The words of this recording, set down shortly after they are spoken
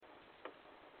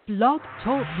Blog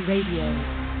Talk Radio.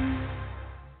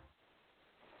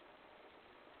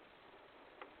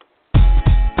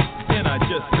 And I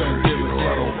just don't give a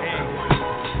damn.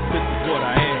 This is what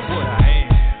I am,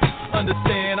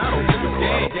 Understand, I don't give a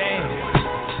damn.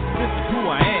 This is who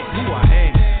I am,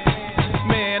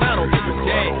 Man, I don't give a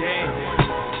damn.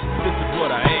 This is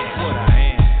what I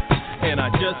am, And I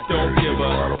just don't give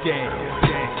a damn.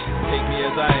 Take me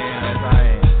as I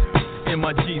am, And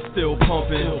my G still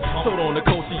pumping. Sold on the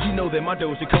culture, you know that my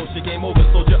Doja culture game over,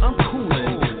 soldier. I'm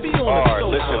coolin'. Be on the sofa.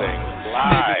 Listening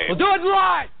live. Well, do it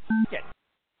live.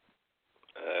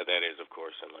 That is, of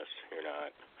course, unless you're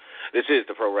not. This is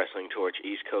the Pro Wrestling Torch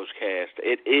East Coast Cast.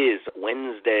 It is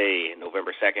Wednesday,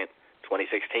 November 2nd,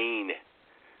 2016.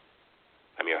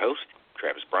 I'm your host,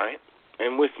 Travis Bryant,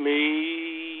 and with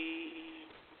me,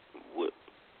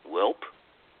 Welp.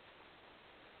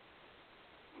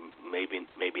 Maybe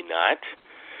not.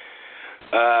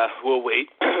 We'll wait,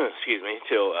 excuse me,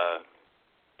 till our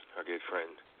good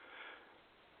friend,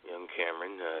 young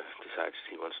Cameron, decides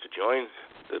he wants to join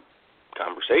the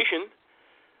conversation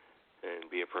and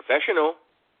be a professional,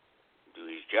 do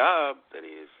his job that he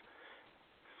is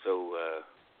so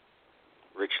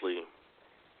richly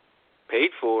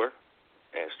paid for,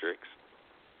 asterisk.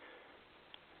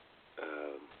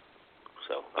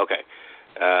 Okay.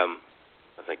 I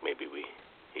think maybe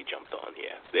he jumped on.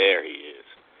 Yeah, there he is.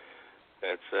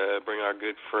 Let's bring our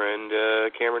good friend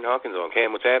Cameron Hawkins on.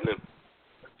 Cam, what's happening?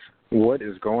 What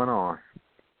is going on?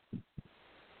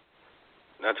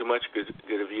 Not too much. Good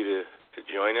of you to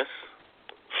join us.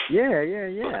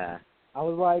 Yeah. I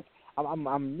was like, I'm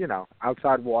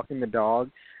outside walking the dog,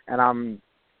 and I'm,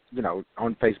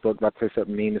 on Facebook about to say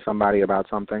something mean to somebody about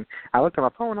something. I looked at my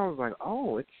phone and I was like,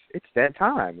 oh, it's that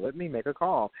time. Let me make a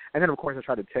call. And then, of course, I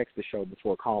tried to text the show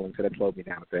before calling, so that slowed me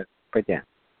down a bit. But, yeah.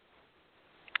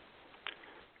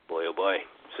 Boy, oh, boy.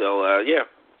 So, yeah,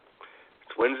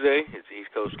 it's Wednesday. It's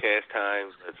East Coast Cast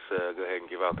time. Let's go ahead and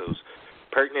give out those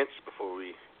pertinents before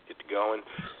we get to going.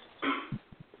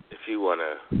 If you want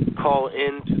to call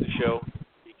in to the show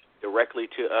directly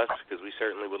to us, because we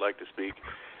certainly would like to speak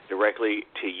directly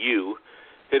to you,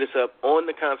 hit us up on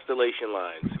the Constellation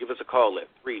lines. Give us a call at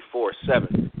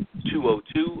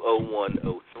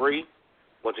 347-202-0103.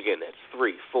 Once again, that's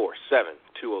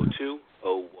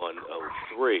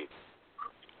 347-202-0103.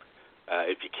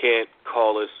 If you can't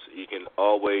call us, you can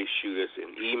always shoot us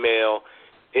an email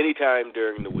anytime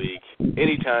during the week,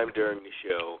 anytime during the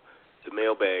show. The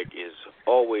mailbag is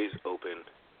always open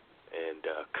and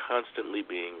constantly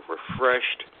being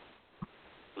refreshed.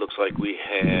 Looks like we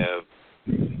have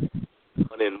 1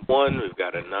 in 1. We've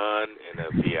got a non and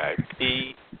a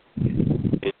VIP.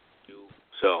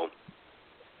 So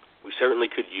we certainly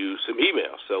could use some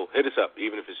email. So hit us up,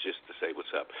 even if it's just to say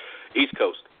what's up. East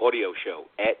Coast Audio Show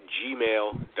at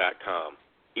gmail.com.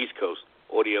 East Coast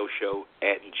Audio Show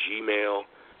at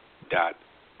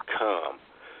gmail.com.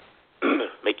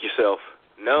 Make yourself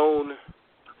known.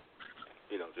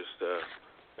 Just I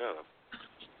don't know,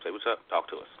 say what's up, talk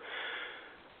to us.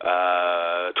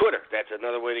 Twitter, that's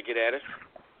another way to get at us.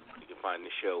 You can find the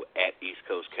show at East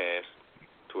Coast Cast,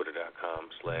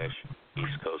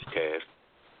 twitter.com/East Coast Cast.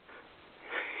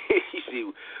 You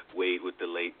see Wade with the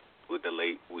late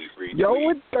read. Yo,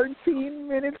 with 13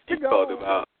 minutes to go. Called him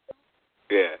out.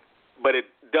 Yeah, but it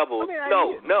doubled.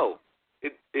 No.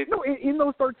 In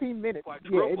those 13 minutes,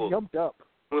 it jumped up.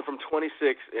 Went from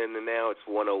 26 and now it's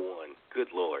 101.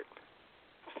 Good Lord.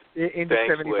 In thanks,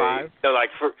 75. Wade. No,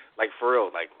 for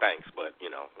real, thanks, but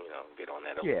get on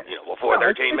that. Yeah. Before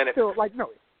 13 minutes. Still,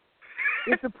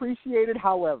 it's appreciated.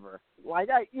 However,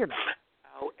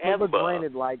 However, but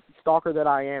granted, stalker that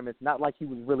I am, it's not like he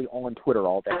was really on Twitter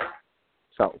all day.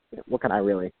 So what can I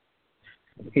really?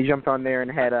 He jumped on there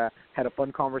and had a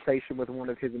fun conversation with one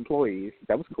of his employees.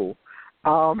 That was cool.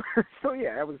 So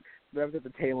yeah, that was at the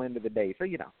tail end of the day. So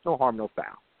no harm, no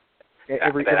foul.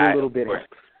 Every little bit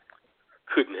helps.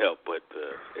 Couldn't help but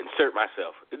insert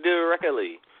myself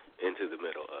directly into the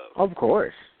middle of. Of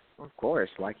course. No.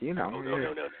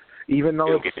 Even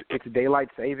though it's daylight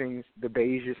savings, the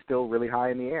beige is still really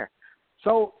high in the air.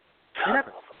 So it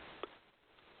happens.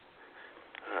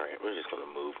 All right, we're just going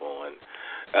to move on.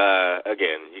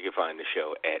 Again, you can find the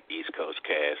show at East Coast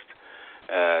Cast.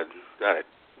 Not a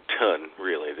ton,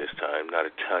 really, this time. Not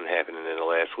a ton happening in the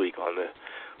last week on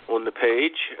the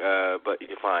page, but you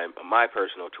can find my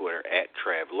personal Twitter at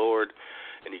TravLord,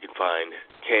 and you can find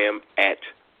Cam at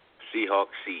Seahawk,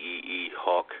 CEE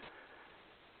Hawk,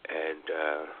 and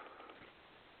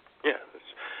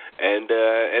and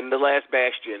the last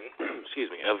bastion, excuse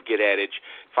me, of Get Adage.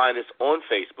 Find us on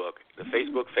Facebook, the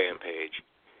Facebook fan page.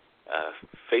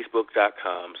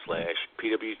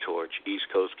 Facebook.com/PWTorch East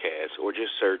Coast Cast, or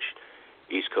just search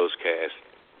East Coast Cast.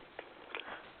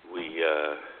 We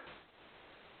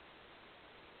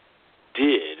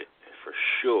did for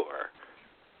sure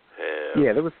have.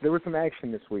 Yeah, there was some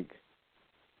action this week.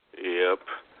 Yep.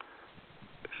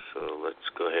 So let's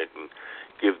go ahead and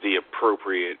give the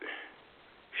appropriate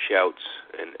shouts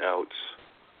and outs.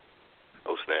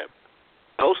 Oh snap!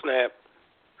 Oh snap!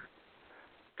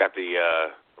 Got the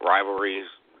rivalries,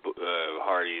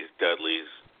 Hardys, Dudleys,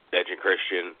 Edge and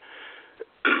Christian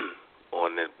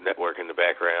on the network in the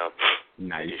background.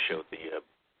 Nice. They just showed the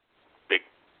big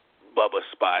Bubba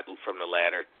spot from the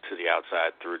ladder to the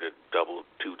outside through the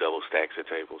two double stacks of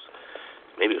tables.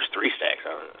 Maybe it was 3 stacks. I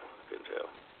don't know. Couldn't tell.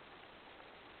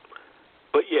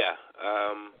 But yeah,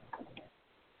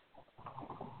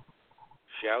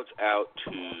 shouts out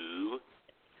to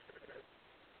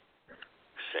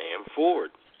Sam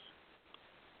Ford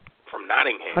from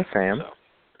Nottingham. Hi, Sam. So,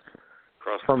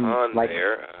 across From, the pond like,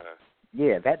 there.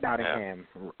 Yeah, that Nottingham,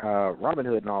 Robin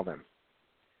Hood and all them.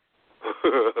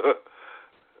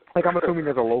 Like, I'm assuming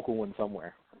there's a local one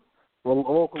somewhere. Well, a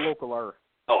localer.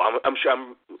 Oh, I'm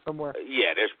sure. Somewhere.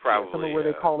 Yeah, there's probably somewhere where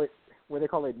they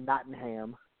call it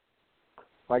Nottingham.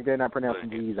 Like, they're not pronouncing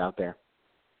G's out there.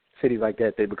 Cities like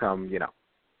that, they become,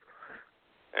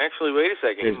 Actually, wait a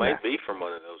second. He might not. be from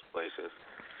one of those places.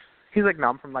 He's like, no,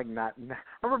 I'm from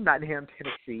Nottingham,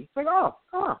 Tennessee. It's like, oh.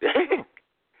 How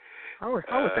are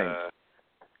things?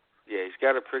 Yeah, he's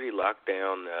got a pretty locked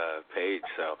down page.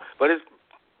 So, but his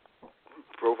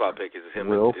profile pic is him.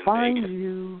 We'll in find Vegas.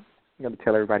 you. I'm gonna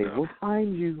tell everybody, we'll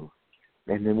find you,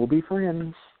 and then we'll be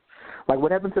friends. Like,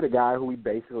 what happened to the guy who we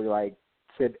basically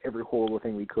said every horrible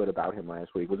thing we could about him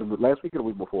last week? Was it last week or the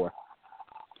week before?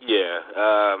 Yeah.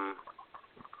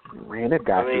 Ran that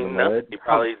guy through the mud. He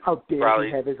probably how dare probably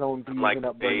he have his own views and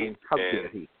upbringing? How dare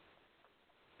he?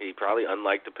 He probably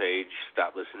unliked the page,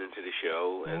 stopped listening to the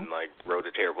show, and wrote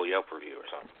a terrible Yelp review or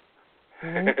something.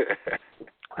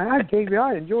 I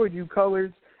enjoyed you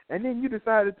colors, and then you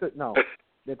decided to no.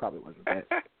 That probably wasn't that.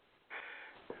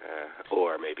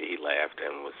 Or maybe he laughed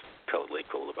and was totally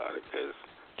cool about it because.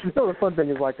 The fun thing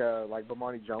is like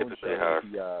Bomani Jones show.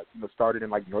 He started in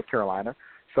North Carolina,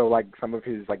 so some of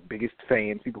his biggest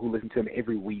fans, people who listen to him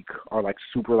every week, are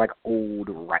super old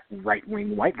right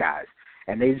wing white guys,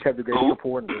 and they just have the greatest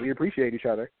rapport and really appreciate each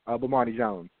other. Bomani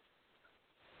Jones,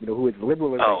 who is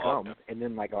liberal as they come, and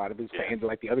then a lot of his fans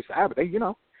are the other side, but they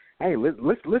hey,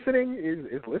 listening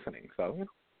is listening, so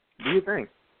do your thing.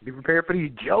 Be prepared for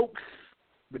these jokes,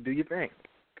 but do your thing.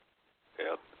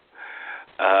 Yep.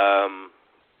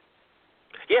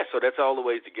 Yeah, so that's all the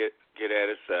ways to get at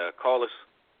us. Call us,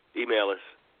 email us,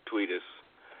 tweet us,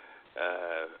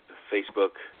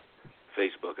 Facebook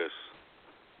us.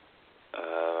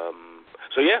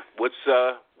 So yeah, what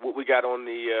we got on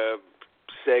the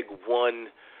Seg 1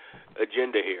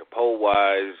 agenda here, poll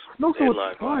wise, no, so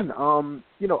headline it's fun.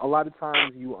 A lot of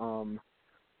times you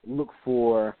look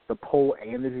for the poll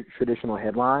and the traditional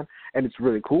headline, and it's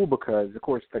really cool because, of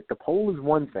course, the poll is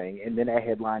one thing, and then a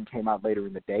headline came out later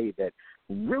in the day that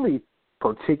really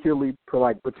particularly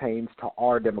pertains to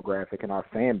our demographic and our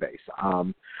fan base.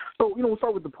 So we'll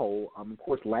start with the poll. Of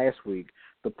course, last week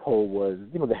the poll was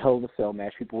the Hell in a Cell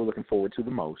match people were looking forward to the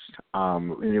most,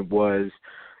 and it was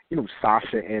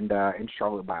Sasha and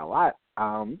Charlotte by a lot.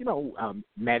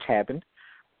 Match happened.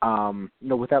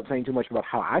 Without saying too much about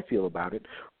how I feel about it,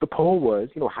 the poll was,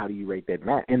 how do you rate that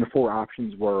match? And the 4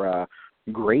 options were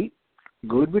great,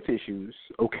 good with issues,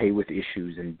 okay with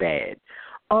issues, and bad.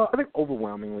 I think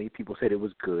overwhelmingly people said it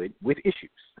was good with issues,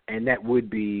 and that would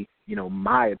be,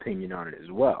 my opinion on it as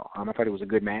well. I thought it was a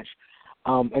good match,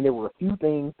 and there were a few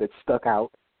things that stuck out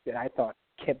that I thought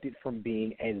kept it from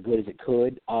being as good as it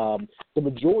could, the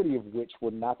majority of which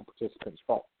were not the participants'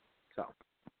 fault. So,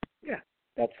 yeah,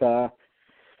 that's what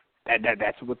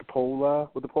the poll was.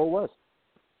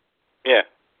 Yeah.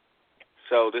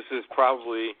 So this is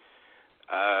probably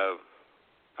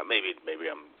maybe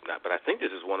I'm not, but I think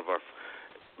this is one of our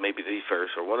maybe the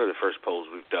first or one of the first polls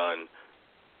we've done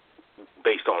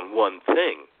based on one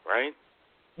thing, right?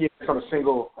 Yeah, it's on a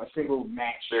single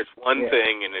match. There's one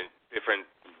thing and then different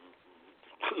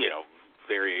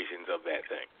variations of that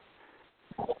thing.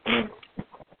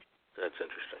 That's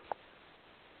interesting.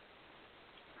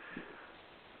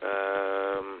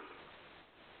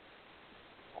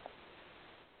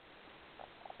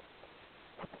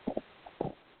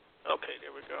 Okay,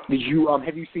 there we go. Did you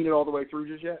have you seen it all the way through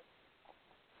just yet?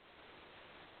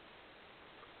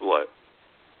 What?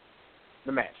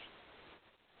 The match.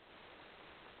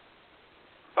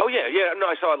 Oh yeah. No,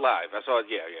 I saw it live. I saw it.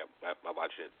 Yeah. I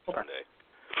watched it Sunday.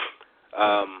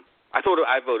 I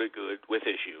voted good with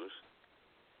issues.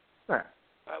 Right.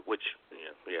 Which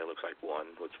looks like one,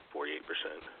 which 48%.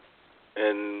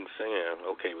 And so,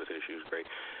 okay with issues, great.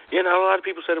 Yeah, not a lot of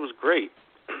people said it was great,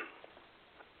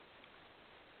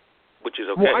 which is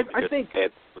okay. Well, I think,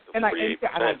 and I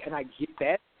get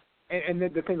that. And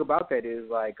the thing about that is,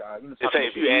 like,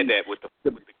 if you add that with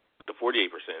the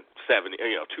 48%, 70,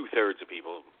 2/3 of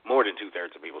people, more than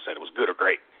 2/3 of people said it was good or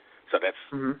great. So that's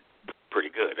pretty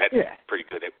good. That's pretty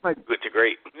good. Good to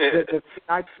great.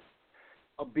 That's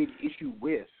a big issue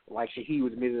with, like, he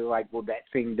was admitted, like, well, that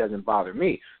thing doesn't bother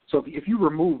me. So if you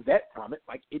remove that from it,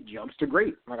 like, it jumps to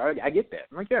great. Like, I get that.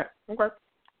 I'm like, yeah, okay.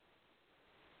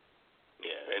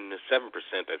 Yeah, and the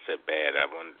 7% that said bad,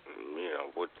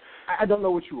 what? I don't know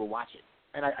what you were watching,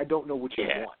 and I don't know what you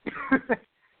want.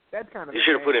 That's kind of. You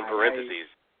should have put in parentheses,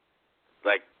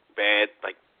 like bad,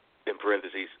 like in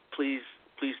parentheses. Please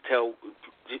tell,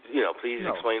 please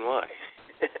explain why.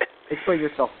 Explain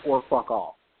yourself or fuck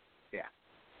off. Yeah.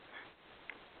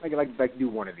 Like do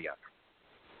one or the other.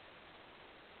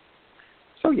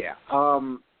 So yeah,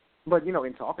 but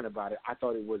in talking about it, I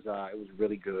thought it was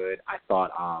really good. I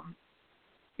thought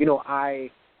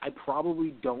I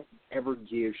probably don't ever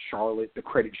give Charlotte the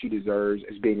credit she deserves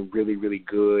as being really, really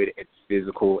good and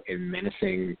physical and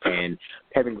menacing and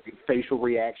having great facial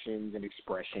reactions and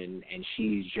expression. And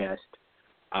she's just,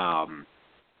 as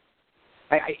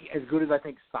good as I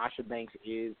think Sasha Banks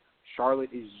is,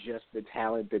 Charlotte is just the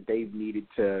talent that they've needed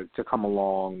to come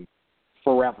along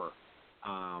forever.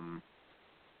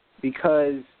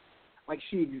 Because, like,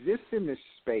 she exists in this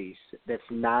space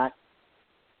that's not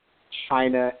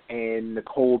Chyna and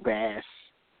Nicole Bass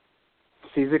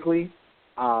physically,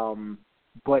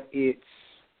 but it's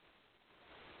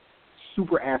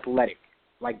super athletic,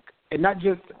 and not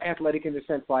just athletic in the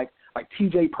sense like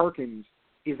T.J. Perkins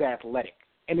is athletic,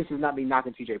 and this is not me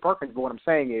knocking T.J. Perkins, but what I'm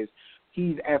saying is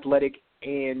he's athletic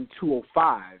and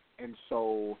 205, and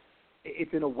so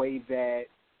it's in a way that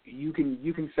you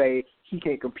can say he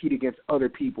can't compete against other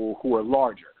people who are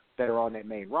larger that are on that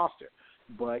main roster.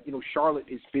 But, Charlotte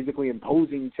is physically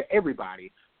imposing to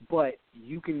everybody, but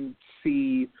you can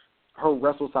see her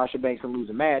wrestle Sasha Banks and lose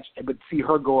a match, but see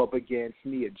her go up against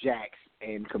Nia Jax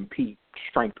and compete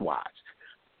strength-wise.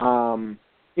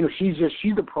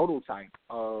 She's the prototype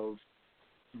of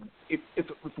if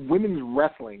women's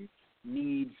wrestling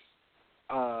needs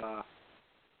a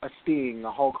Sting,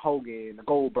 a Hulk Hogan, a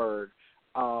Goldberg,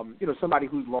 somebody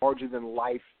who's larger than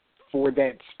life for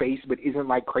that space but isn't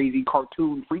like crazy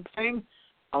cartoon freak thing.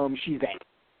 She's that.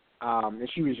 And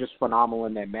she was just phenomenal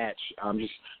in that match.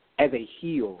 Just as a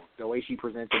heel, the way she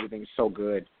presents everything is so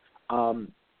good. None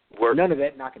of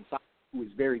that knocking Sasha, who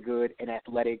is very good and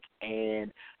athletic,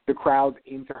 and the crowd's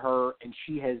into her, and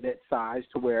she has that size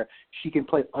to where she can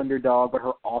play underdog, but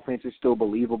her offense is still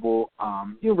believable.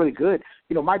 Really good.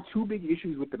 My two big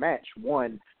issues with the match,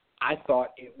 one, I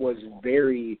thought it was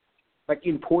very,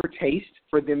 in poor taste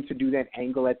for them to do that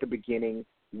angle at the beginning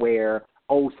where,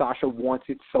 Sasha wants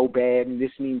it so bad and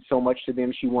this means so much to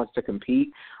them, she wants to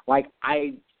compete.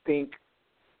 I think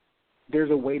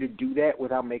there's a way to do that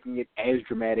without making it as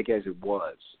dramatic as it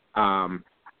was.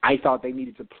 I thought they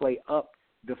needed to play up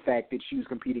the fact that she was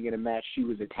competing in a match she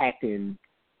was attacked in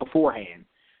beforehand.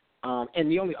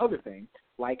 And the only other thing,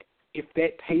 if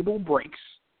that table breaks,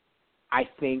 I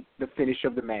think the finish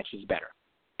of the match is better.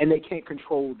 And they can't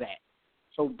control that.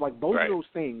 So, both of those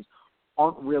things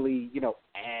aren't really,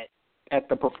 at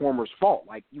the performer's fault.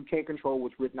 You can't control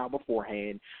what's written out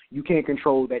beforehand. You can't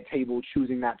control that table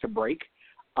choosing not to break.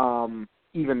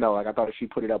 Even though, I thought if she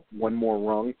put it up one more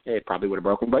rung, it probably would have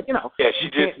broken. But, Yeah, she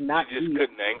just couldn't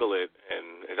angle it,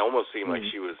 and it almost seemed like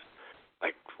she was,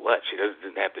 what? She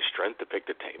didn't have the strength to pick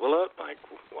the table up?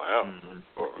 Wow.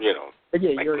 Or,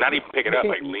 not even pick it up,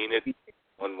 lean it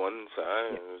on one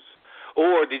side. Yeah.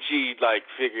 Or did she,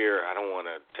 figure, I don't want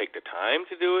to take the time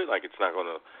to do it? It's not going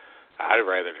to... I'd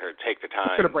rather her take the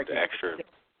time, the extra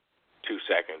 2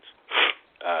 seconds.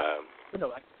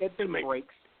 That thing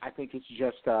breaks. I think it's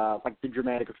just the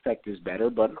dramatic effect is better,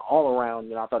 but all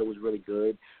around, I thought it was really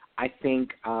good. I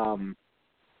think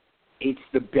it's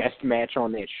the best match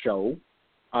on that show,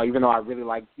 even though I really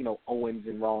like Owens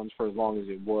and Rollins for as long as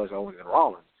it was Owens and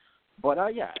Rollins. But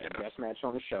the best match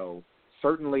on the show,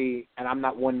 certainly. And I'm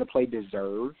not one to play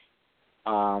deserve,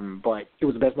 but it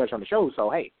was the best match on the show.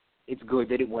 So hey. It's good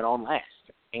that it went on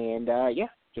last. And,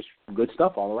 just good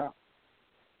stuff all around.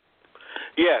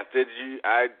 Yeah,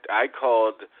 I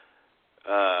called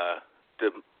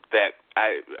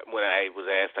when I was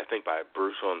asked, I think by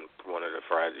Bruce on one of the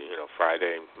Friday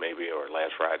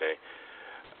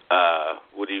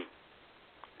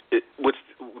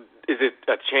is is it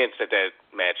a chance that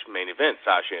match main event,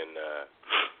 Sasha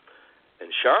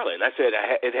and Charlotte? And I said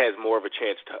it has more of a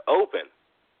chance to open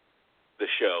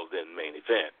the show than main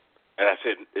event. And I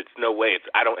said it's no way.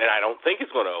 I don't think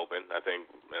it's going to open. I think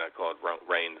I called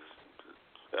Reigns.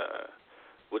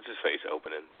 What's his face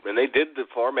opening? And they did the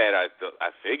format. I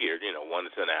figured, one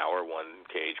is an hour, one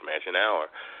cage match an hour,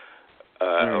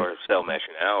 or cell match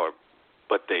an hour.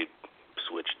 But they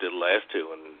switched to the last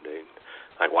two, and they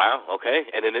like, wow, okay.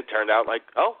 And then it turned out like,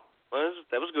 oh, well,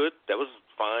 that was good. That was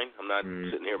fine. I'm not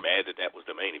sitting here mad that was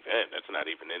the main event. That's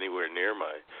not even anywhere near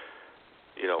my,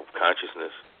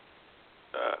 consciousness.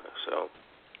 So.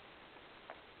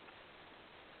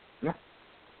 Yeah.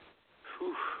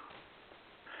 Whew.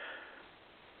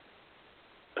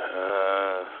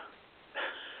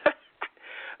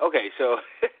 Okay, so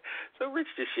Rich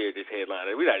just shared this headline,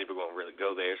 and we're not even going to really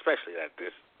go there, especially not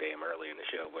this damn early in the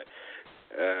show. But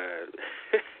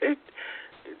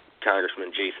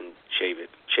Congressman Jason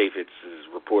Chaffetz is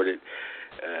reported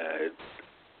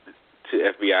to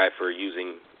FBI for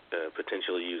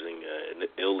potentially using an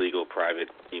illegal private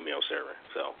email server.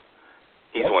 So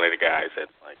he's one of the guys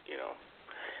that's like,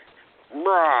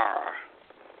 brah,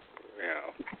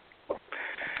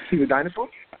 He's a dinosaur?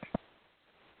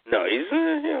 No, he's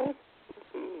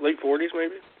late 40s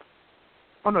maybe.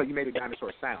 Oh no, you made a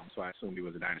dinosaur sound, so I assumed he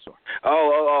was a dinosaur.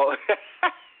 Oh.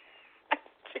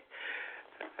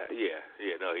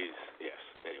 Yeah, no, he's, yes.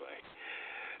 Anyway.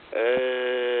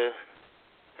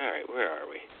 All right, where are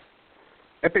we?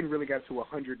 That thing really got to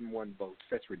 101 votes.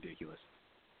 That's ridiculous.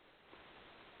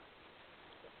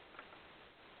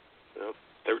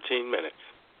 13 minutes.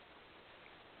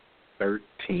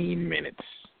 13 minutes.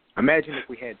 Imagine if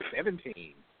we had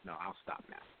 17. No, I'll stop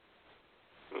now.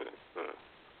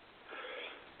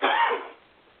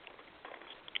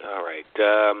 All right.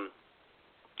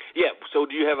 So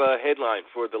do you have a headline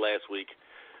for the last week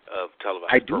of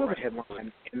televised? I do have a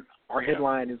headline, and our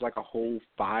headline is like a whole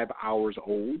 5 hours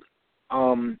old.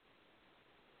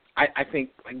 I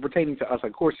think, like, pertaining to us,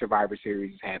 of course, Survivor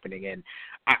Series is happening, and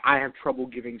I have trouble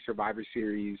giving Survivor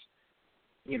Series,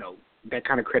 that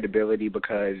kind of credibility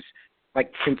because,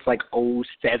 like, since,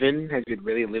 2007, has it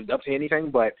really lived up to anything?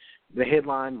 But the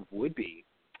headline would be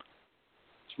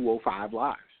 205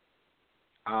 Live.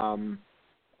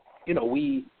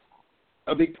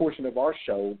 A big portion of our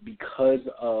show, because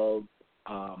of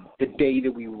the day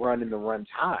that we run in the run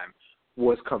time,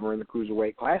 was covering the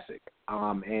Cruiserweight Classic.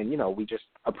 And, we just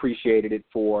appreciated it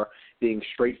for being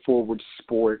straightforward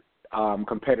sport,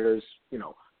 competitors,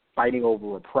 fighting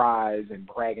over a prize and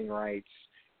bragging rights.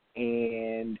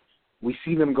 And we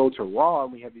see them go to Raw,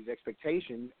 and we have these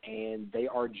expectations, and they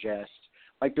are just,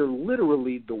 they're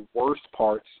literally the worst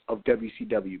parts of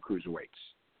WCW Cruiserweights.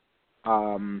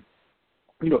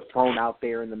 Thrown out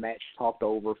there in the match, talked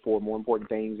over for more important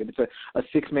things. And it's a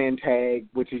six-man tag,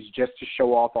 which is just to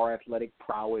show off our athletic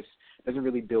prowess. Doesn't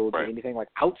really build anything.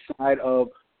 Outside of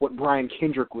what Brian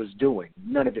Kendrick was doing,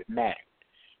 none of it mattered.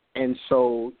 And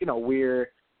so, we're,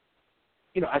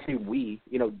 I say we,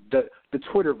 the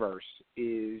Twitterverse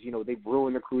is, they've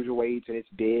ruined the Cruiserweights and it's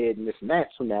dead and this and that.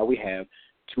 So now we have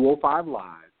 205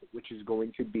 Live, which is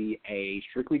going to be a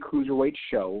strictly Cruiserweight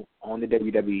show on the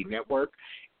WWE Network,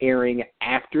 airing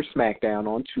after SmackDown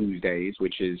on Tuesdays,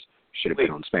 which should have been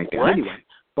on SmackDown anyway.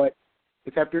 But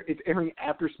it's airing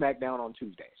after SmackDown on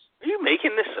Tuesdays. Are you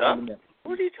making this up?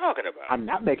 What are you talking about? I'm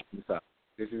not making this up.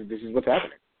 This is what's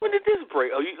happening. When did this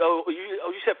break?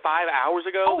 You said 5 hours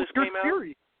ago this came out?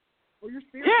 Serious. Oh, you're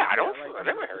serious? Yeah, I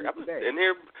never heard. I was in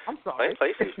here. I'm sorry.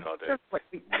 Playing PlayStation all day.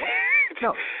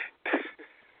 No.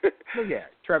 So yeah,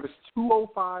 Travis,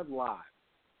 205 Live.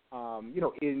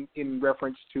 In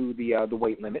reference to the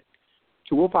weight limit,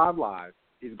 205 Live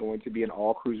is going to be an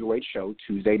all cruiserweight show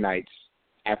Tuesday nights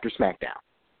after SmackDown,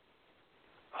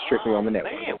 strictly on the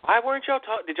network. Man, why weren't y'all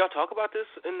Did y'all talk about this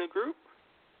in the group?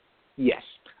 Yes.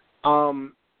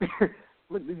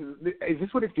 Look, is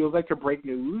this what it feels like to break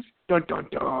news? Dun dun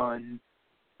dun.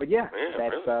 But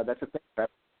that's a thing.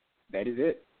 That is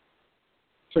it.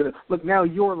 So look, now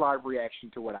your live reaction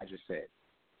to what I just said.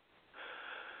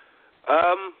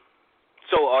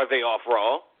 So are they off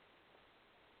Raw?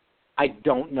 I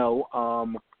don't know.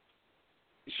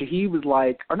 Shahid was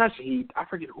like, or not Shahid, I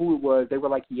forget who it was. They were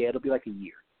like, yeah, it'll be like a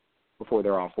year before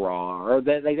they're off Raw, or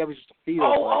that was just a feel.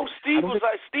 Steve was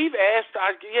like, Steve asked,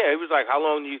 he was like, how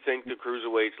long do you think the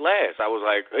cruiserweights last? I was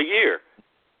like, a year.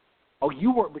 Oh,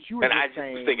 you were and I just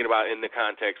was thinking about in the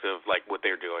context of like what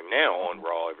they're doing now on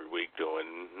Raw every week,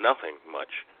 doing nothing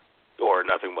much, or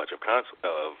nothing much of consequence.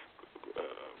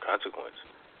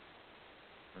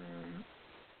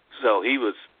 So he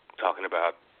was talking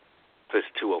about this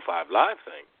 205 Live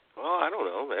thing. Well, I don't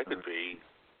know. That could be.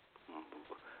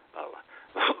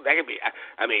 That could be.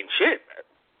 I mean, shit.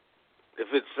 If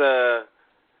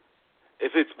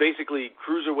it's basically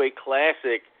Cruiserweight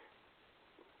Classic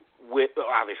with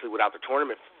obviously without the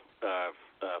tournament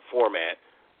format,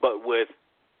 but with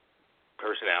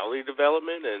personality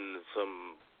development and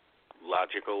some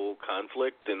logical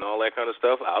conflict and all that kind of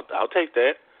stuff, I'll take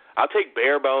that. I'll take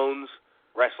bare bones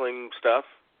wrestling stuff.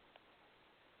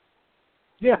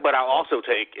 Yeah. But I'll also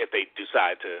take, if they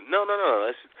decide to, no,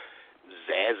 let's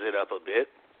zazz it up a bit,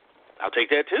 I'll take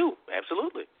that too.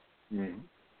 Absolutely. Mm-hmm.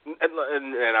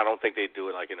 And I don't think they do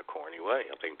it like in a corny way.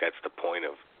 I think that's the point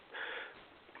of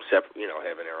having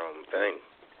their own thing.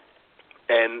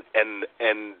 And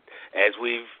as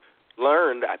we've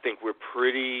learned, I think we're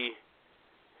pretty,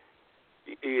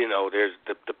 there's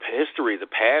the history, the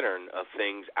pattern of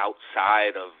things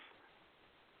outside of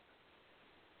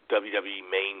WWE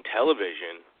main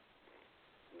television.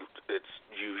 It's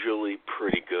usually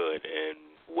pretty good and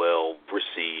well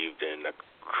received and a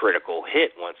critical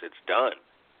hit once it's done.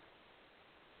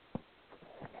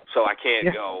 So I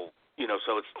can't go,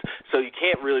 so you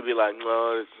can't really be like,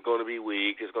 no, this is going to be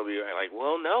weak. It's going to be like,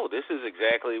 well, no, this is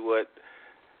exactly what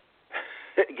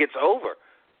gets over.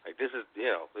 Like this is,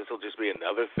 this will just be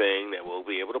another thing that we'll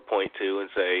be able to point to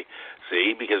and say,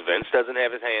 see, because Vince doesn't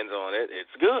have his hands on it,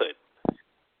 it's good.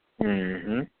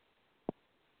 Mm-hmm.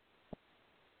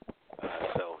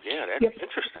 That's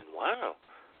interesting. Wow.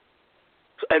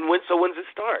 When's it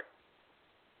start?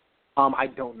 I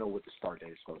don't know what the start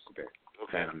date is supposed to be.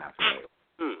 Okay. I'm not familiar.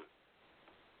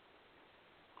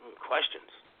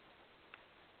 Questions.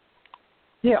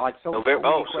 Yeah, like so.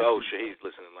 He's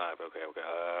listening live. Okay.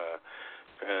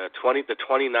 The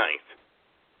 29th.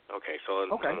 Okay, so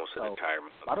almost an entire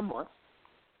month. About a month.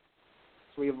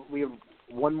 So we have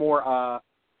one more.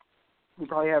 We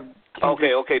probably have.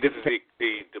 Okay. This is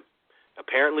the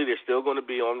apparently they're still going to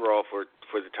be on Raw for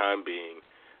the time being.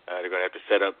 They're going to have to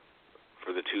set up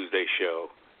for the Tuesday show,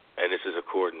 and this is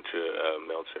according to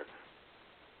Meltzer.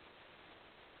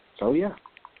 So yeah,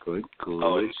 good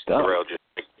stuff. Terrell just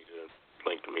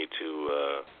linked me to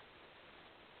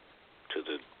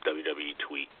the WWE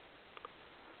tweet.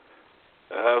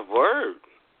 Word,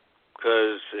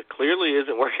 because it clearly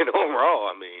isn't working on Raw.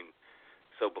 I mean,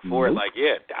 so before it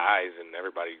dies and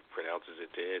everybody pronounces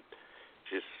it dead,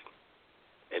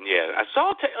 I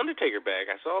saw Undertaker back.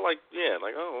 I saw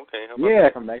oh, okay. How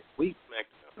about come back week.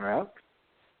 Right.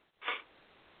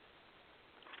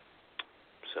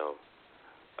 So,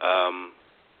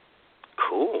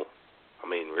 cool. I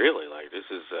mean, really, this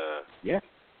is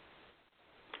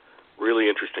really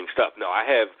interesting stuff. No, I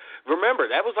have. Remember,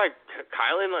 that was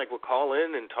Kylan would call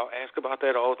in and ask about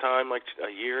that all the time,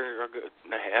 a year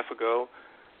and a half ago.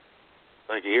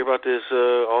 You hear about this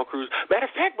All Cruise. Matter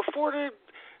of fact, before the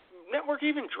network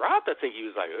even dropped, I think he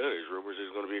was like, there's rumors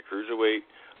there's going to be a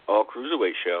All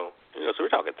Cruiserweight show. So we're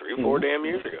talking 3-4 damn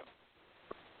years ago.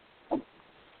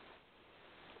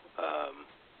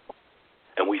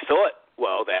 And we thought,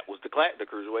 well, that was the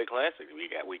Cruiserweight Classic. We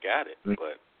got it.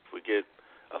 But if we get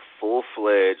a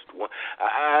full-fledged one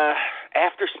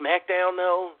after SmackDown,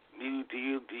 though, do you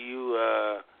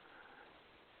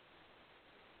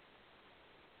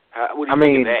what do you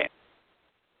think of that?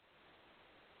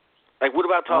 What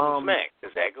about Talking Smack?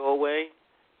 Does that go away?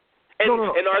 And,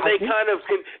 no. And are they kind of,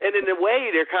 and in a way,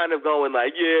 they're kind of going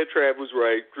yeah, Trav was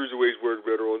right. Cruiserweights work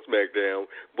better on SmackDown,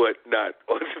 but not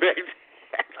on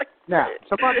SmackDown. Now,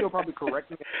 somebody will probably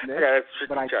correct me on this,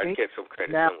 but I think get some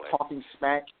credit now somewhere. Talking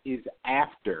Smack is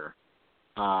after.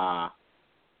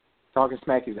 Talking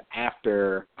Smack is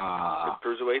after. The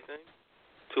Cruiserweight thing?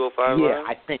 205 Yeah, Live?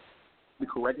 I think. You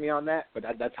correct me on that, but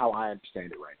that's how I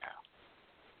understand it right now.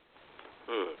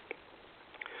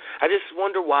 I just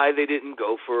wonder why they didn't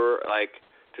go for,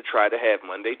 to try to have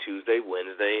Monday, Tuesday,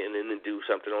 Wednesday, and then do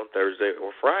something on Thursday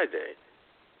or Friday.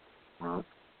 Well,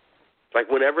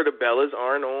 whenever the Bellas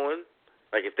aren't on,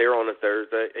 if they're on a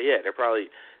Thursday, they're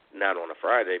probably not on a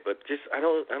Friday, but just, I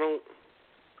don't.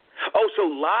 Oh, so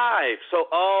live. So,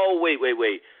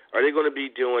 wait. Are they going to be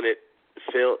doing it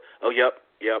film? Oh, yep.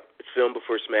 It's filmed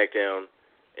before SmackDown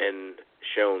and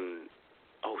shown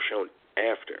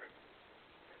after.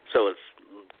 So it's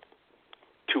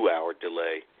 2-hour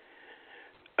delay.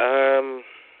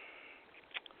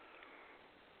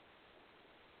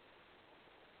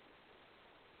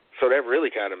 So that really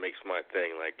kind of makes my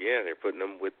thing they're putting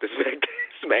them with the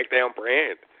SmackDown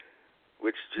brand,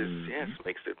 which just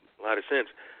makes a lot of sense.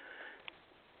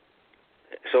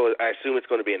 So I assume it's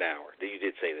going to be an hour. You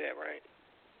did say that, right?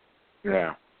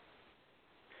 Yeah.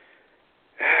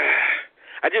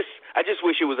 I just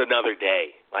wish it was another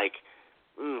day.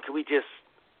 Could we just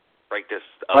break this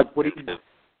up. Like what?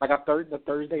 Like the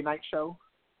Thursday night show?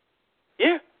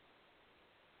 Yeah.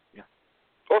 Yeah.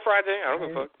 Or Friday, I don't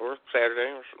give a fuck. Or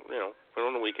Saturday, or put it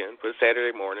on the weekend. Put it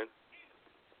Saturday morning.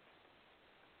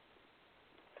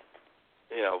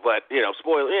 But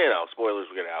spoilers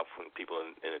will get out from people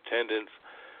in attendance.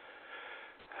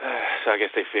 So I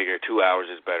guess they figure 2 hours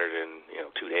is better than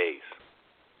 2 days.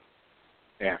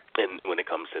 Yeah. And when it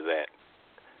comes to that,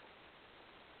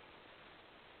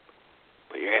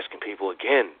 but you're asking people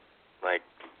again, like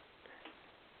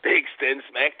they extend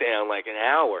SmackDown like an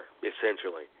hour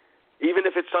essentially, even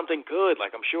if it's something good.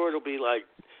 Like I'm sure it'll be like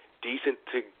decent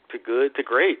to good to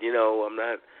great. I'm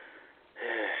not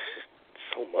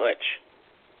so much.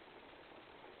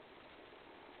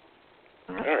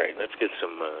 All right, let's get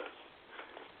some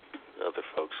other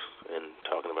folks in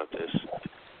talking about this.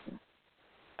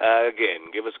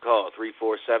 Again, give us a call,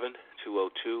 347-202-0103,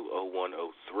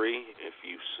 if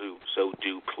you so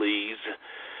do, please.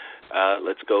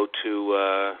 Let's go to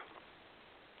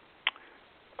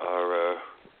our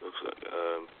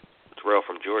Terrell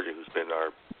from Georgia, who's been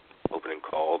our opening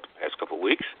call the past couple of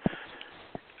weeks.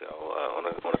 So on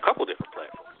a couple different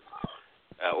platforms,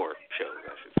 or shows,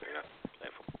 I should say, not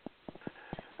platform.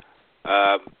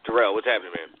 Terrell, what's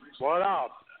happening, man? What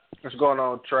up? What's going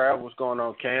on, Trav? What's going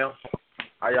on, Cam?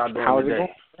 How y'all doing How's today? it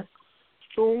going?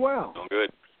 Doing well. Doing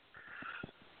good.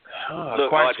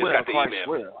 Look, I just got the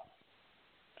email.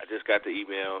 I just got the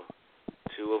email.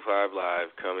 205 Live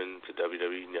coming to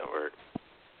WWE Network.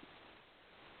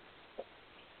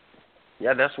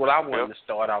 Yeah, that's what I wanted to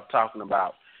start off talking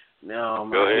about. Go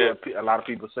I ahead. hear a lot of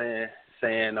people saying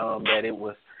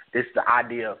that it's the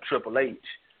idea of Triple H,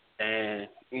 and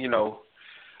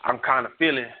I'm kind of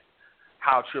feeling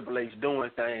how Triple H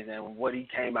doing things and what he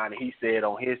came out and he said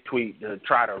on his tweet to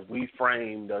try to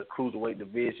reframe the cruiserweight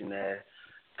division as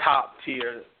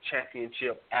top-tier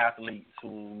championship athletes who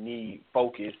need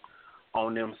focus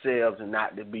on themselves and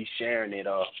not to be sharing it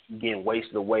or getting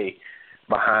wasted away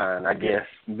behind, I guess,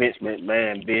 Vince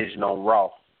McMahon vision on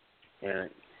Raw. And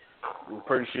I'm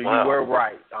pretty sure you were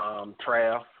right,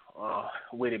 Trav,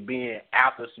 with it being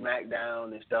after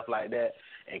SmackDown and stuff like that.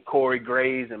 And Corey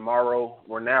Graves and Mauro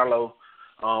Ranallo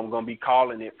going to be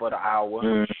calling it for the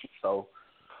hour. So.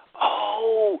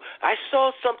 Oh, I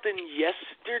saw something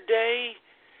yesterday,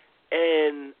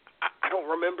 and I don't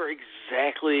remember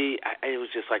exactly. It was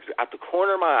just like out the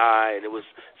corner of my eye, and it was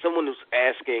someone was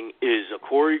asking, is a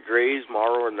Corey Graves,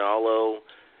 Mauro Ranallo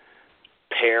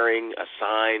pairing a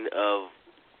sign of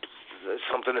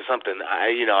something to something?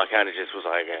 I kind of just was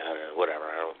like, whatever.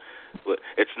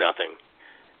 It's nothing.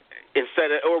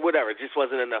 Instead of, or whatever, it just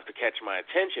wasn't enough to catch my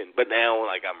attention. But now,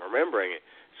 like, I'm remembering it.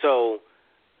 So,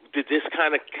 did this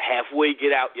kind of halfway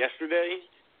get out yesterday?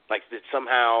 Like, did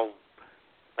somehow,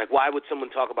 like, why would someone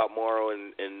talk about Mauro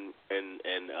and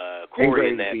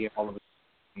Corey in that?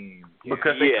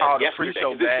 Because they called a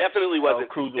pre-show match. It definitely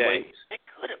wasn't cruiserweight. It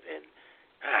could have been.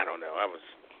 I don't know. I was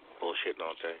bullshitting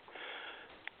all day.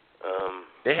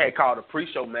 They had called a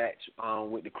pre-show match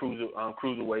with the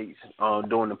cruiserweights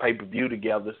during the pay-per-view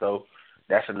together, so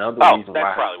that's another reason why.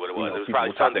 That's probably what it was. It was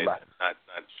probably Sunday, not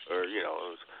it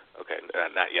was okay,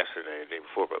 not yesterday, the day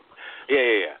before, but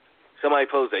yeah. Somebody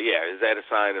posed that. Yeah, is that a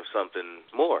sign of something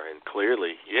more? And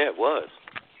clearly, yeah, it was.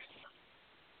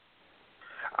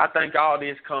 I think all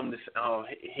this comes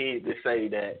head to say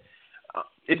that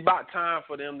it's about time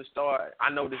for them to start. I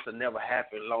know this will never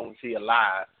happen long as he's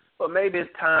alive. But maybe it's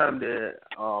time to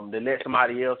let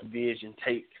somebody else's vision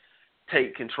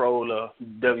take control of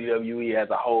WWE as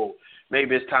a whole.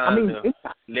 Maybe it's time to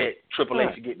let Triple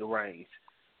H get the reins.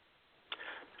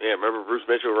 Yeah, remember Bruce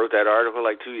Mitchell wrote that article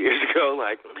like 2 years ago?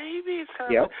 Like, maybe it's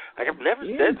time. Yep. Like, I've never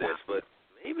said this, but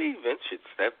maybe Vince should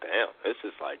step down. This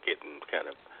is like getting kind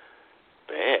of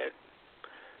bad.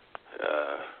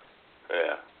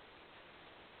 Yeah.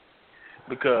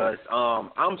 Because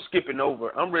I'm skipping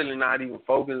over. I'm really not even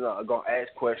focused on going to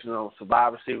ask questions on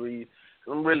Survivor Series.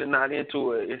 I'm really not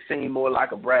into it. It seemed more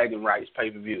like a bragging rights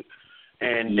pay-per-view.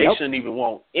 And they shouldn't even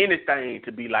want anything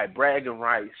to be like bragging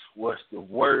rights was the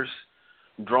worst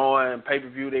drawing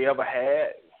pay-per-view they ever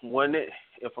had, wasn't it,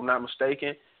 if I'm not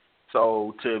mistaken?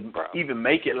 So to even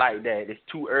make it like that, it's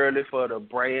too early for the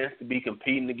brands to be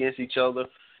competing against each other.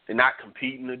 They're not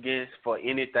competing against for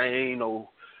anything or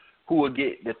who will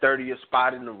get the 30th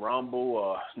spot in the Rumble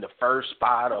or the first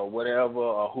spot or whatever,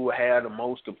 or who will have the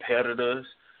most competitors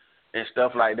and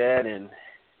stuff like that. And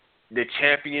the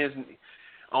champions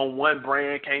on one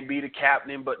brand can't be the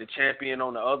captain, but the champion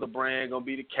on the other brand going to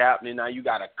be the captain. Now you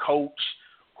got a coach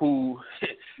who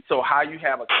 – so how you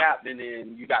have a captain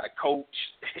and you got a coach,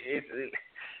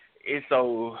 it's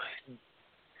so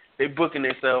 – they booking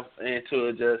themselves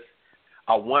into just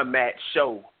a one-match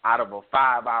show out of a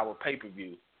 5-hour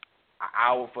pay-per-view, an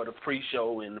hour for the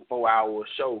pre-show and the 4-hour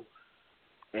show.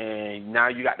 And now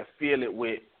you got to fill it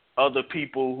with other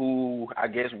people who I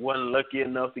guess wasn't lucky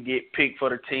enough to get picked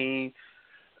for the team.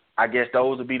 I guess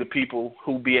those would be the people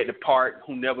who be at the park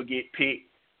who never get picked.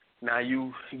 Now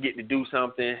you get to do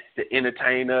something to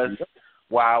entertain us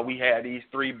while we have these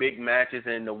 3 big matches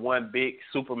and the one big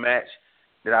super match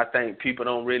that I think people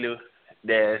don't really,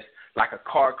 there's like a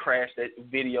car crash that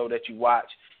video that you watch.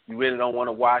 You really don't want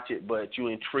to watch it, but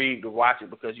you're intrigued to watch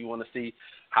it because you want to see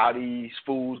how these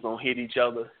fools going to hit each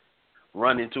other,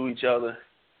 run into each other.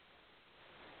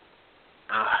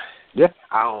 I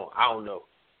don't know.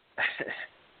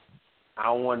 I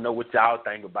don't want to know what y'all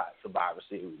think about Survivor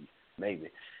Series,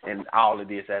 maybe, and all of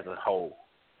this as a whole.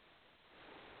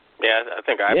 Yeah, I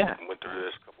think I went through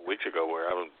this a couple weeks ago where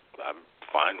I'm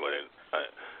fine with it.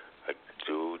 I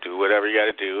do whatever you got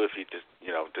to do if you just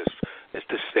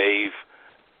to save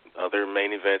other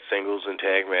main event singles and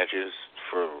tag matches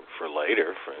for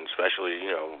later, and especially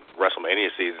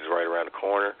WrestleMania season is right around the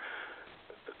corner.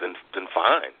 Then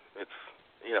fine. It's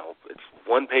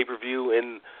one pay-per-view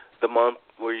in the month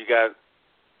where you got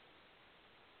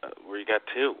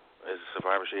 2 as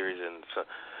Survivor Series, and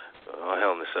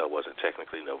Hell in a Cell wasn't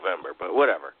technically November, but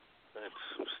whatever.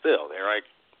 It's still they're like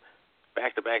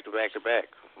back to back to back to back.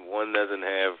 One's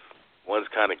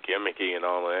kind of gimmicky and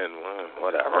all that, and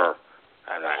whatever.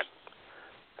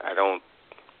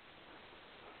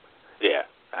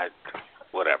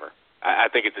 Whatever. I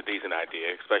think it's a decent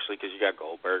idea, especially because you got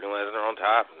Goldberg and Lesnar on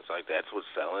top, and it's like that's what's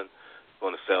selling.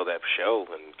 Want to sell that show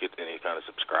and get any kind of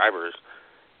subscribers,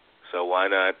 so why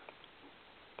not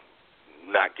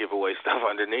give away stuff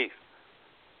underneath?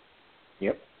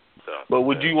 Yep. So, but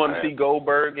would you want to see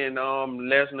Goldberg and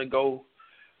Lesnar go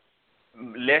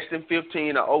less than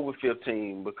 15 or over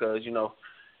 15? Because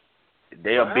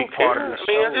they're a big part of the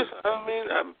show.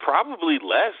 I'm probably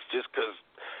less, just because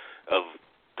of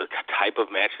the type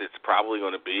of match it's probably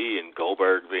going to be, and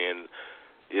Goldberg being,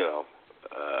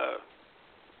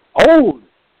 old.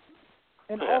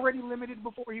 And already limited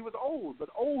before he was old, but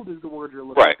old is the word you're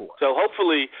looking for. So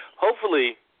hopefully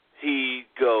he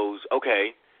goes,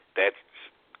 okay, that's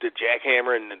the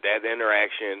jackhammer and that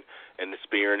interaction and the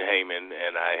spear and Heyman,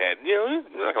 and I had,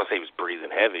 I'm not going to say he was breathing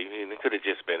heavy. I mean, it could have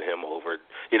just been him over,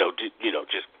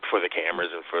 just for the cameras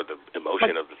and for the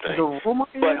emotion of the thing.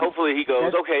 But hopefully he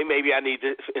goes, okay, maybe I need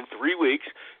to, in 3 weeks,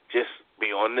 just be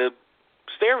on the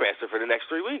Stairmaster for the next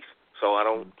 3 weeks. So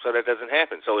that doesn't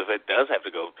happen. So if it does have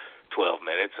to go 12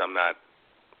 minutes, I'm not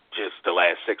just the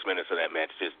last 6 minutes of that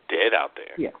match just dead out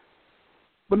there. Yeah.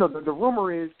 But no, the rumor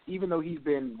is, even though he's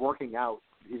been working out,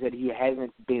 is that he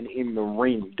hasn't been in the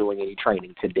ring doing any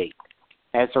training to date.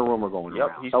 That's a rumor going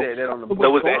around. He said that on the book. So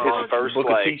was that his first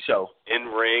show?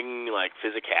 In-ring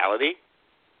physicality?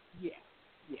 Yeah.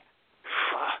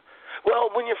 Well,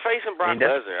 when you're facing Brock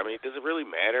Lesnar, does it really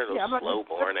matter, those slow,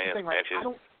 boring-ass matches? I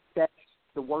don't think that's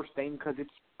the worst thing because it's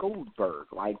Goldberg.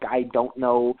 I don't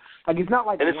know. it's not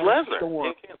like and it's Lance Lesnar. Storm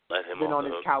You can't let him been on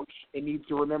his couch and needs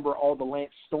to remember all the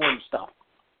Lance Storm stuff.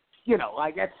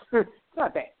 That's it's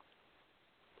not that.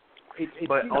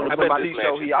 But on the BBC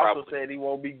show, he also said he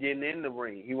won't be getting in the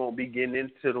ring. He won't be getting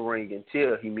into the ring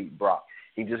until he meet Brock.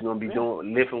 He's just going to be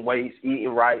doing lifting weights, eating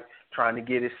right, trying to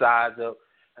get his size up,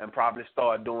 and probably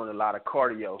start doing a lot of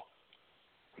cardio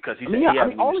because he said he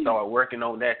hasn't even started working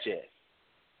on that yet.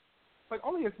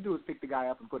 All he has to do is pick the guy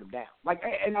up and put him down.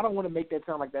 And I don't want to make that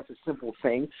sound like that's a simple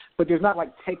thing, but there's not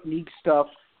technique stuff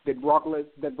that Brock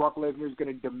Lesnar is going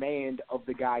to demand of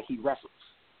the guy he wrestles.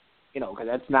 Because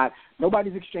that's not,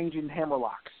 nobody's exchanging hammer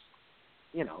locks,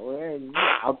 and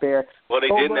out there. Well, they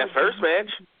did in that first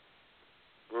match.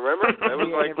 Remember? That was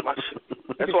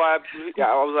that's why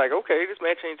I was like, okay, this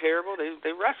match ain't terrible.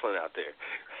 They wrestling out there.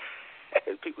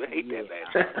 People hate that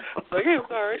match. Yeah,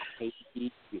 it's all right.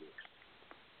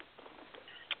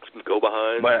 Go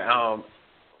behind. But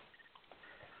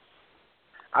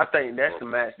I think that's the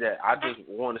match that I just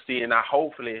want to see, and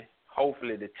hopefully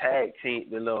the tag team,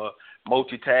 the little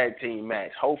multi-tag team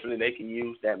match, hopefully they can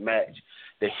use that match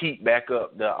to heat back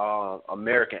up the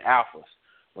American Alphas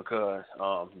because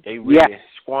they really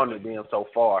squandered them so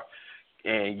far.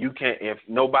 And you can't, if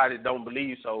nobody don't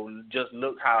believe so, just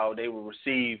look how they were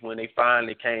received when they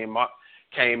finally came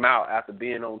out after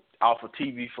being off of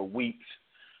TV for weeks.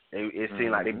 It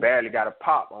seemed like they barely got a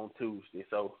pop on Tuesday,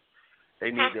 so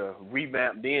they need to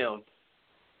revamp them.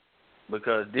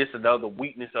 Because this is another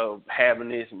weakness of having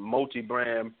this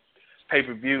multi-brand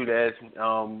pay-per-view that's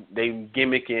they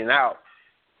gimmicking out.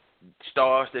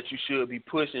 stars that you should be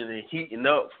pushing and heating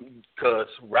up, because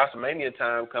WrestleMania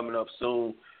time coming up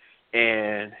soon,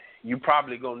 and you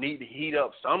probably gonna need to heat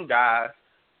up some guys.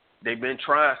 They've been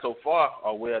trying so far,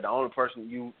 or well, the only person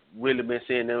you really been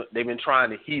seeing they've been trying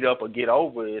to heat up or get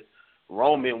over is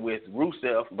Roman with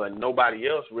Rusev, but nobody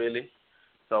else really.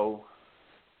 So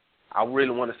I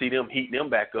really want to see them heat them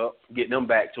back up, get them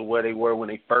back to where they were when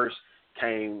they first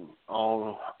came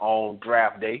on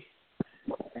draft day.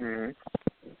 Mm-hmm.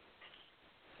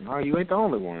 No, you ain't the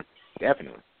only one.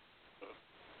 Definitely.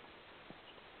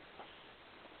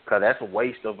 Because that's a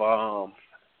waste of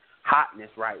hotness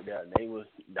right there. They was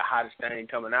the hottest thing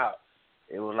coming out.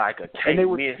 It was like a can't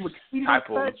miss type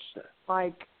of.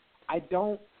 Like,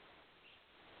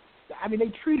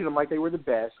 they treated them like they were the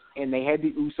best, and they had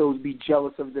the Usos be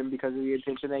jealous of them because of the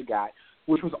attention they got,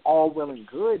 which was all well and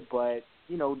good, but,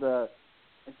 you know, the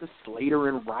Slater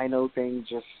and Rhino thing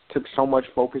just took so much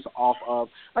focus off of,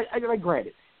 like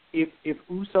granted, if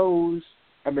Usos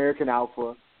American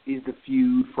Alpha is the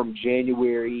feud from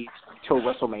January till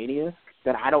WrestleMania,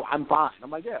 then I'm fine.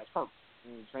 I'm like, yeah, it's perfect.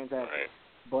 It's fantastic.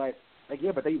 Right. But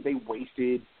they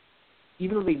wasted,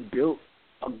 even though they built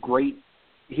a great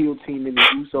heel team in the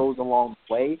Usos along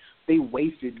the way, they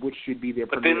wasted what should be their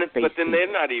premier face. But then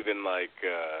they're not even like,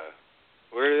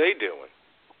 what are they doing?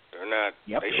 They're not.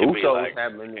 Yep. They should Usos be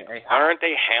like. Aren't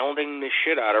they hounding the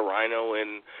shit out of Rhino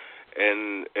and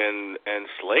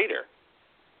Slater?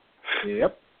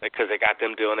 Yep. Because they got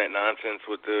them doing that nonsense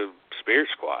with the Spirit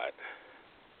Squad.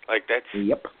 Like that's.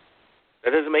 Yep.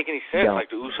 That doesn't make any sense. Yeah. Like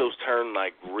the Usos turn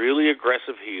like really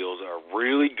aggressive heels, are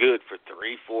really good for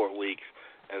 3-4 weeks,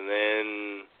 and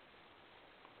then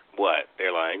what?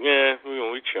 They're like, yeah,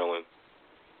 we chilling.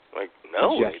 Like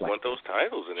no, they want those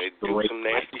titles, and they do some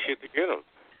nasty shit to get them.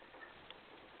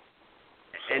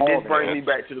 And this brings me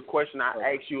back to the question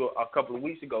I asked you a couple of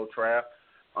weeks ago, Trav,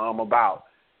 about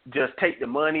just take the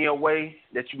money away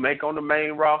that you make on the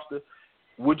main roster.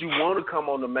 Would you want to come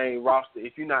on the main roster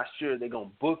if you're not sure they're going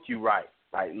to book you right?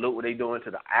 Like, look what they're doing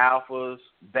to the Alphas,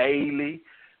 Bayley,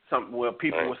 something where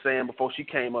people were saying before she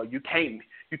came up, you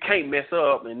can't mess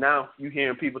up, and now you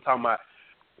hearing people talking about,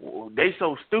 they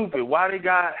so stupid. Why they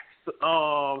got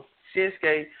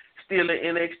Shinsuke still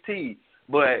in NXT?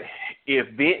 But if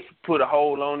Vince put a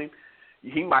hold on him,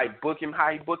 he might book him how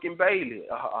he booking Bayley,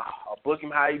 or book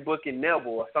him how he booking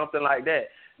Neville, or something like that.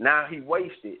 Now he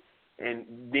wasted, and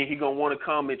then he gonna want to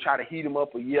come and try to heat him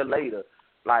up a year later.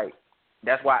 Like,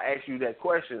 that's why I asked you that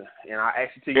question, and I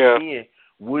asked it to you again.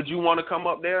 Would you want to come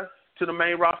up there to the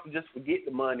main roster, just forget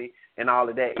the money and all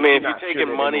of that? I mean, if you're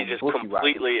taking money just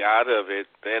completely out of it,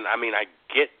 then I mean, I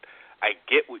get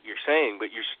what you're saying,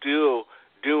 but you're still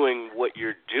doing what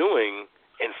you're doing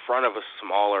in front of a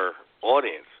smaller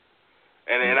audience.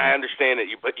 And I understand that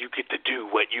you get to do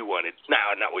what you want to.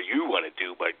 Now, not what you want to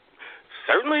do, but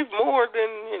certainly more than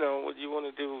what you want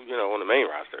to do, on the main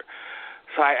roster.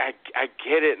 So I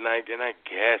get it, and I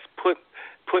guess put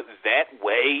that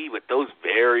way with those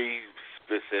very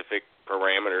specific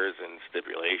parameters and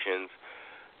stipulations.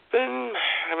 Then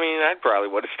I mean, I'd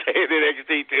probably want to stay in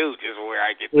NXT too, just where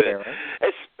I get to.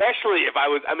 Especially if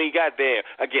I was. I mean, goddamn.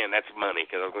 Again, that's money,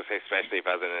 because I was gonna say especially if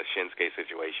I was in a Shinsuke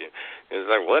situation. It's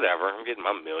like whatever. I'm getting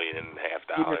my $1.5 million.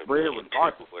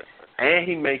 And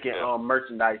he making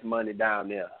merchandise money down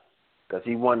there, because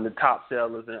he one of the top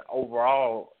sellers and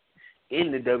overall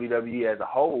in the WWE as a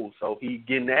whole. So he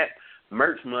getting that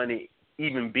merch money,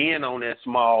 even being on that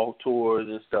small tours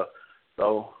and stuff.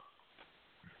 So.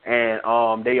 And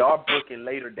they are booking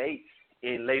later dates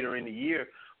later in the year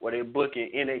where they're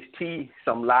booking NXT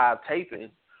some live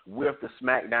taping with the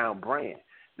SmackDown brand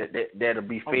that'll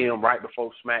be filmed right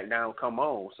before SmackDown come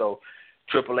on. So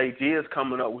Triple H is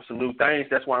coming up with some new things.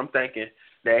 That's why I'm thinking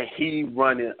that he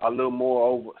running a little more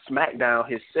over SmackDown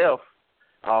himself,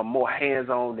 more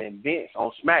hands-on than Vince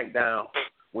on SmackDown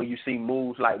when you see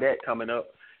moves like that coming up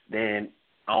than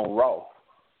on Raw.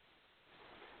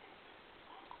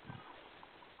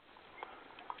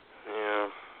 Yeah,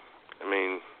 I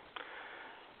mean,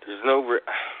 there's no.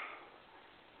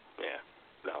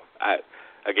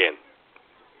 Again,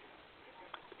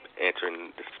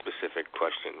 answering the specific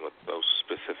question with those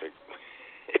specific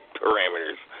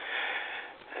parameters.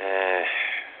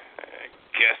 I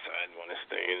guess I'd want to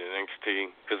stay in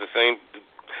NXT because the same.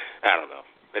 I don't know.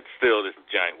 It's still this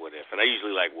giant what if, and I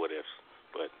usually like what ifs,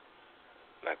 but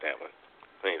not that one.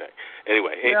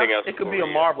 Anyway, anything else? It could be a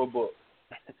Marvel book.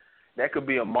 That could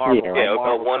be a Marvel. Yeah,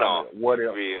 a one-off. What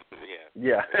else?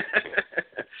 Yeah.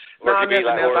 Or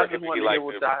it could be like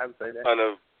the Son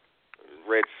of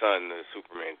Red Sun, the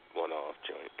Superman one-off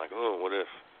joint. Like, what if?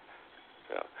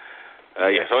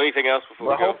 So anything else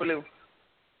before we go?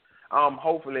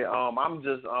 Hopefully, I'm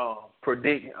just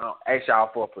predicting. Ask y'all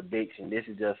for a prediction. This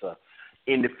is just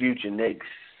in the future, next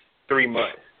 3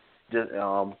 months. Just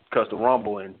because the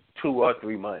Rumble in 2 or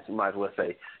 3 months, you might as well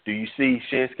say, do you see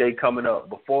Shinsuke coming up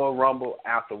before Rumble,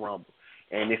 after Rumble?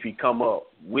 And if he come up,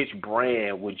 which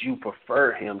brand would you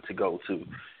prefer him to go to?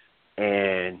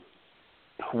 And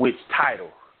which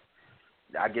title?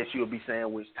 I guess you'll be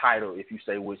saying which title if you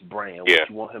say which brand. Yeah. Would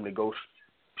you want him to go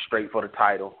straight for the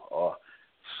title or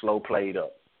slow played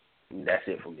up? That's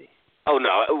it for me. Oh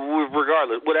no!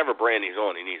 Regardless, whatever brand he's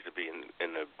on, he needs to be in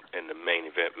the main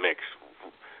event mix.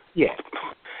 Yeah.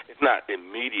 It's not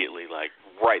immediately like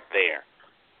right there.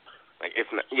 Like it's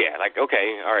not. Yeah. Like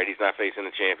okay, all right. He's not facing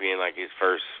the champion like his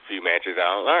first few matches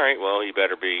out. All right. Well, he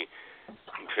better be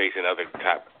facing other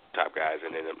top guys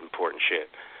and then important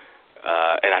shit.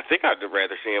 And I think I'd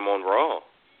rather see him on Raw.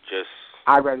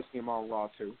 I'd rather see him on Raw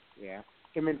too. Yeah.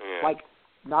 I mean, like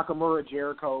Nakamura,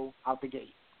 Jericho out the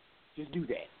gate. Just do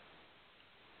that.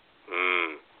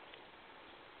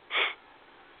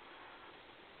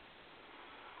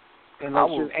 And I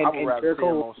would rather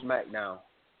Jericho, see him on SmackDown.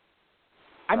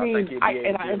 I mean, I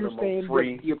understand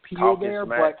the appeal there,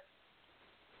 but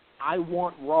I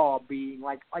want Raw being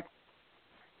like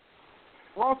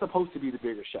Raw's supposed to be the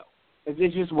bigger show.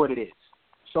 It's just what it is.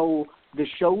 So the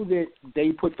show that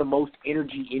they put the most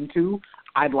energy into,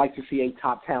 I'd like to see a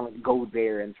top talent go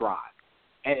there and thrive.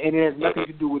 And it has nothing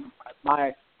to do with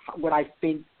what I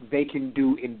think they can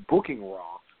do in booking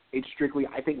Raw. It's strictly,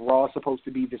 I think Raw is supposed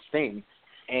to be this thing,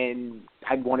 and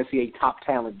I'd want to see a top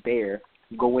talent there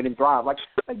go in and thrive. Like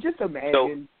just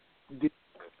imagine.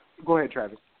 Go ahead,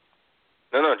 Travis.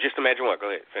 No, just imagine what. Go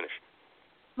ahead, finish.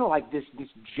 No, like this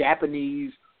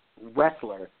Japanese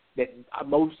wrestler that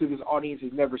most of his audience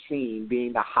has never seen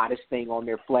being the hottest thing on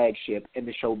their flagship and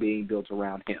the show being built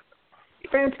around him.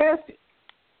 Fantastic.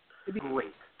 It'd be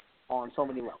great on so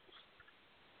many levels.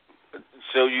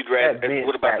 So you'd rather?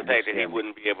 What about the fact that he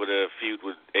wouldn't be able to feud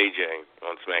with AJ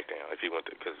on SmackDown if he went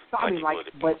to? Because he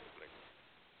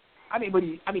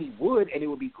would, and it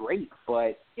would be great.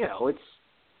 But it's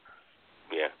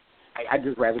I'd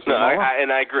just rather see him on Raw.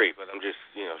 And I agree, but I'm just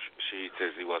she says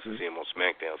he wants to see him on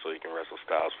SmackDown so he can wrestle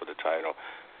Styles for the title.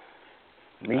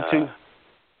 Me too.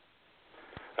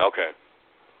 Okay.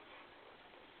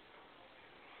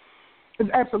 It's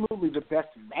absolutely the best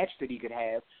match that he could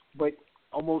have, but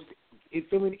almost it's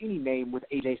filling any name with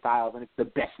AJ Styles, and it's the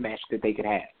best match that they could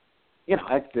have.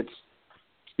 That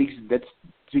speaks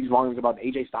volumes about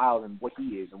AJ Styles and what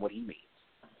he is and what he means.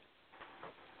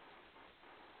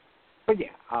 But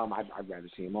yeah, I'd rather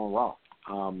see him on Raw,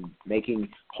 making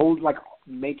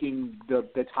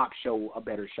the top show a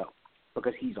better show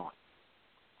because he's on.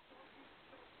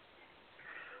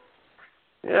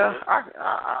 Yeah,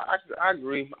 I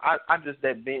agree. I just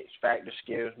that bench factor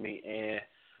scares me, and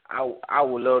I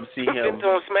would love to see him on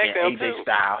SmackDown and AJ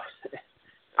Styles.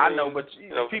 I know, but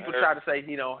people try to say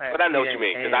he don't have. But I know what you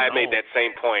mean because I made that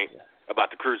same point about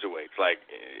the cruiserweights. Like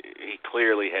he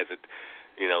clearly has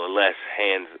less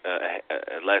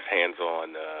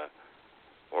hands-on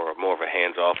or more of a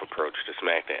hands-off approach to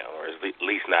SmackDown, or at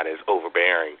least not as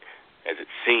overbearing as it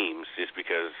seems, just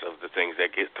because of the things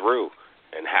that get through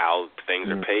and how things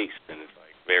are paced, and it's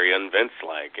like very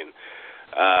un-Vince-like. And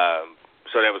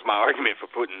so that was my argument for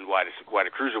putting why the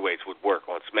cruiserweights would work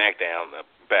on SmackDown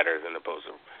better than opposed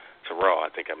to Raw. I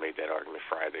think I made that argument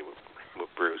Friday with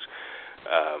Bruce.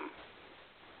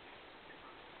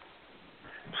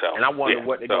 And I wonder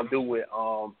what they're gonna do with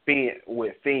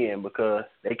Finn because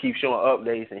they keep showing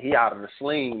updates and he out of the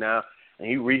sling now and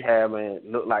he rehabbing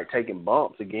and look like taking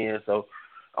bumps again. So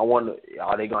I wonder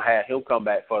are they gonna have him come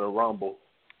back for the Rumble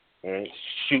and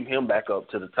shoot him back up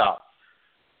to the top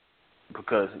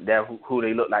because that's who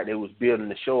they look like they was building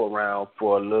the show around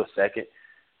for a little second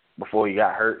before he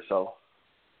got hurt. So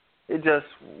it just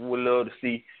would love to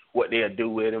see what they'll do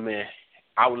with him, and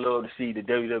I would love to see the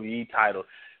WWE title.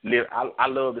 I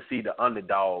love to see the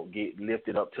underdog get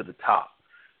lifted up to the top.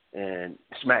 And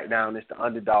SmackDown is the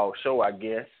underdog show, I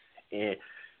guess. And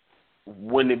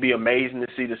wouldn't it be amazing to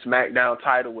see the SmackDown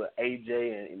title with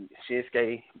AJ and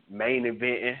Shinsuke main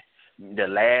eventing the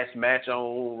last match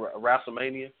on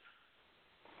WrestleMania?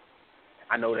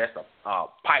 I know that's a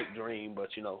pipe dream, but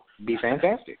be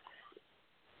fantastic.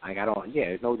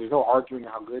 There's no arguing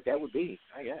how good that would be.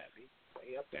 It'd be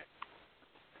way up there.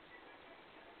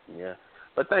 Yeah.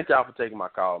 But thank y'all for taking my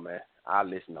call, man. I'll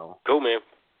listen on. Cool, man.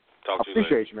 Talk to you later.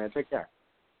 Appreciate you, man. Take care.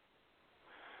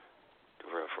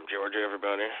 From Georgia,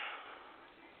 everybody.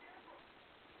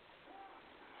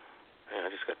 Man, I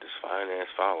just got this fine-ass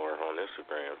follower on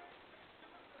Instagram.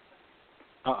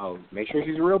 Uh-oh. Make sure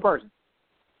she's a real person.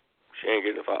 She ain't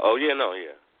getting a follow. Oh, yeah, no,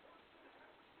 yeah.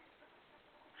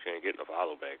 She ain't getting a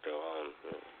follow back, though. I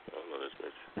don't know this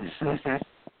bitch.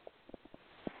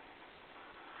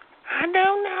 I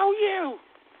don't know you.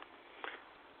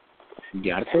 You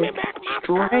gotta say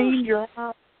stranger.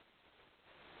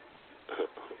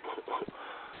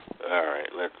 All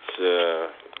right, let's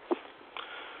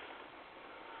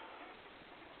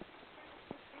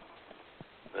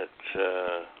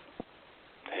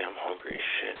damn, I'm hungry as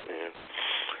shit, man.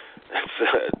 Let's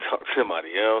talk to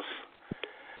somebody else.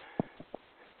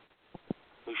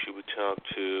 Who should we talk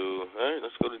to? All right,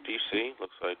 let's go to D.C.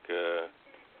 Looks like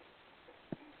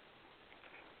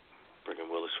bringing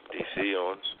Willis from D.C.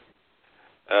 on.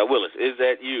 Willis, is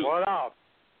that you? What up?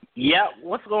 Yeah,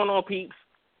 what's going on, peeps?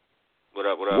 What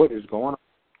up, what up? What is going on?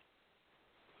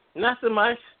 Nothing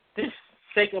much. Just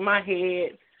shaking my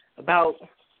head about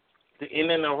the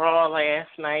ending of Raw last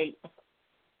night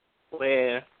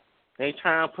where they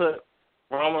try and put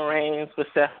Roman Reigns with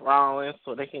Seth Rollins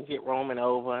so they can get Roman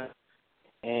over.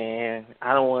 And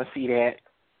I don't want to see that.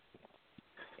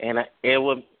 And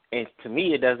to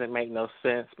me, it doesn't make no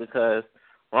sense because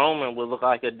Roman would look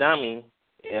like a dummy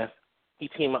if he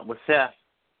teamed up with Seth,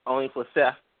 only for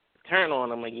Seth to turn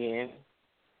on him again.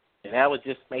 And that would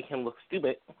just make him look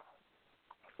stupid.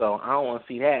 So I don't want to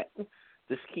see that.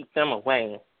 Just keep them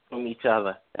away from each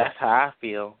other. That's how I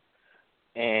feel.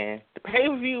 And the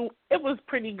pay-per-view, it was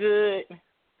pretty good.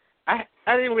 I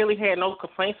didn't really have no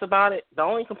complaints about it. The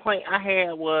only complaint I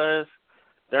had was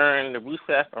during the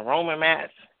Rusev and Roman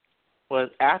match was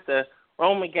after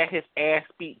Roman got his ass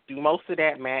beat through most of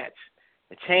that match,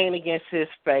 the chain against his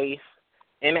face,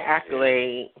 and the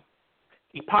accolade,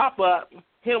 he pop up,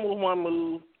 hit him with one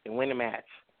move, and win the match.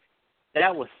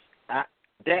 I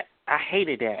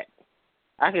hated that.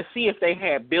 I could see if they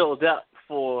had built up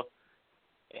for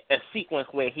a sequence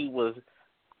where he was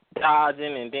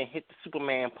dodging and then hit the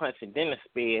Superman punch and then the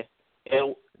spear,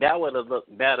 that would have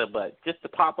looked better. But just to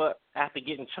pop up after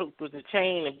getting choked with the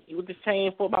chain and be with the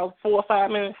chain for about 4 or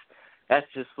 5 minutes, that's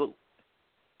just look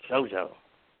JoJo.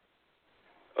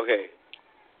 Okay.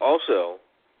 Also,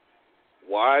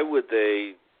 why would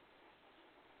they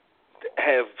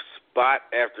have spot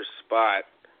after spot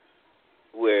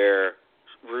where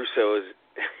Russo is,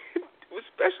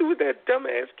 especially with that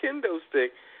dumbass kendo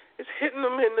stick, is hitting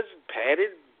him in this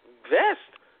padded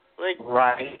vest? Like,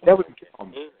 right. That was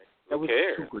dumb. That who was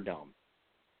cares? super dumb.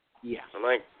 Yeah. I'm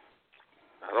like,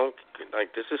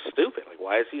 this is stupid. Like,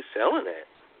 why is he selling that?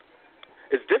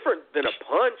 It's different than a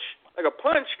punch. Like, a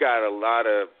punch got a lot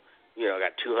of,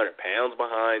 got 200 pounds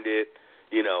behind it,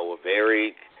 a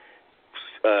very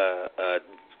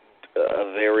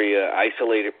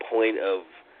isolated point of,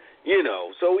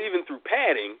 so even through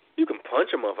padding, you can punch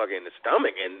a motherfucker in the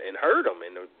stomach and hurt him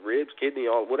in the ribs, kidney,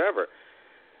 all whatever.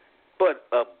 But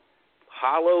a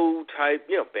hollow type,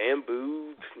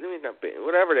 bamboo,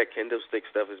 whatever that kendo stick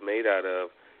stuff is made out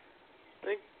of,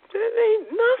 like, it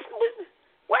ain't nothing.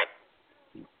 What?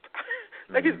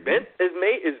 Like, it's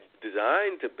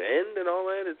designed to bend and all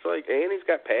that. It's like, and he's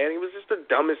got padding. It was just the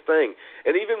dumbest thing.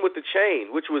 And even with the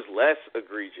chain, which was less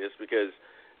egregious because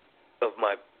of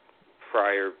my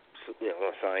prior,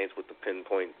 science with the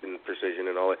pinpoint and precision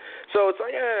and all that. So it's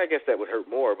like, I guess that would hurt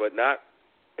more, but not.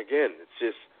 Again, it's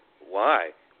just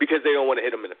why? Because they don't want to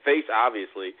hit him in the face,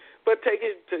 obviously. But take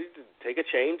a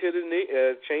chain to the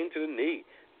knee,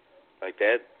 like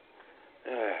that.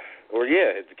 Or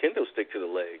it's a kendo stick to the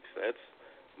legs. That's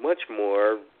much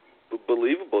more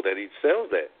believable that he sells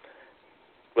that.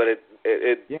 But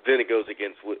then it goes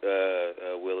against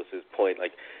Willis's point,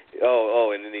 like,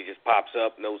 and then he just pops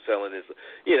up, no selling his,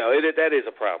 that is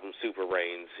a problem. Super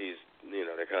Reigns, he's,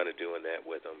 they're kind of doing that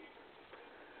with him.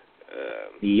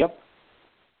 Yep.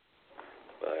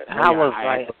 But I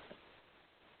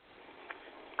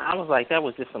was like, that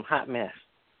was just some hot mess.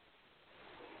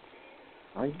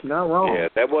 You're not wrong. Yeah,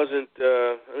 that wasn't.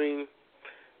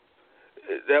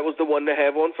 That was the one to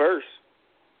have on first.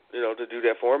 To do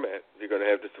that format, you're going to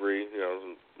have the three.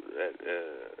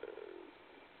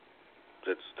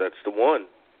 That's the one.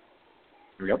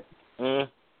 Yep.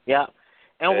 Yeah.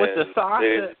 And with the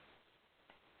Sasha.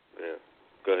 Yeah.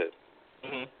 Go ahead.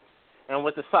 Mm-hmm. And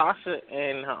with the Sasha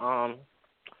and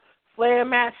Flair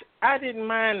match, I didn't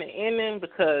mind the ending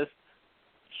because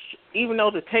even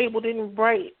though the table didn't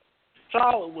break,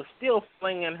 Charlotte was still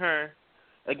flinging her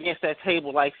against that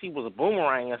table like she was a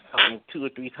boomerang or something 2 or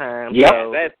 3 times. Yep.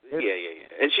 So,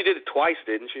 and she did it twice,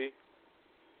 didn't she?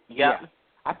 Yeah.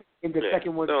 I think the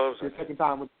second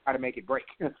time was try to make it break.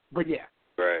 But yeah.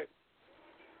 Right.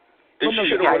 Then she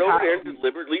should have went over there and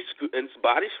deliberately and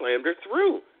body slammed her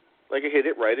through. Like it hit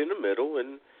it right in the middle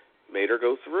and made her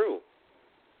go through.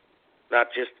 not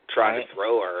just try to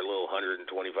throw her little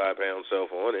 125-pound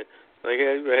self on it. Like,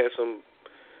 you have some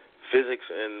physics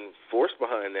and force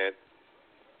behind that,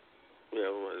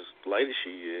 as light as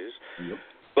she is. Yep.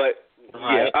 But,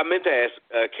 yeah, I meant to ask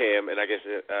Cam, and I guess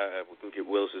we can get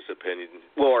Willis's opinion.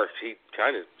 Well, or he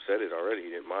kind of said it already. He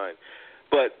didn't mind.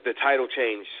 But the title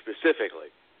change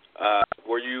specifically,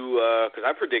 were you because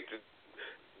I predicted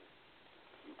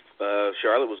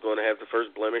Charlotte was going to have the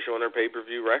first blemish on her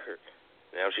pay-per-view record.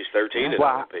 Now she's 13 on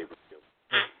the pay-per-view.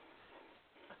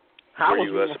 I was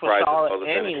rooting for Charlotte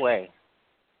anyway.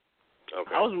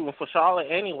 Okay. I was rooting for Charlotte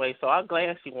anyway, so I'm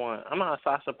glad she won. I'm not a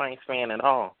Sasha Banks fan at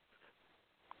all.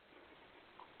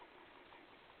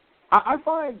 I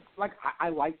find, I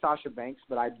like Sasha Banks,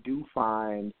 but I do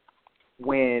find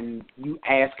when you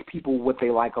ask people what they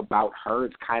like about her,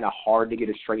 it's kind of hard to get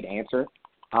a straight answer.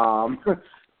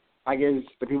 I guess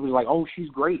the people are like, oh, she's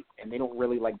great, and they don't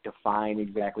really, define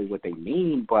exactly what they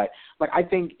mean. But, I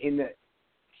think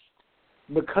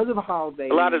because of how they...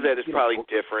 A lot of that is probably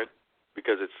different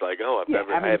because it's like, I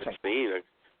haven't seen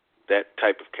that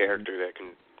type of character that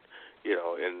can,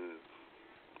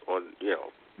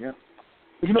 Yeah.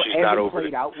 She's not over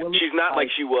she's not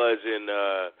like she was in,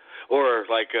 or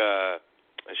like, I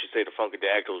should say the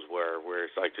Funkadactyls where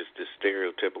it's like just this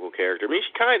stereotypical character. I mean,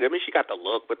 she got the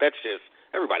look, but that's just,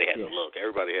 everybody has a look.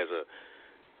 Everybody has a,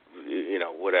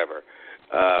 whatever.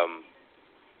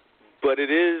 But it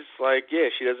is like,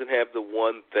 she doesn't have the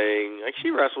one thing. Like,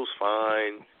 she wrestles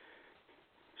fine.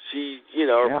 She,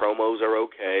 her promos are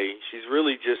okay. She's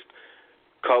really just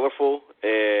colorful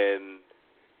and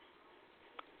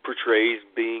portrays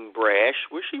being brash,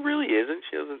 where she really isn't.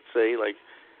 She doesn't say, I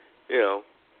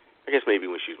guess maybe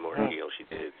when she was more heel, she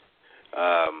did.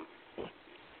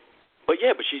 But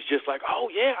she's just like,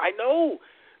 I know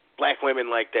black women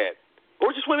like that.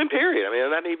 Or just women, period. I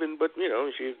mean, not even, but,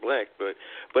 she's black.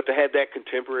 But to have that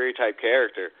contemporary type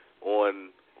character on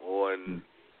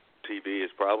TV is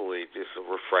probably just a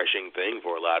refreshing thing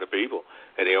for a lot of people.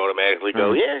 And they automatically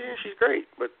go, yeah, she's great.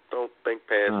 But don't think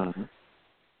past,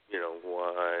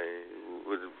 why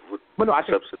But no, I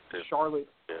think Charlotte,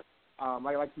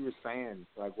 like you were saying,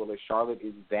 if Charlotte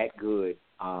is that good,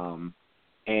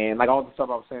 and all the stuff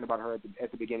I was saying about her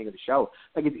at the beginning of the show,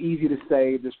 it's easy to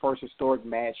say this first historic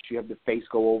match, you have the face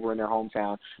go over in their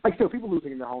hometown. Still, people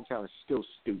losing in their hometown is still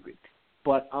stupid.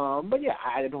 But yeah,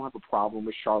 I don't have a problem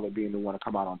with Charlotte being the one to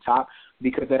come out on top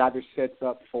because that either sets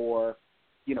up for,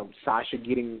 Sasha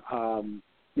getting,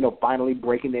 finally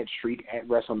breaking that streak at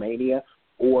WrestleMania,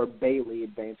 or Bayley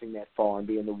advancing that far and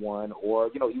being the one, or,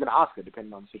 even Asuka,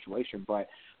 depending on the situation. But,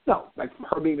 no,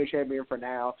 her being the champion for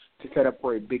now to set up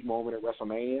for a big moment at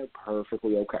WrestleMania,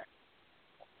 perfectly okay.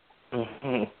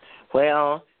 Mm-hmm.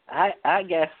 Well, I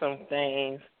got some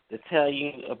things to tell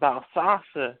you about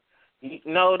Sasha. They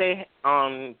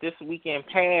this weekend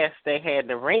past, they had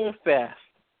the Ring Fest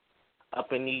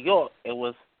up in New York. It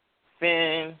was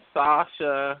Finn,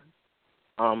 Sasha,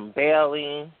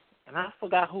 Bayley, and I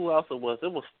forgot who else it was.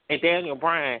 And Daniel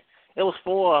Bryan. It was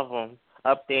 4 of them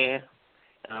up there.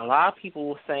 And a lot of people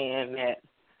were saying that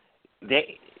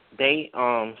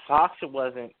Sasha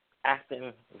wasn't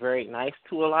acting very nice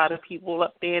to a lot of people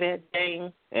up there that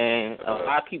day. And a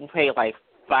lot of people paid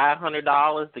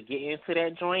 $500 to get into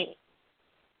that joint,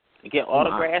 to get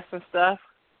autographs and stuff.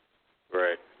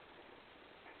 Right.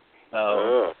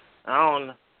 So I don't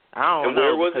know. And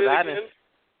where was it again?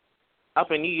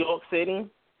 Up in New York City.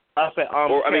 Up at what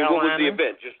was the Carolina.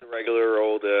 event? Just a regular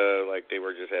old, they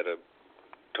were just at a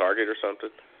Target or something?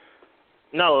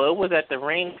 No, it was at the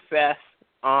Ring Fest.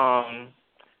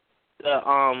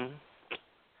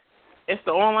 It's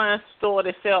the online store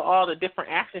that sell all the different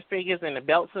action figures and the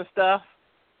belts and stuff.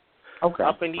 Okay.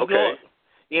 Up in New York.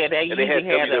 Yeah, they usually had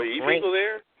WWE a ring. people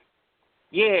there?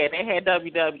 Yeah, they had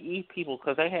WWE people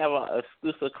because they have an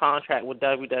exclusive contract with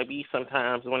WWE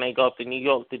sometimes when they go up to New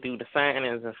York to do the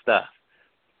signings and stuff.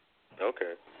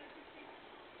 Okay.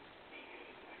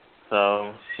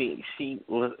 So she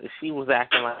was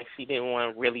acting like she didn't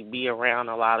want to really be around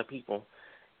a lot of people,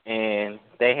 and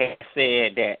they had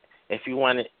said that if you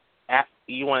want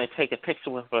to take a picture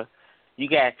with her, you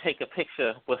gotta take a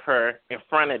picture with her in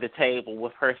front of the table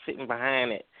with her sitting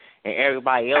behind it, and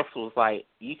everybody else was like,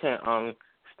 you can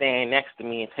stand next to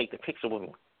me and take the picture with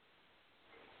me.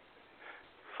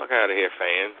 Fuck out of here,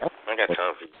 fan. I got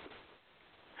time for you.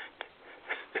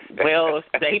 Well, if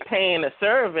they paying the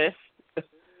service,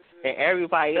 and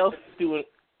everybody else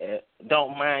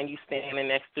don't mind you standing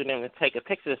next to them to take a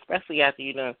picture, especially after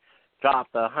you done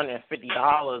dropped $150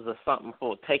 or something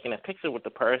for taking a picture with the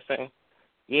person.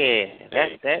 Yeah,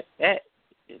 that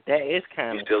it's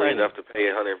kind you're of silly crazy. enough to pay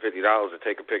 $150 to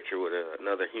take a picture with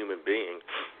another human being,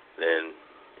 then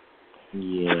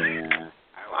Yeah.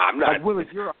 I'm not. Like, Willis,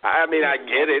 you're. I mean, I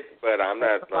get it, but I'm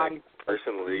not like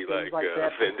personally like like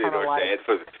that, offended kinda or like, sad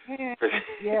for.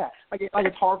 Yeah, like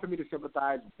it's hard for me to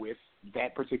sympathize with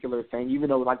that particular thing, even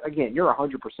though, like, again, you're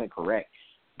 100% correct.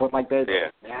 But like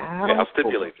that, I'll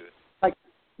stipulate it. Like,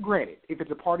 granted, if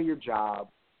it's a part of your job,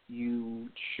 you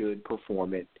should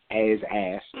perform it as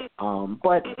asked.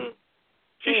 But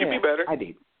She should be better. I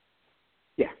did.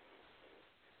 Yeah.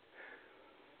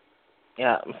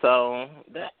 Yeah, so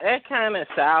that kind of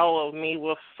soured me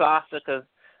with Sasha because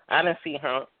I didn't see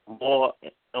her more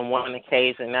on one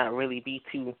occasion not really be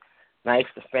too nice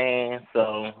to fans.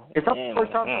 So it's not the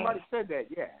first time somebody said that.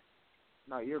 Yeah.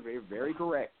 No, you're very, very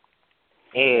correct.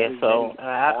 Yeah, so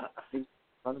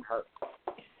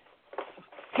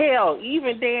hell,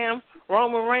 even damn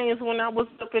Roman Reigns, when I was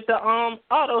up at the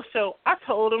auto show, I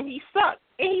told him he sucked,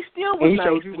 and he still was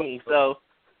nice to me. So.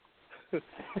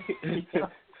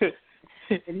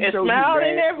 And smiled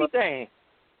and everything.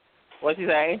 What you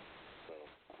say?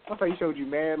 I thought he showed you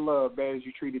mad love, bad as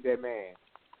you treated that man.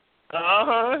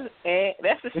 And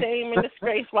that's a shame and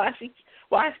disgrace. Why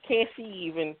can't she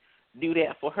even do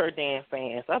that for her damn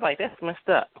fans? I'm like, that's messed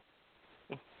up.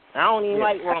 I don't even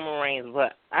like Roman Reigns,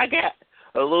 but I got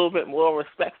a little bit more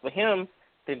respect for him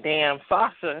than damn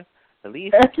Sasha. At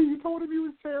least after you told him he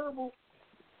was terrible.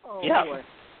 Oh, yeah.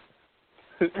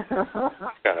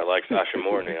 Kind of like Sasha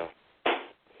more now.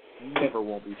 Never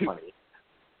won't be funny.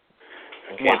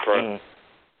 Can't front.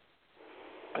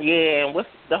 Yeah, and with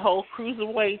the whole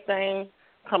cruiserweight thing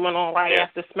coming on right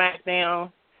after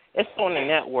SmackDown, it's on the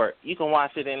network. You can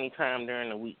watch it anytime during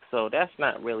the week, so that's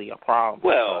not really a problem.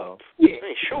 Well, so. I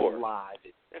mean, sure. Live.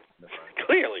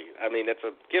 Clearly, I mean, that's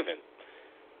a given.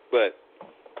 But,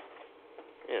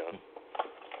 you know,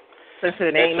 since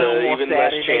it ain't no more even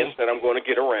Saturday. less chance that I'm going to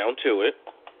get around to it.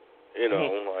 You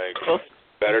know, like,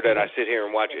 better that I sit here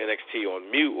and watch NXT on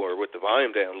mute or with the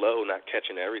volume down low, not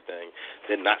catching everything,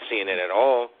 than not seeing it at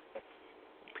all.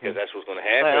 Because that's what's going to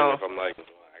happen if I'm like,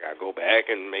 I got to go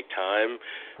back and make time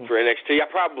for NXT. I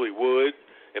probably would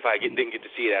if I didn't get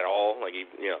to see it at all. Like, you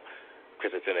know,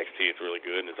 because it's NXT, it's really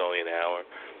good and it's only an hour.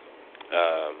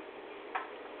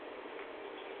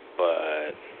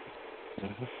 But,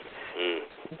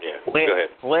 yeah, go ahead.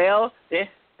 Well,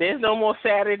 there's no more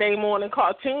Saturday morning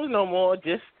cartoons no more.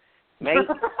 Just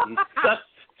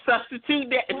substitute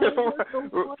that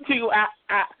 2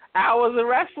 hours of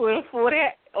wrestling for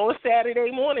that on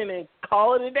Saturday morning and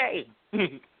call it a day.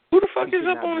 Who the fuck is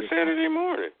up on a Saturday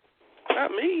morning?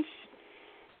 Not me.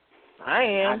 I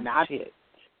am. Not shit.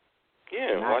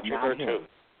 Yeah, watch your cartoon.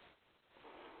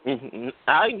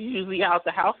 I'm usually out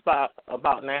the house by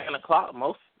about 9:00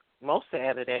 most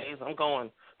Saturdays. I'm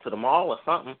going to the mall or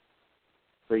something.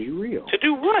 Are you real? To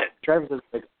do what? Travis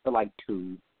is like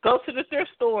 2. Go to the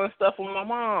thrift store and stuff with my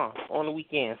mom on the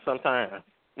weekends sometimes.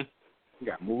 You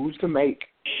got moves to make.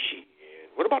 Shit.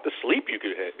 What about the sleep you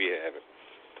could be having?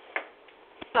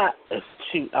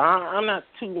 I'm not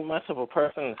too much of a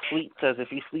person to sleep because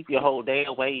if you sleep your whole day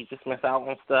away, you just miss out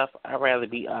on stuff. I'd rather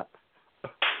be up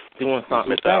doing something.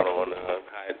 Miss out on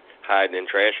hiding in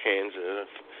trash cans,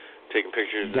 taking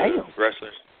pictures of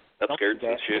wrestlers, upskirts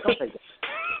and shit.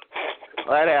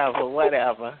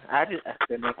 Whatever. I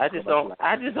just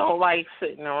don't like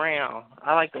sitting around.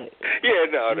 I like to. Yeah,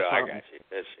 no, I got you.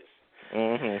 That's just.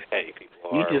 Hey,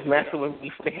 people you just messing with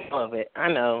me for the hell of it. I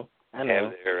know. Have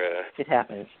their, it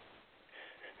happens.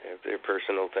 Have their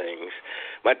personal things.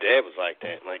 My dad was like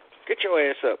that. Like, get your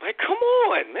ass up. Like, come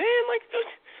on, man. Like,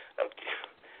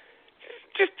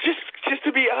 just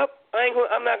to be up.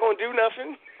 I'm not gonna do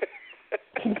nothing.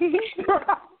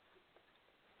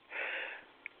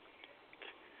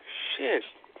 Shit.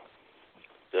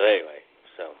 So anyway,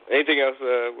 anything else,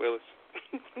 Willis?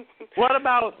 What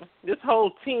about this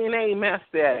whole TNA mess?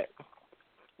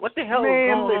 What the hell is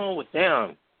going on with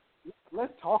them?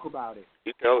 Let's talk about it.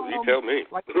 You tell me.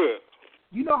 Like,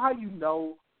 you know how you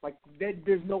know, like,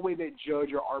 there's no way that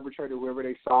judge or arbitrator, whoever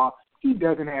they saw, he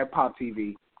doesn't have Pop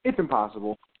TV. It's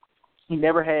impossible. He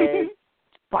never had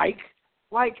Spike.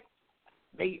 Like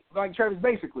Travis,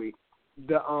 basically,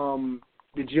 the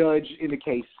judge in the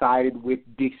case sided with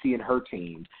Dixie and her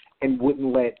team and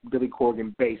wouldn't let Billy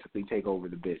Corgan basically take over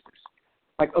the business.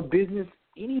 Like, a business,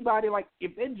 anybody, like,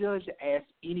 if that judge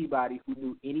asked anybody who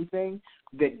knew anything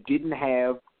that didn't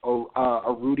have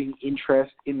a rooting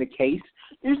interest in the case,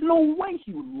 there's no way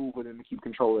he would rule for them to keep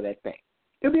control of that thing.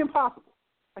 It would be impossible.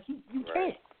 Like, you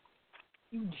can't.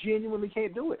 You genuinely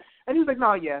can't do it. And he was like,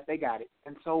 no, yeah, they got it.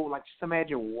 And so, like, just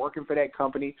imagine working for that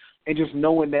company and just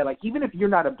knowing that, like, even if you're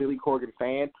not a Billy Corgan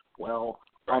fan, well,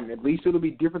 at least it'll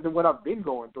be different than what I've been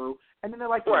going through. And then they're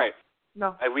like, right.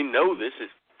 No. And we know this is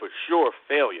for sure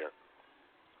failure.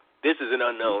 This is an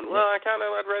unknown. Well, I'd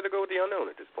rather go with the unknown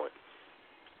at this point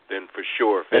than for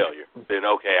sure failure. Then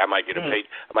okay, I might get a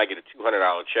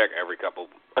 $200 check every couple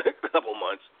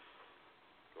months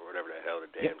or whatever the hell the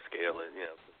damn scale is,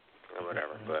 or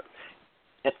whatever. But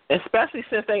especially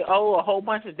since they owe a whole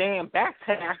bunch of damn back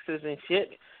taxes and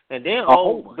shit, and then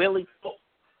Billy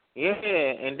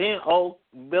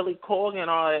Corgan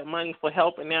all that money for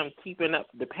helping them keeping up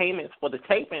the payments for the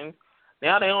taping.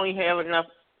 Now they only have enough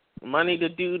money to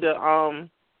do the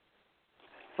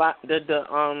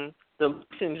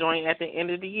election joint at the end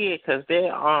of the year because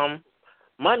their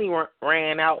money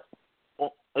ran out.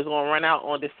 Is going to run out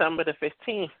on December the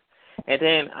 15th, and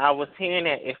then I was hearing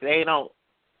that if they don't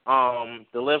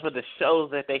deliver the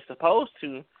shows that they supposed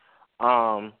to,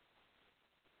 Pop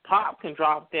can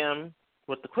drop them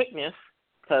with the quickness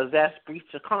because that's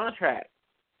breach of contract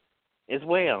as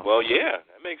well. Well, yeah,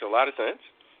 that makes a lot of sense.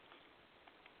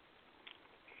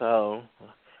 So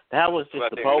that was just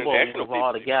the bobo move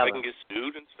altogether. They can get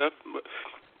sued and stuff. But,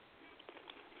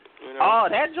 Oh,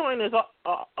 that joint is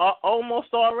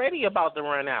almost already about to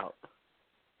run out.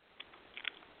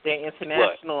 Their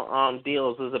international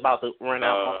deals is about to run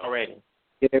out already.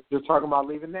 Yeah, they're just talking about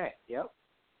leaving that. Yep.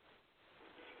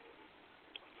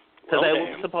 Because they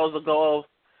were supposed to go.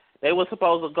 They were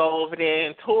supposed to go over there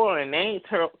and tour, and they ain't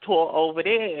tour over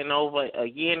there in over a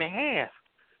year and a half,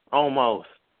 almost.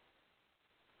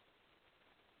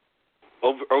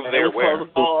 Over there, where? UK,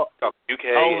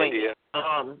 India.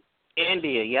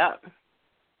 India, yep.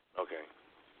 Okay.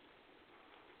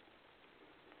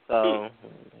 So,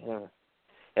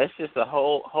 it's just a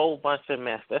whole bunch of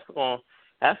mess. That's going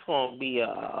to be a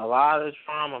lot of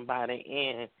drama by the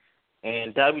end.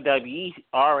 And WWE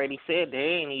already said they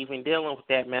ain't even dealing with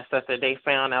that mess after they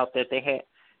found out that they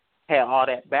had all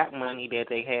that back money that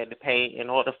they had to pay in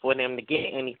order for them to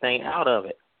get anything out of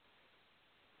it.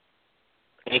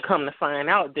 And come to find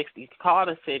out, Dixie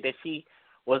Carter said that she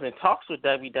was in talks with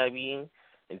WWE,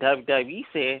 and WWE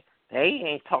said they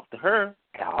ain't talked to her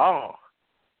at all.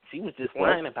 She was just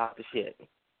lying about the shit.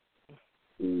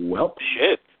 Well,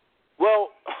 shit. Well,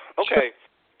 okay.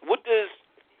 What does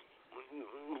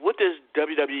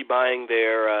WWE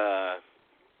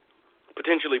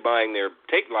potentially buying their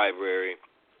tape library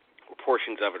or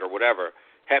portions of it or whatever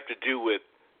have to do with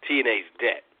TNA's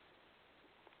debt?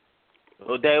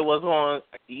 Well, they was going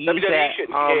to use WWE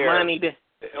that money to.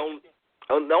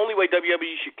 The only way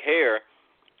WWE should care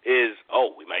is,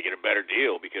 we might get a better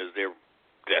deal because they're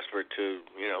desperate to,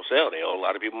 sell. They owe a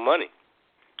lot of people money.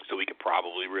 So we could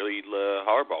probably really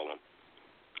hardball them.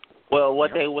 Well,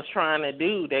 what they was trying to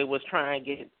do, they was trying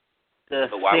to get the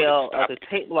sale of the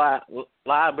tape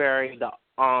library to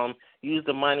use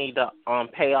the money to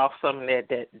pay off some of that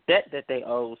debt that they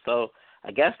owe. So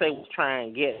I guess they was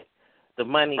trying to get the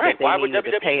money that they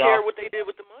needed to pay off. Why would WWE care what they did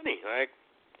with the money? Like,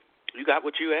 you got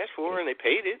what you asked for and they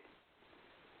paid it.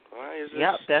 Why is this?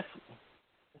 Yep,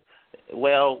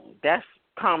 that's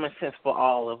common sense for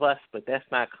all of us, but that's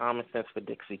not common sense for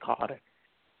Dixie Carter.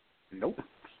 Nope.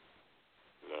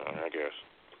 No, I guess.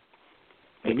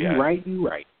 You're right.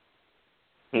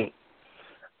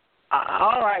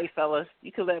 All right, fellas.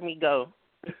 You can let me go.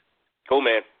 Cool,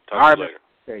 man. Talk to you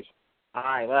later. All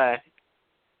right, bye.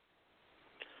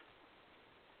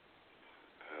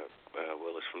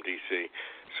 Willis from D.C.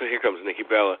 So here comes Nikki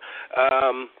Bella.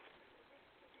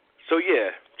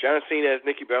 John Cena as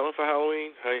Nikki Bella for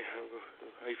Halloween. How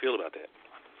you feel about that?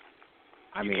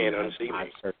 I mean, can't unsee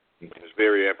me. It's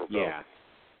very apropos.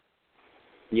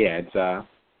 Yeah, it's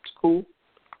cool.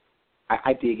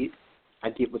 I dig it. I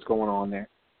get what's going on there.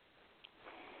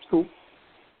 It's cool.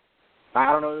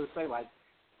 I don't know what to say. Like,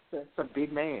 it's a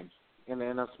big man in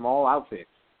a small outfit.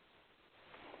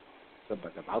 So,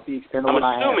 but about the extent of what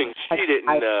I have. I'm assuming she didn't,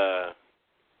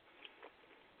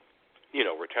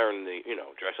 return the,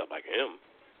 dress up like him.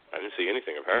 I didn't see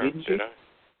anything of her, did I?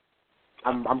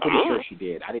 I'm pretty sure she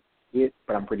did. I didn't see it,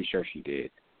 but I'm pretty sure she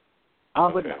did.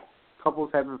 But no,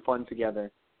 couples having fun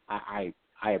together. I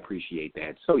appreciate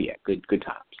that. So yeah, good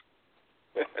times.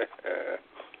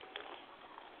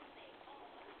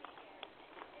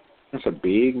 That's a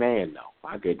big man, though.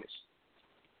 My goodness.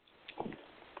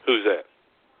 Who's that?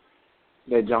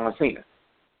 That John Cena.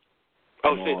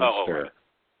 Oh, Cena. Oh, sure. Right.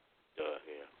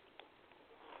 Yeah.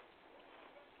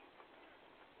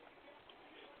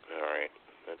 All right.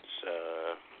 Let's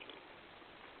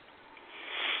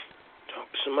talk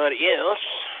to somebody else.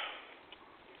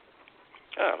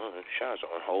 Oh, Shaw's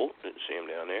on hold. Didn't see him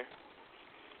down there.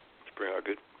 Let's bring our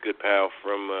good pal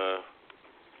from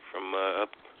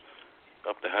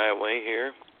up the highway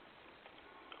here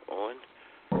on.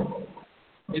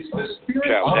 It's the spirit.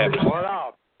 Shaw, what's happening? What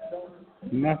up?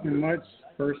 Nothing much.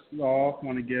 First off,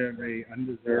 want to give a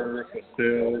undeserved but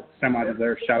still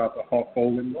semi-deserved shout out to Hulk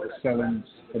Hogan for selling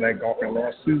for that golfing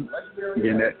lawsuit,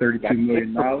 getting that $32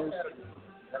 million.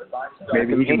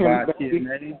 Maybe he can buy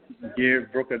TNA and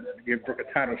give Brooke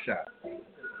a title shot.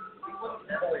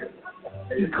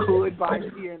 He could buy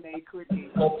TNA, couldn't he?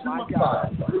 Oh my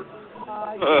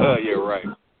God. You're right.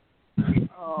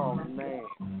 Oh man.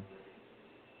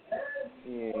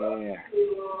 Yeah.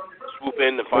 Swoop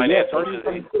in the finance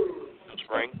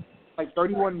spring. Like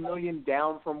 $31 million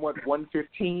down from what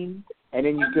 115, and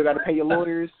then you still got to pay your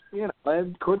lawyers. You know,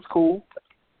 and it's cool.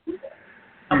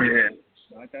 Yeah,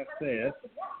 like I said,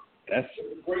 that's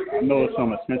I know it's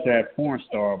some expensive porn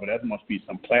star, but that must be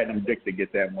some platinum dick to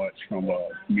get that much from a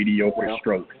mediocre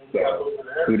stroke. So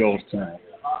kudos to him.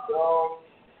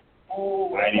 I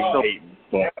ain't even hating,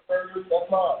 but.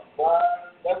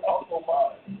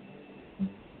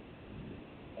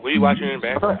 What are you watching in the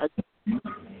background?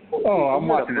 Oh, I'm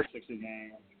watching the Sixers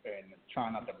game and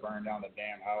trying not to burn down the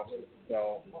damn house.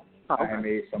 So I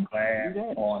made some lamb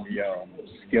on the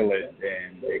skillet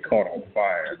and it caught on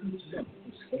fire.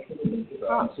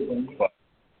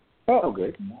 But,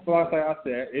 good. Well, like I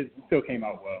said, it still came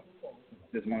out well.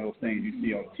 It's one of those things you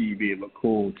see on TV. It look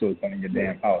cool until it's in your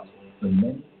damn house.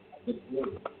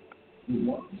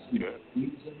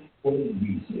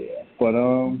 But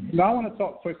now I want to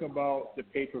talk quick about the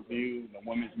pay-per-view, the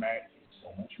women's match.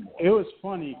 It was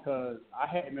funny because I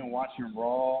hadn't been watching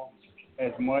Raw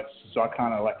as much, so I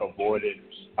kind of like avoided.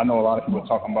 I know a lot of people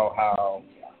talking about how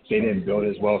they didn't build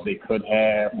it as well as they could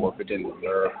have, or if it didn't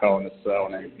deserve Hell in a Cell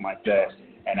and everything like that.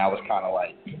 And I was kind of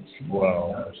like,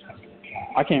 well,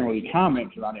 I can't really comment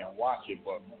because I didn't watch it,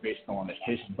 but based on the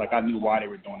history, like I knew why they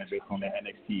were doing it based on the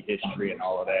NXT history and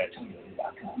all of that.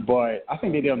 But I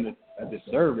think they did them a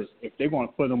disservice if they're going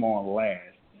to put them on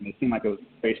last. And it seemed like it was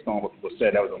based on what people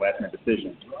said that was a last-minute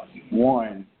decision.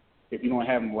 One, if you're going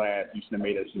to have them last, you should have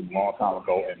made it a long time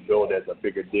ago and build it as a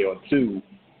bigger deal. Two,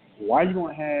 why are you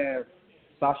going to have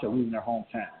Sasha losing their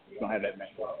hometown? You're going to have that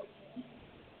match.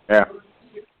 Yeah.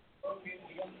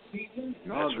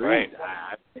 That's right.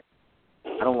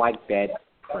 I don't like that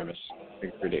premise.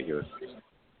 It's ridiculous.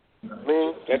 I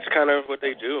mean, that's kind of what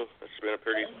they do. It's been a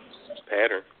pretty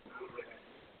pattern.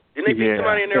 Didn't they beat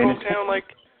somebody in their hometown, like,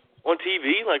 on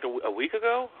TV, like a week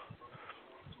ago?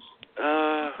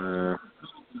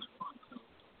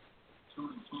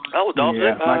 Dolph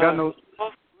yeah, like I know,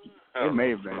 it may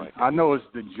have been. I know it's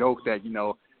the joke that, you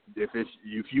know, if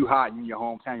you hot in your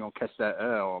hometown, you're going to catch that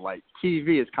L. Like,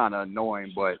 TV is kind of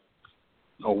annoying, but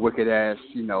a wicked-ass,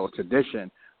 you know,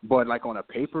 tradition. But, like, on a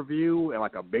pay-per-view, and,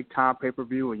 like, a big-time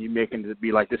pay-per-view, and you making it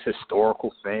be, like, this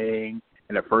historical thing,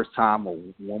 and the first time a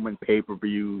woman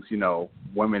pay-per-views, you know,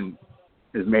 women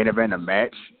is main event a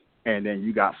match, and then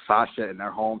you got Sasha in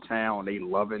their hometown, and they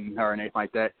loving her and everything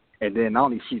like that, and then not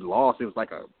only she lost, it was,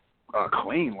 like, a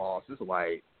clean loss. It's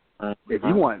like, if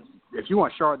you want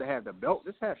Charlotte to have the belt,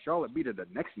 just have Charlotte beat her the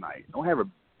next night. Don't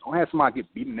have somebody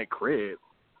get beaten in their crib.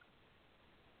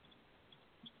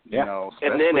 Yeah. You know,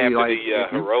 and then after like, the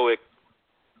heroic,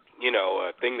 you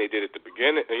know, thing they did at the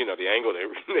beginning, you know, the angle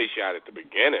they shot at the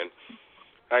beginning.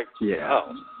 Like,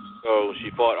 oh, so she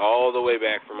fought all the way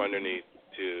back from underneath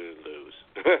to lose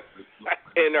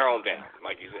in her hometown,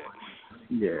 like you said.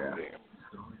 Yeah.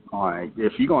 All right.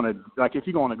 If you're gonna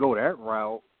go that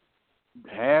route,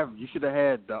 you should have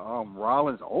had the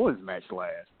Rollins Owens match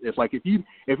last. It's like if you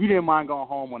didn't mind going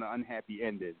home when an unhappy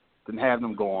ended, then have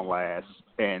them go on last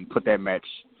and put that match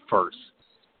first.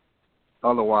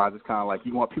 Otherwise, it's kind of like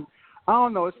you want people. I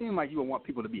don't know. It seems like you would want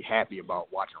people to be happy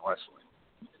about watching wrestling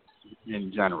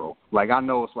in general. Like I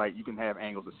know it's like you can have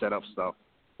angles to set up stuff,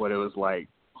 but it was like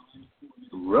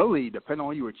really depending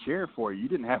on who you were cheering for, you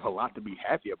didn't have a lot to be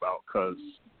happy about because,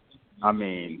 I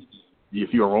mean,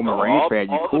 if you're a Roman Reigns fan,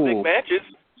 you're cool. All the big matches,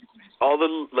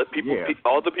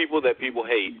 all the people that people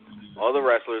hate, all the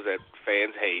wrestlers that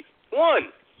fans hate, won.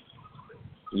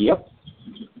 Yep.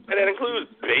 And that includes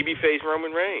babyface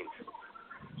Roman Reigns.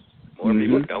 More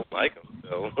people don't like him,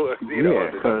 so you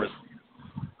know.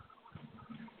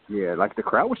 Yeah, like the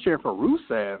crowd was cheering for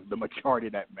Rusev the majority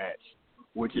of that match,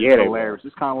 which is hilarious.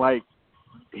 It's kind of like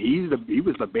he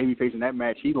was the babyface in that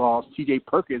match. He lost. T.J.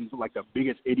 Perkins, like the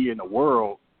biggest idiot in the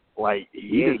world, like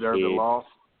he deserved the loss.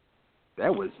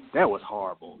 That was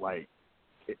horrible. Like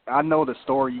I know the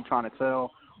story you're trying to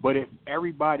tell, but if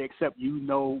everybody except you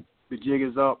know the jig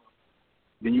is up,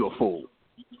 then you're a fool.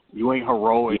 You ain't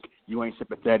heroic. You ain't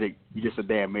sympathetic. You just a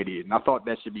damn idiot. And I thought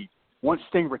that should be, once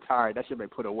Sting retired, that should be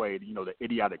put away, the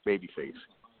idiotic baby face.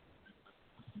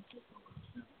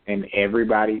 And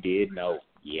everybody did know.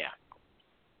 Yeah.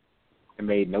 And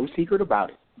made no secret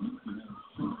about it.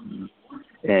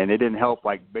 And it didn't help,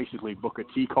 like, basically Booker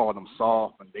T called him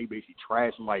soft, and they basically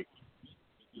trashed him, like,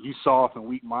 you soft and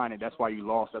weak-minded, that's why you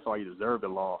lost, that's why you deserve the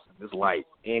loss. And it's like,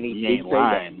 and he ain't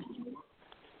lying.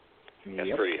 That's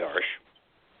pretty harsh.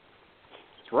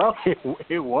 It's rough.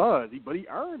 It was, but he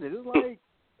earned it. It's like,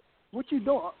 what you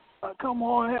doing? Come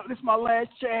on, this is my last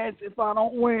chance. If I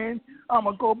don't win, I'm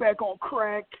going to go back on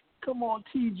crack. Come on,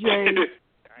 TJ.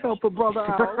 Help a brother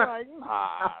out. Like,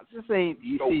 nah, this ain't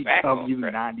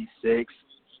ECW 96.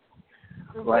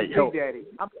 Like, yo, Daddy,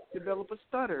 I'm going to develop a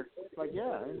stutter. Like,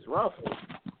 yeah, it's rough. The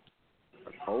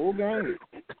whole game.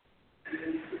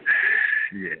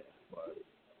 Yeah.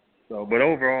 But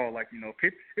overall, like,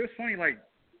 it was funny, like,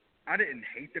 I didn't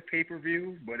hate the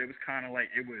pay-per-view, but it was kind of like,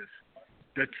 it was,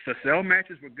 the cell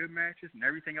matches were good matches, and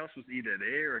everything else was either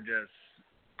there or just,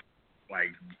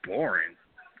 like, boring,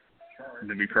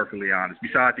 to be perfectly honest.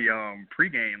 Besides the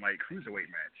pregame, like, cruiserweight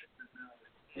match.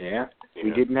 Yeah.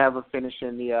 We didn't have a finish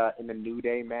in the New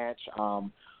Day match. I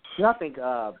think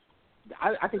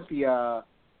the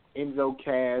Enzo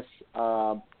Cass,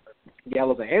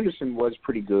 Gallows and Anderson was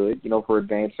pretty good, for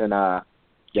advancing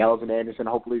Gallows and Anderson,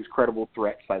 hopefully as credible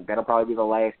threats. Like, that'll probably be the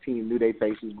last team New Day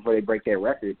faces before they break their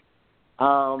record.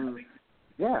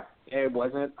 Yeah, it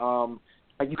wasn't,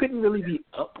 like, you couldn't really be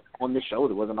up on the show.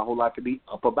 There wasn't a whole lot to be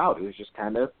up about. It was just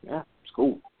kind of, it's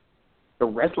cool. The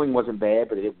wrestling wasn't bad,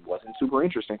 but it wasn't super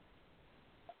interesting.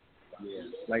 Yeah.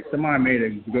 Like, somebody made a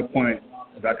good point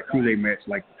about the Cruiserweight match,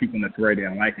 like, people in the thread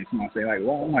didn't like it. Someone say, like,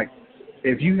 well, I'm like,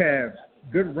 if you have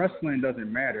good wrestling,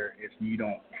 doesn't matter if you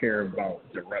don't care about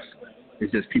the wrestling.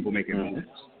 It's just people making moves.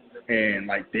 And,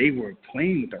 like, they were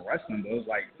playing with the wrestling, but it was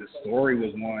like the story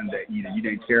was one that either you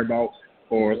didn't care about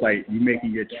or it's like you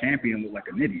making your champion look like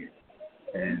an idiot.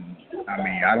 And, I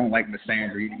mean, I don't like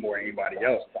Missandra anymore than anybody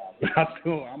else. But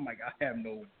I'm like, I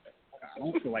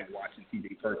don't feel like watching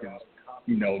T.J. Perkins,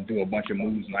 do a bunch of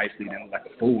moves nicely, then look like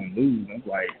a fool and lose. I'm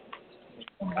like,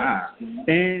 nah.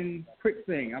 And quick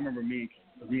thing, I remember me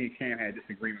and Cam had a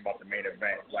disagreement about the main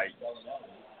event, like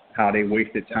how they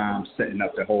wasted time setting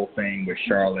up the whole thing with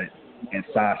Charlotte and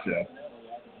Sasha.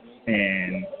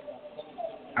 And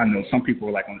I know some people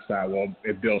were like on the side, well,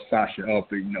 it builds Sasha up,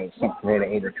 something for her to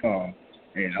overcome.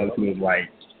 And other people was like,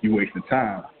 you wasting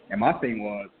time. And my thing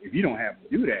was, if you don't have to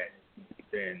do that,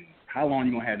 then how long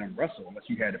you going to have them wrestle unless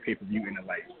you had the pay-per-view in the,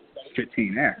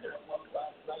 15 after?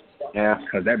 Yeah.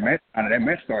 Because that match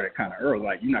started kind of early.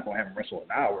 Like, you're not going to have them wrestle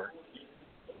an hour.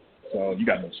 So you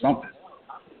got to do something.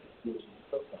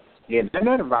 Yeah, in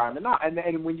that environment. No,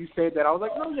 and when you said that, I was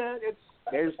like, oh, yeah,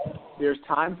 there's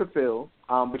time to fill.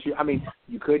 But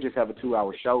you could just have a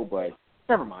 2-hour show, but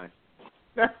never mind.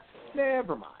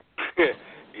 Never mind.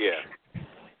 Yeah.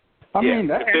 I mean,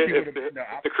 that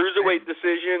the cruiserweight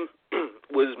decision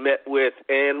was met with,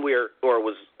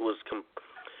 was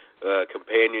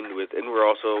companioned with, and we're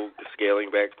also scaling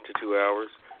back to 2 hours,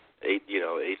 8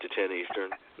 to 10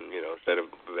 Eastern, instead of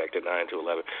back to 9 to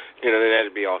 11. Then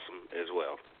that'd be awesome as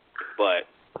well. But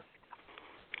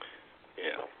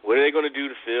what are they going to do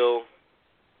to fill?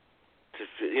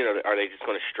 Are they just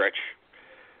going to stretch?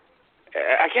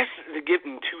 I guess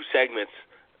getting 2 segments,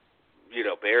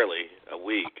 barely a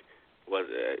week was,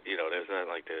 there's not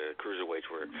like the cruiserweights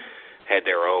had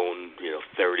their own,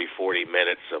 30, 40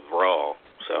 minutes of Raw.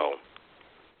 So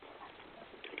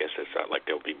I guess it's not like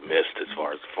they'll be missed as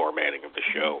far as the formatting of the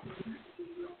show.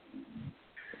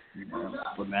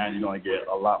 But now you're going to get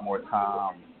a lot more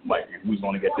time. Like, who's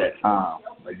going to get that time?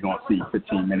 Like, you're going to see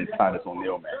 15-minute Titus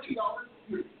O'Neil matches.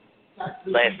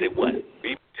 Lasted, what,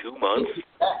 maybe 2 months?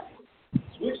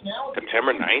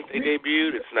 September 9th they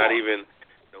debuted. It's not even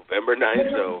November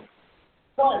 9th, so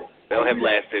they'll have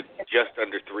lasted just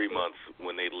under 3 months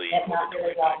when they leave on the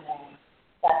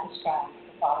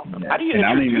 29th. How do you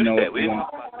introduce that? We didn't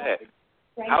talk about that.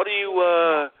 How do you,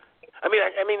 I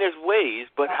mean, there's ways,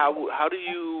 but how do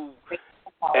you,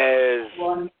 as,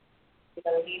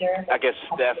 I guess,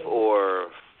 Steph or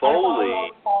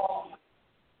Foley,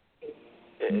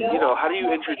 how do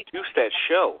you introduce that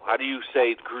show? How do you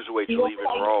say the cruiserweights are leaving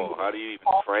Raw? How do you even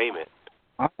frame it?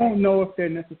 I don't know if they're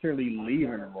necessarily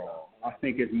leaving Raw. I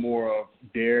think it's more of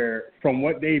from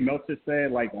what Dave Meltzer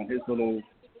said, like on his little,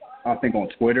 I think on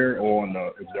Twitter or on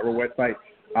the Observer website,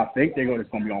 I think they're just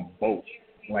going to be on both.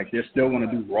 Like, they're still going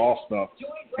to do Raw stuff,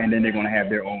 and then they're going to have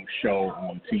their own show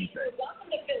on Tuesday.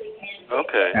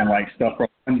 Okay. And, like, stuff from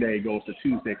Monday goes to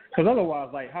Tuesday. Because otherwise,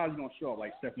 like, how are you going to show up?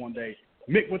 Like, Steph one day,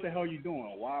 Mick, what the hell are you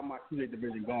doing? Why am my cruiserweight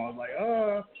division gone? I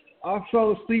was I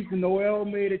fell asleep and Noel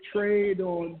made a trade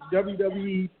on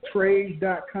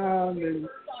WWEtrade.com,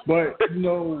 but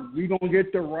we gonna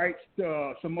get the rights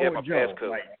to Samoa Joe.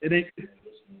 It ain't.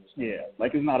 Yeah,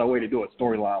 it's not a way to do it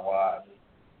storyline wise.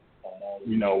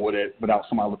 With it without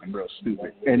somebody looking real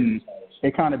stupid, and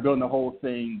they kind of building the whole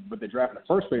thing with the draft in the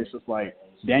first place. It's like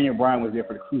Daniel Bryan was there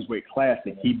for the Cruiserweight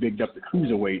Classic. He bigged up the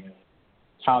Cruiserweight.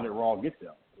 How did Raw get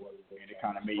them? And it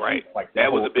kind of made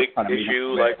that was a big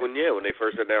issue. When they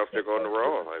first announced they're going to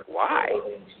Raw, why?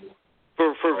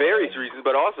 For various reasons,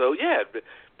 but also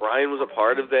Bryan was a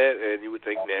part of that, and you would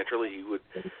think naturally he would,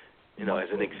 as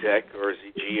an exec or as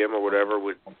a GM or whatever,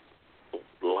 would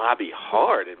lobby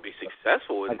hard and be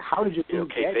successful. And, how did you lose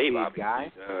that big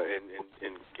guy?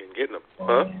 And getting them,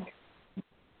 huh?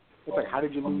 It's how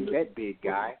did you lose that big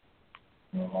guy?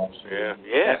 Yeah.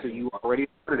 After you already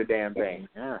started the damn thing.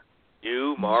 Yeah.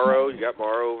 You, Morrow, you got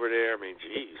Morrow over there. I mean,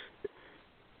 jeez.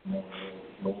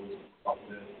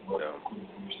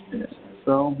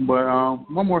 So, but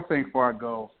one more thing before I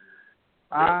go.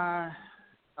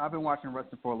 I've been watching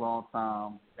wrestling for a long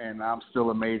time, and I'm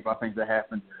still amazed by things that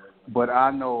happen. But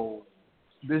I know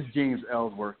this James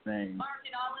Ellsworth thing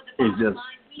is just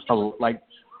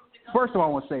first of all, I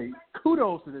want to say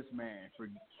kudos to this man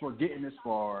for getting this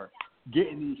far,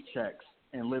 getting these checks,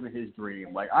 and living his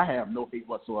dream. I have no hate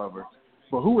whatsoever.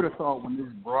 But who would have thought when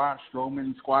this Braun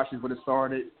Strowman squashes would have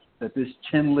started that this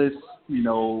chinless,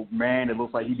 man that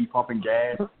looks like he'd be pumping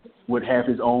gas would have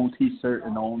his own T-shirt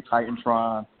and own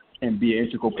Titantron and be an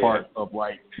integral part of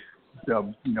the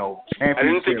championship. I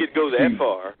didn't think it'd go that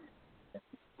far,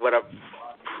 but I'm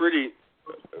pretty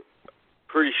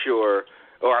sure,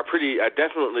 or I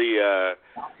definitely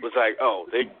was like, oh,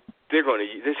 they're going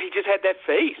to use this. He just had that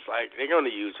face. They're going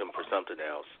to use him for something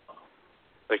else.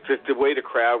 The way the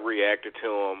crowd reacted to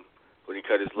him when he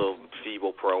cut his little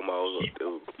feeble promo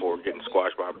before getting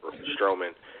squashed by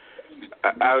Strowman.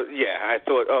 I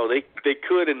thought, oh, they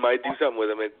could and might do something with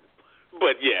him.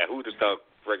 But, who'd have thought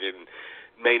friggin'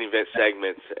 main event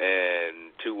segments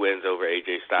and 2 wins over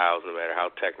AJ Styles, no matter how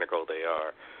technical they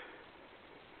are.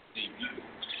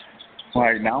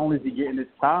 Not only is he getting his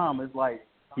time, it's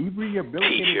he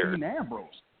rehabilitated Dean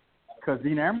Ambrose. Because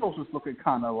Dean Ambrose was looking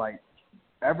kind of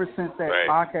ever since that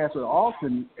podcast with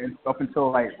Austin and up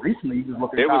until recently, he was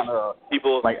looking kind of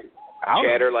people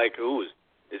chatter ooh,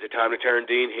 is it time to turn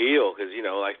Dean heel? Because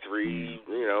 3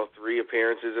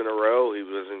 appearances in a row, he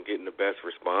wasn't getting the best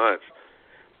response.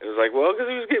 It was because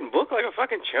he was getting booked like a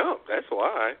fucking chump. That's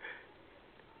why.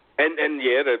 And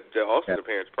the Austin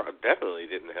appearance definitely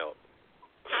didn't help.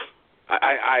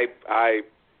 I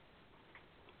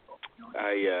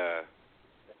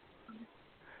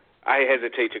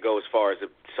hesitate to go as far as to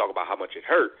talk about how much it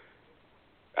hurt.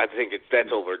 I think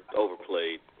that's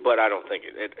overplayed, but I don't think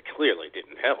it clearly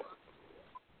didn't help.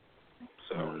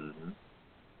 So,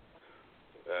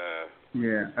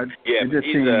 it just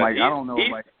seemed I don't know.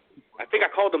 I think I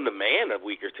called him the man a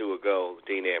week or two ago.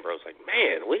 Dean Ambrose,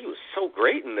 man, he was so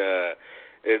great in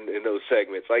those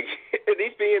segments. And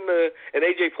he's being and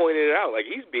AJ pointed it out,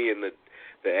 he's being the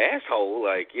asshole.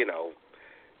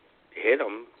 Hit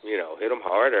him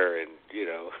harder, and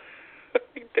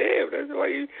damn, that's why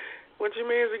you want your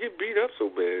man to get beat up so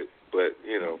bad. But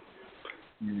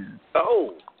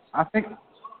I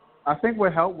think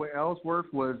what helped with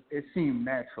Ellsworth was it seemed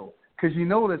natural because you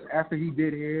notice after he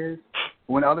did his,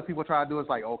 when other people try to do it, it's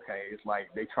okay, it's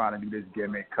they trying to do this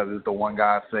gimmick because it's the one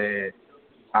guy said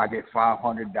I get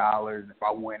 $500 if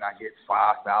I win, I get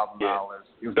 $5,000. Yeah.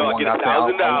 No, I get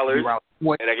 $1,000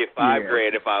 and I get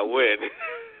 $5,000 if I win.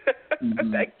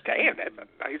 Damn, that's a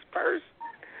nice purse.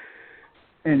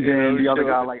 And then the other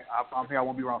guy, I'm here, I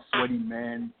want to be around sweaty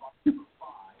men.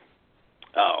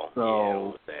 Oh, so, what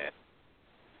was that?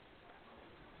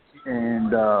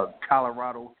 And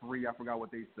Colorado 3, I forgot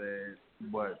what they said,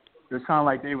 but it's kind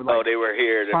of they were they were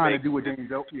here trying to do what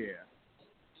James Ellsworth. Yeah.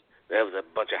 That was a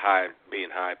bunch of high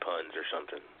puns or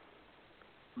something.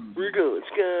 Mm-hmm. We're going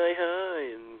sky high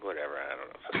and whatever. I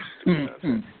don't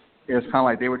know. It's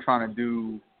kind of they were trying to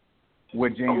do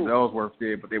what James Ellsworth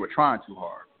did, but they were trying too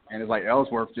hard. And it's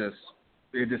Ellsworth it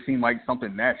just seemed like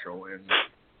something natural. And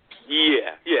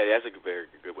that's a very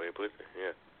good way to put it.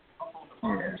 Yeah.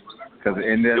 Yeah, because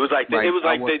it was like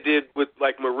they did with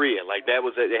Maria. That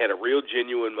was they had a real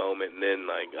genuine moment, and then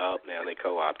now they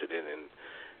co-opted it and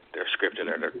they're scripting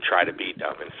her to try to beat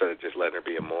them instead of just letting her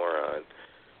be a moron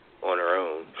on her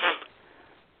own.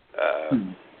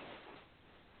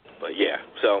 But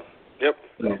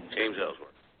James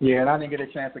Ellsworth. Yeah, and I didn't get a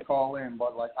chance to call in,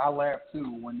 but I laughed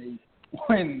too when he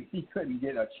couldn't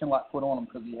get a chin lock put on him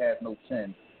because he had no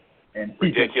chin. And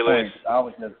ridiculous. I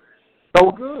was just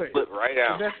so good. Flip right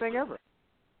out. The best thing ever.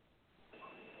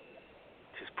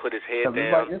 Just put his head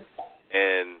down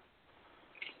and,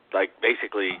 like,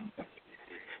 basically,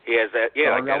 he has that,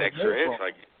 like that extra inch,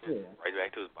 like, right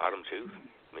back to his bottom tooth.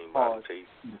 Bottom teeth.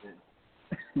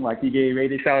 Like he gave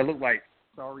AJ Styles look like,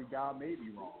 sorry, God made me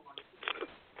wrong.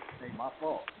 Ain't my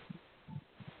fault.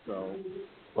 So,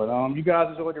 but you guys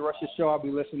enjoy the rest of the show. I'll be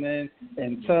listening,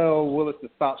 and tell Willis to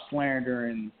stop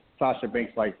slandering Sasha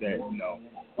Banks like that. You know,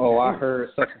 oh, I heard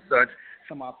such and such.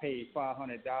 Somebody paid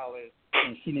 $500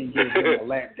 and she didn't give him a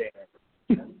lap dance.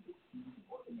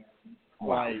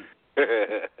 Like, you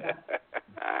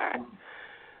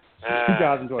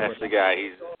guys enjoy that's the guy.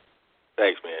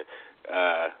 Thanks, man.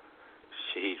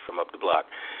 He's from up the block.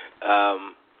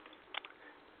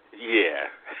 Yeah.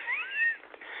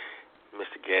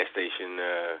 Mr. Gas Station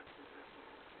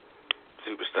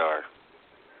Superstar.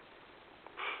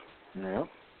 Yeah.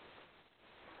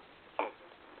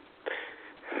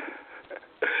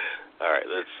 All right,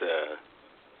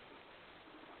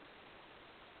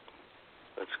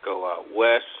 let's go out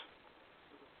west.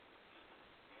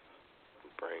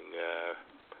 Bring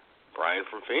Brian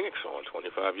from Phoenix on,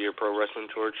 25-year Pro Wrestling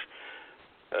Torch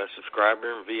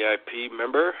subscriber and VIP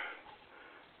member.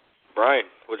 Brian,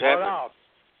 what's happening?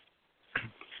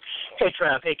 Hey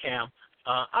Trav, hey Cam.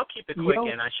 I'll keep it quick,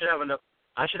 and I should have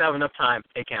enough time.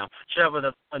 Hey Cam, should have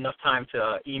enough time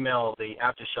to email the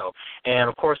after show, and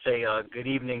of course a good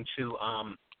evening to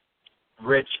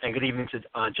Rich and good evening to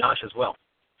Josh as well.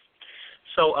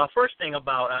 So first thing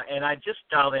about, and I just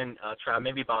dialed in, Trav,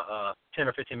 maybe about 10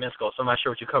 or 15 minutes ago, so I'm not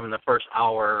sure what you covered in the first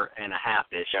hour and a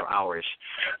half-ish or hour-ish.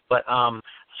 But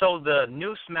so the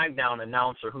new SmackDown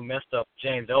announcer who messed up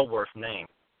James Ellsworth's name,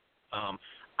 I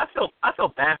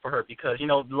felt bad for her because, you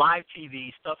know, live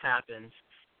TV stuff happens,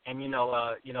 and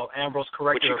Ambrose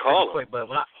corrected her pretty quick. But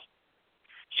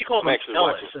she called him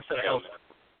Ellis instead of Ellsworth.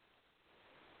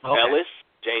 Okay. Ellis?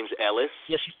 James Ellis?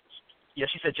 Yes,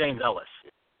 she said James Ellis.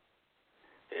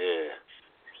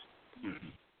 Yeah. Mm-hmm.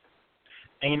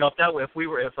 And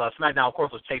if SmackDown of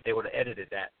course was taped, they would have edited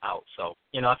that out. So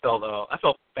I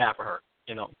felt bad for her.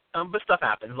 But stuff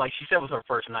happens. Like she said, it was her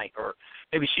first night, or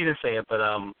maybe she didn't say it, but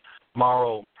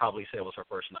Morrow probably said it was her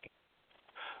first night.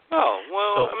 Oh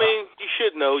well, so, I mean, you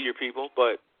should know your people,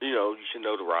 but you should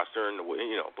know the roster and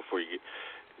before you get.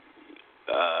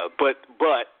 But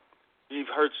you've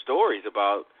heard stories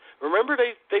about. Remember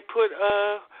they put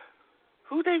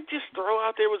who they just throw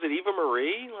out there? Was it Eva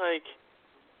Marie? Like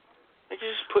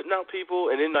just putting out people,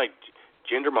 and then like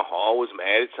Jinder Mahal was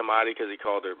mad at somebody because he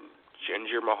called her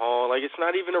Ginger Mahal. Like it's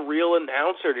not even a real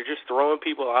announcer. They're just throwing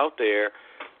people out there.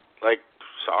 Like,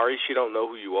 sorry, she don't know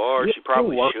who you are. She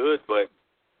probably should, but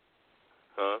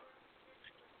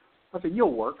I said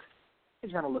you'll work.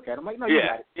 He's gonna look at him like, no, you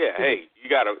got it. Yeah. Hey, you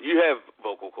have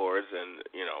vocal cords, and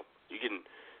you can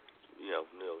you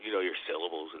know your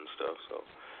syllables and stuff. So.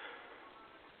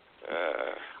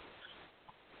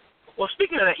 Well,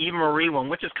 speaking of that Eva Marie one,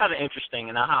 which is kind of interesting,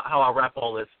 and how I wrap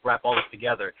all this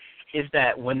together, is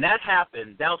that when that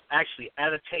happened, that was actually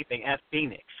at a taping at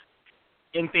Phoenix,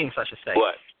 in Phoenix, I should say.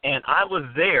 What? And I was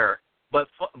there, but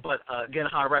again,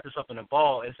 how I wrap this up in the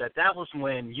ball is that was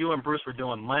when you and Bruce were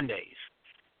doing Mondays,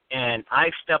 and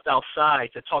I stepped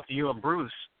outside to talk to you and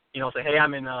Bruce. Say, hey,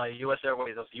 I'm in U.S.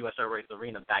 Airways. That was U.S. Airways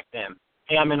Arena back then.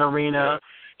 Hey, I'm in Arena.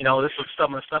 This was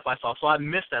some of the stuff I saw. So I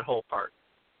missed that whole part.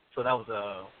 So that was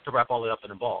to wrap all it up in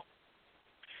the ball.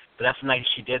 But that's the night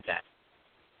she did that.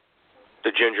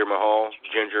 The Ginger Mahal,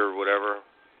 Ginger whatever.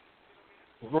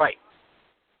 Right.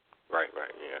 Right,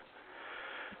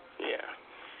 yeah.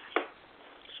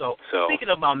 So speaking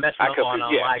about messing up on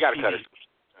live TV.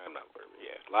 I'm not worried.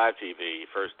 Yeah, live TV,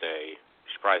 first day.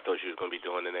 She probably thought she was going to be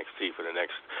doing NXT for the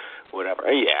next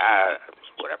whatever. Yeah,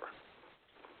 whatever.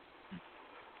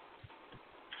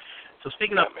 So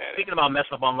speaking about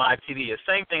messing up on live TV, the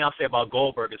same thing I'll say about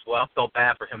Goldberg as well. I felt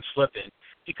bad for him slipping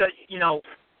because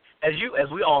as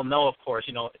we all know, of course,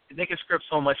 they can script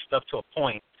so much stuff to a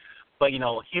point, but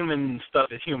human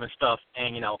stuff is human stuff,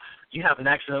 and you have an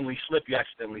accidentally slip, you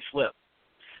accidentally slip.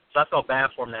 So I felt bad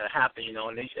for him that it happened,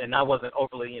 and I wasn't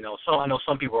overly, so I know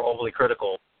some people are overly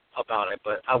critical about it,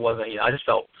 but I wasn't. I just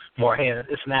felt more, hey,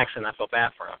 it's an accident. I felt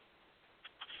bad for him.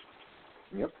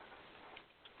 Yep.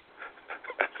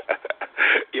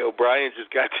 Yo, Brian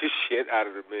just got this shit out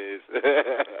of the Miz.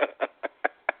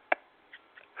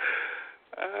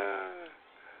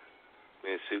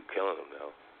 Miz suit killing him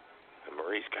though. And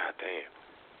Maurice, goddamn.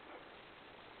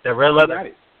 The red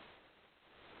leather.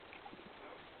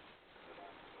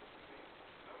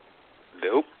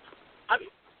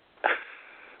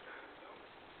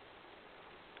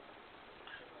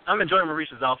 I'm enjoying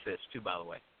Maurice's outfits too, by the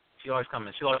way. She always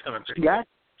coming pretty. Yeah.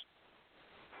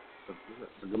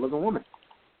 It's a good-looking woman.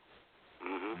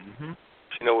 Mhm.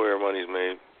 She know where her money's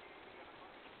made.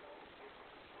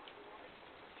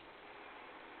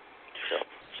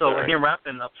 So again,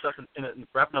 wrapping up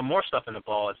more stuff in the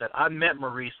ball is that I met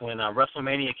Maurice when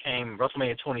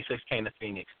WrestleMania 26 came to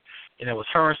Phoenix, and it was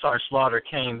her and Sergeant Slaughter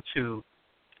came to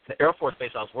the Air Force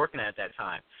base I was working at that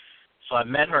time. So I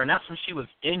met her, and that's when she was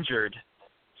injured.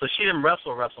 So she didn't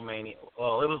wrestle WrestleMania.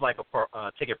 Well, it was like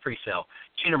a ticket pre-sale.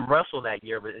 She didn't wrestle that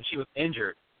year, but she was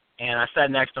injured. And I sat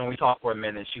next to her, and we talked for a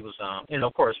minute, and she was,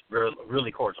 of course,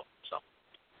 really cordial. So.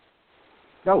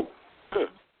 No.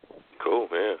 Cool,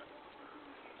 man.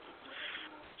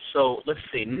 So let's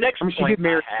see. Next point. She did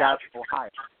marry Scott Ohio,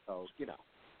 so you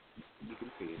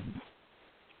can see it.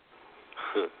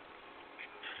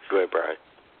 Go ahead, Brian.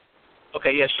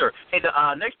 Okay, yeah, sure. Hey,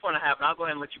 the next point I have, and I'll go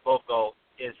ahead and let you both go,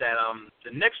 is that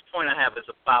the next point I have is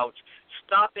about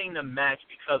stopping the match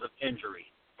because of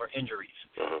injury or injuries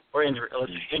or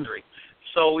injury.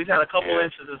 So we've had a couple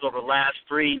instances over the last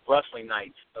 3 wrestling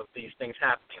nights of these things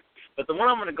happening. But the one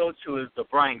I'm going to go to is the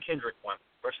Brian Kendrick one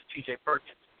versus T.J.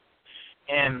 Perkins.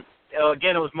 And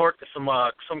again, it was more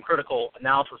some critical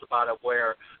analysis about it,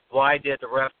 where why did the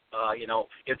ref,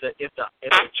 if the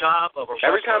job of a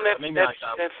every time that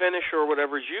finish or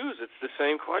whatever is used, it's the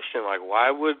same question. Like, why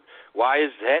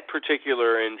is that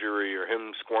particular injury or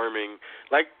him squirming?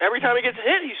 Like, every time he gets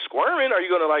hit, he's squirming. Are you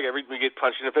going to every time he get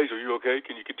punched in the face? Are you okay?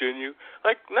 Can you continue?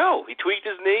 Like, no, he tweaked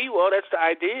his knee. Well, that's the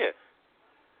idea.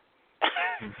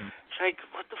 It's like,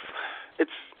 what the?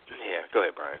 Go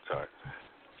ahead, Brian. Sorry.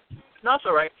 No, it's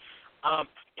all right.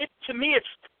 To me,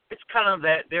 it's kind of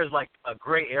that there's like a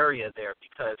gray area there,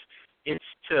 because it's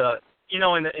to, in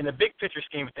the big picture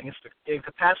scheme of things, it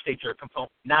incapacitates your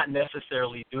component, not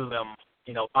necessarily do them,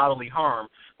 bodily harm.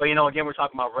 But, again, we're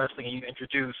talking about wrestling, and you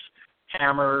introduce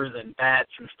hammers and bats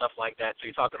and stuff like that, so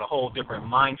you're talking a whole different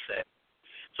mindset.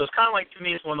 So it's kind of like, to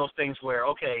me, it's one of those things where,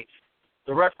 okay,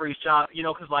 the referee's job,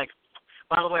 because, by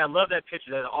the way, I love that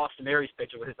picture, that Austin Aries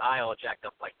picture with his eye all jacked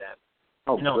up like that.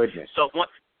 Oh, goodness. So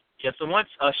once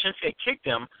Shinsuke kicked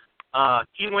him,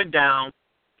 he went down.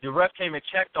 The ref came and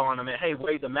checked on him and,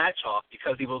 waved the match off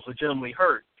because he was legitimately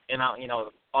hurt. And,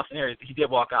 Austin Aries, he did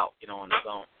walk out, on his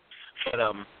own. But,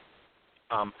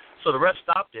 so the ref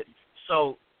stopped it.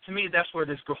 So, to me, that's where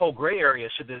this whole gray area,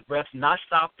 should the ref not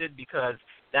stopped it because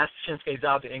that's Shinsuke's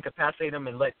job to incapacitate him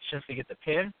and let Shinsuke get the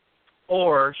pin?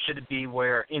 Or should it be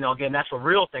where, again, that's a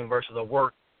real thing versus a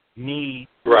work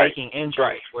knee-breaking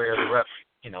injury where the ref,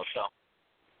 so.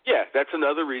 Yeah, that's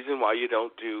another reason why you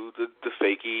don't do the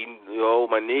faking,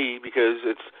 my knee, because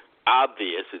it's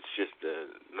obvious. It's just a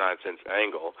nonsense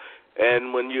angle.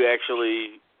 And when you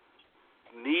actually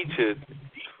need to,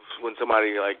 when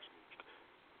somebody,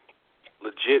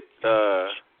 legit,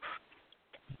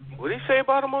 what did he say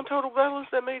about him on Total Balance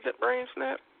that made that brain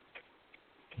snap?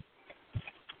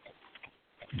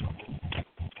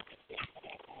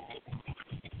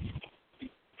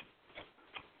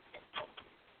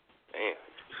 Damn,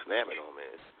 snapping on me.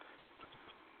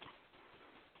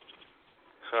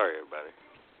 Sorry, everybody.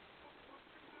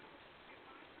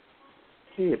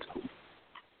 It's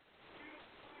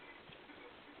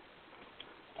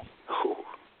cool.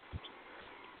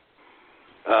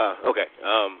 Okay.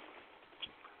 I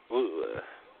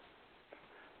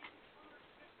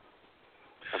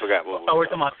forgot what. We're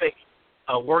talking about fake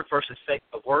work versus fake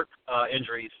work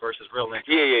injuries versus real injuries.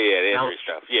 Yeah, the injury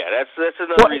stuff. Yeah, that's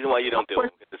another reason why you don't do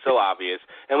it. It's so obvious.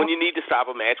 And when you need to stop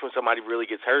a match when somebody really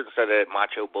gets hurt, instead of that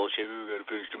macho bullshit, we got to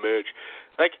finish the match.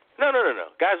 Like, no.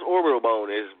 Guy's orbital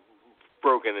bone is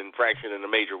broken and fractured in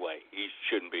a major way. He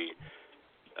shouldn't be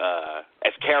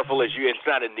as careful as you. It's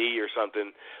not a knee or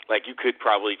something. Like, you could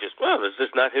probably let's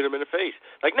just not hit him in the face.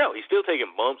 Like, no, he's still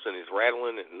taking bumps and he's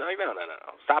rattling. And no.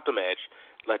 Stop the match.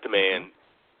 Let the man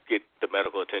get the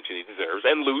medical attention he deserves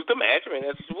and lose the match. I mean,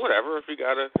 that's whatever. If you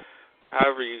gotta,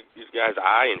 however, these guys'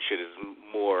 eye and shit is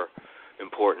more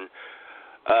important.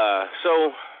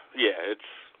 So yeah, it's.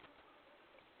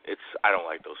 I don't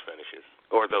like those finishes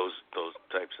or those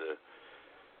types of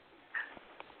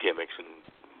gimmicks and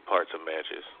parts of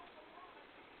matches.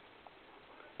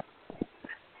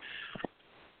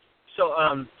 So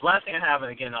last thing I have,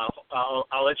 and again,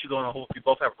 I'll let you go, and I hope you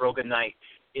both have a real good night.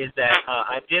 Is that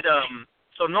I did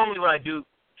So normally what I do,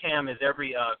 Cam, is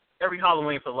every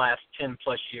Halloween for the last 10+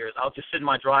 years, I'll just sit in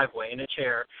my driveway in a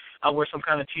chair. I'll wear some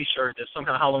kind of T-shirt, some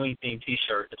kind of Halloween-themed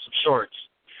T-shirt, and some shorts,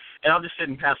 and I'll just sit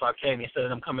and pass out candy instead of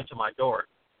them coming to my door.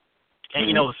 And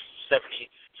it's 70,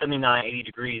 79, 80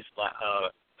 degrees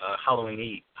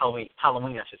Halloween,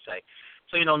 I should say.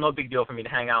 So, no big deal for me to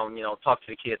hang out and, talk to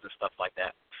the kids and stuff like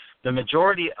that. The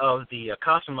majority of the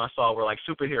costumes I saw were like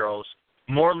superheroes,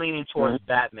 more leaning towards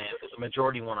Batman was the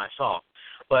majority one I saw.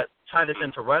 But tie this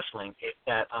into wrestling,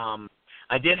 that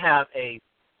I did have a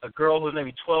girl who was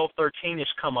maybe 12, 13-ish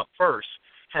come up first,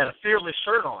 had a Fearless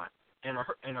shirt on and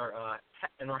her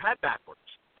hat backwards.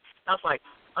 I was like,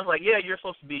 yeah, you're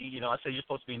supposed to be, I said you're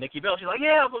supposed to be Nikki Bella. She's like,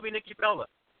 yeah, I'm supposed to be Nikki Bella.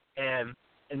 And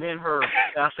then her,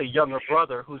 I say younger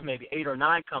brother, who's maybe 8 or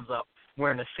 9, comes up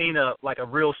wearing a Cena, like a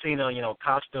real Cena,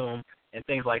 costume and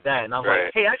things like that. And I was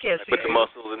like, hey, I can't see the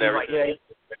muscles and everything.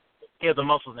 Like, yeah, the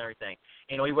muscles and everything.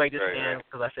 He waved his hand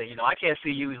because I said, I can't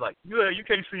see you. He's like, yeah, you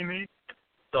can't see me.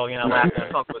 So, I laughed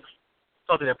and talked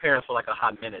to their parents for like a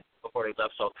hot minute before they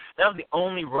left. So that was the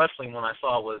only wrestling one I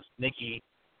saw was Nikki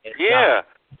and Yeah.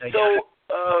 Scott. So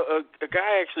a guy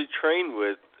I actually trained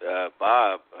with,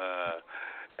 Bob,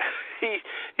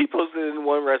 he posted in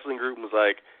one wrestling group and was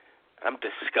like, I'm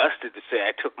disgusted to say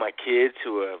I took my kid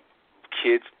to a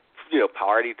kid's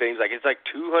party things. Like, it's like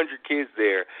 200 kids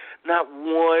there. Not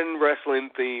one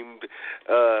wrestling-themed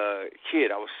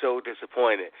kid. I was so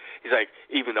disappointed. He's like,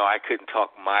 even though I couldn't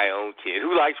talk my own kid,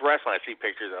 who likes wrestling, I see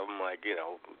pictures of him, like,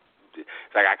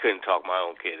 it's like I couldn't talk my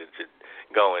own kid into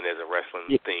going as a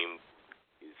wrestling-themed.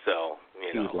 So,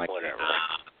 whatever.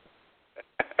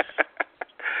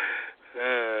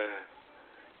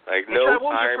 Like, no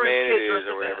Iron Man it is,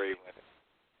 or whatever he went.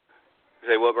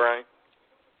 Say what, Brian?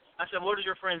 I said, what is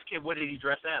your friend's kid? What did he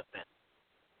dress as then?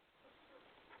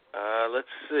 Let's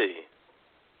see.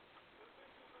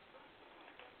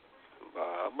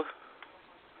 Bob.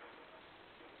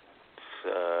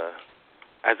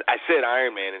 I said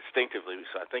Iron Man instinctively,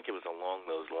 so I think it was along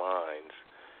those lines.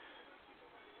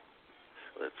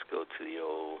 So let's go to the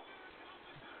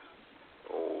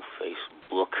old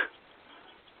Facebook.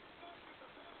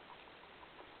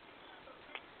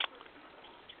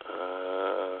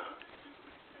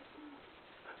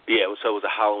 Yeah, so it was a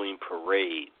Halloween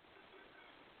parade.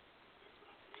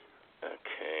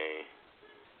 Okay.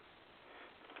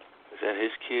 Is that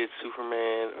his kid,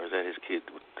 Superman, or is that his kid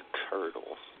with the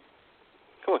turtles?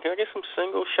 Come on, can I get some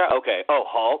single shot? Okay. Oh,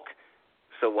 Hulk.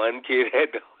 So one kid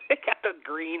got the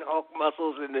green Hulk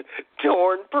muscles and the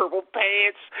torn purple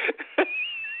pants.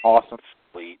 Awesome.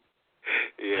 Sweet.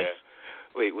 Yeah.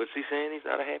 Wait, what's he saying? He's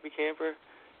not a happy camper?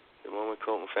 The moment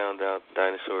Colton found out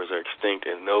dinosaurs are extinct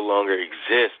and no longer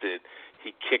existed,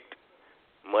 he kicked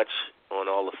much on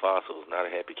all the fossils. Not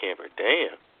a happy camper.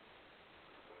 Damn.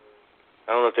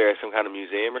 I don't know if they're at some kind of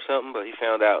museum or something, but he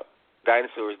found out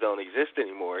dinosaurs don't exist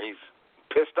anymore. He's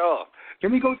pissed off.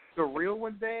 Can we go to the real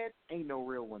ones, Dad? Ain't no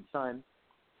real ones, son.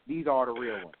 These are the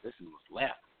real ones. This is what's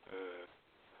left.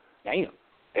 Damn.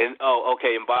 And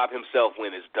okay. And Bob himself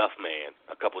went as Duff Man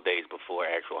a couple days before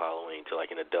actual Halloween to like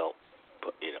an adult,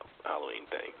 Halloween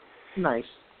thing. Nice.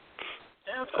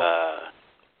 Yeah, that's cool.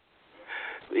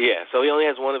 Yeah. So he only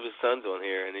has one of his sons on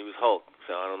here, and he was Hulk.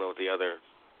 So I don't know what the other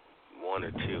 1 or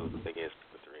 2, I think it's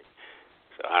 3.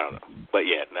 So I don't know. But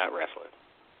yeah, not wrestling.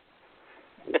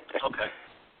 Okay.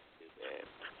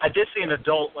 I did see an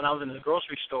adult when I was in the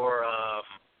grocery store.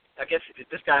 I guess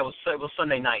this guy was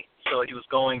Sunday night, so he was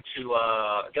going to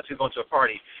I guess he was going to a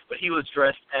party, but he was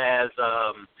dressed as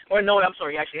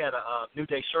he actually had a New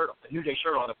Day shirt on,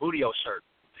 a Bootio shirt.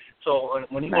 So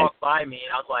when he walked by me,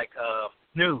 I was like,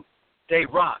 New Day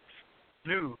rocks.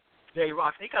 New Day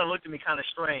rocks. And he kind of looked at me kind of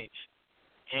strange.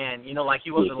 And, like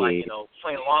he wasn't playing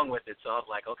along with it, so I was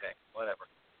like, okay, whatever.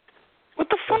 What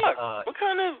the fuck? What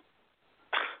kind of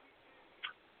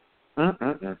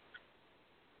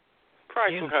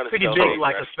probably some kind of pretty big,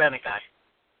 like a Hispanic guy.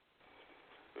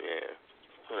 Yeah,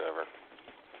 whatever.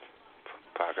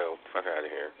 Paco, fuck out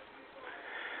of here.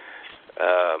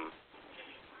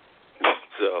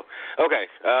 So, okay.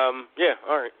 Yeah,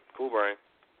 all right. Cool, Brian.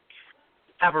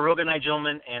 Have a real good night,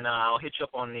 gentlemen, and I'll hit you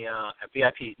up on the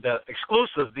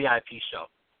exclusive VIP show.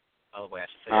 By the way, I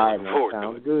should say. All right, man.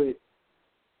 Sounds good.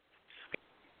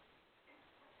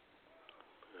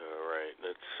 All right.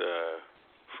 Let's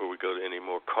before we go to any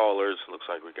more callers, looks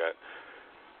like we got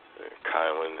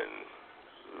Kylan and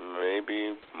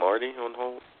maybe Marty on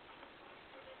hold.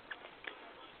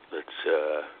 Let's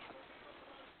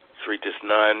read this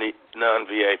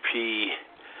non-VIP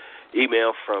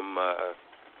email from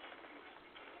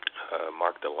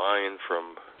Mark the Lion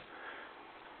from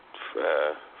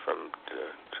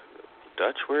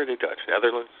Dutch. Where are they Dutch?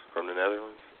 Netherlands? From the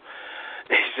Netherlands.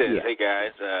 He says, "Hey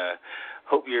guys,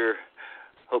 hope you're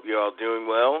all doing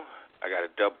well. I got a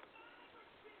dub.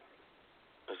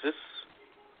 Is this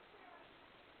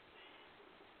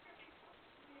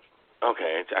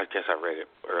okay? I guess I read it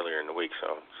earlier in the week,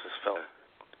 so this fella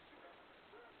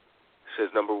says,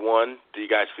 number one, do you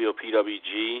guys feel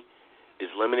PWG is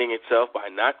limiting itself by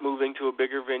not moving to a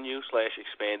bigger venue /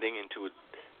 expanding into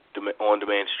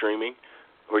on-demand streaming?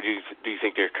 Or do you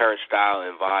think their current style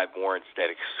and vibe warrants that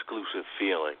exclusive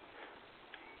feeling?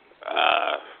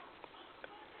 I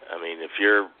mean, if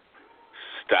your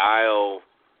style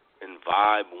and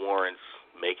vibe warrants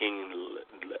making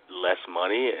less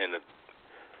money and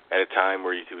at a time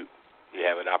where you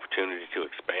have an opportunity to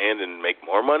expand and make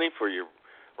more money for your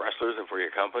wrestlers and for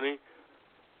your company,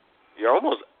 you're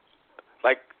almost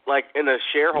like in a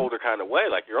shareholder kind of way,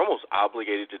 like you're almost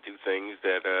obligated to do things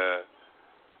that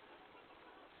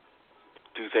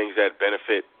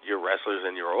benefit your wrestlers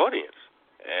and your audience.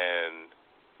 And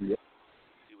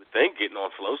you would think getting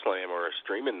on FloSlam or a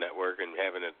streaming network and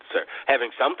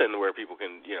having something where people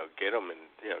can get them and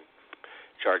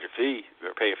charge a fee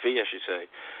or pay a fee, I should say.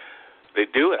 They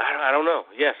do it. I don't know.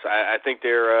 Yes, I think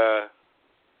they're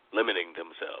limiting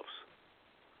themselves.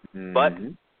 Mm-hmm. But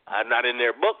I'm not in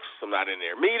their books. I'm not in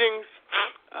their meetings.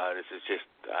 This is just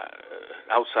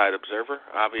outside observer,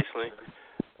 obviously.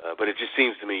 But it just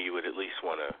seems to me you would at least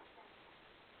want to.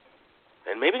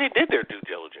 And maybe they did their due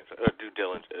diligence.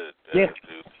 Yes.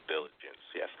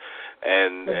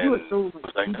 And you assume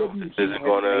this isn't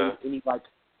going to any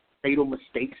fatal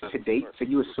mistakes to date. So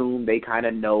you assume they kind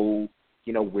of know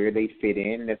where they fit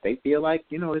in, and if they feel like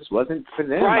this wasn't for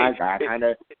them, right. I kind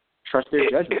of trust their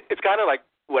judgment. It's kind of like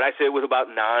what I said was about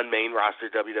non-main roster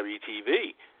WWE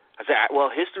TV. I said, well,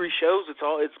 history shows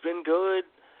it's been good.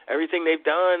 Everything they've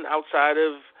done outside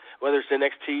of whether it's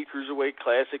NXT Cruiserweight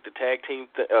Classic, the tag team,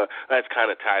 that's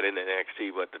kind of tied into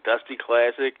NXT, but the Dusty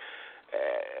Classic,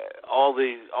 all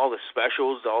the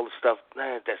specials, all the stuff,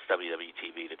 that's WWE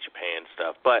TV, the Japan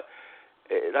stuff. But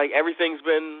everything's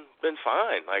been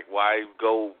fine. Like, why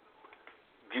go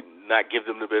not give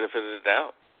them the benefit of the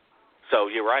doubt? So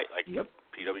you're right.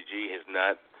 PWG has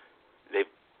not. They've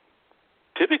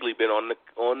typically been on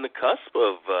the cusp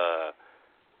of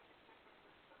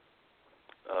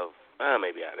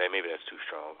maybe that's too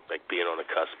strong. Like being on the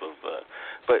cusp of.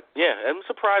 But yeah, I'm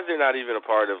surprised they're not even a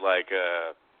part of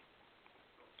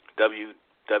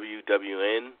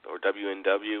WWN or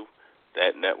WNW,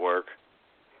 that network.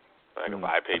 Like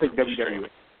a pay-per-view stream.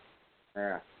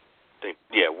 Yeah.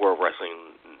 World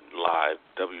Wrestling Live,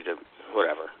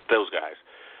 whatever, those guys.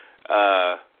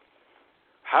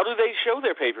 How do they show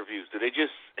their pay-per-views? Do they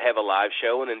just have a live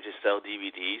show and then just sell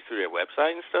DVDs through their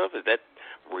website and stuff? Is that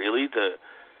really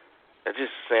that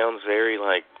just sounds very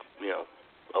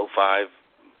 05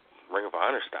 Ring of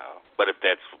Honor style. But if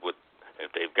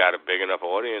they've got a big enough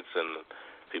audience and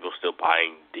people still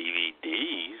buying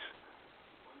DVDs.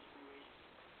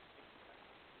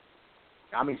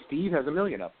 I mean, Steve has 1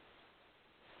 million of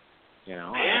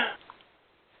them.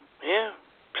 Yeah.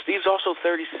 Steve's also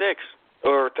 36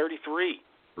 or 33.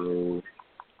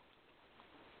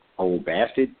 Old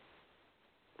bastard.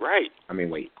 Right. I mean,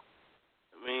 wait.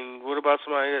 What about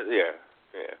somebody that,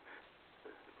 yeah.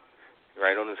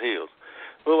 Right on his heels.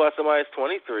 What about somebody that's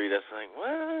 23 that's like, well,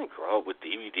 I grow up with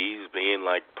DVDs being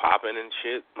popping and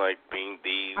shit, being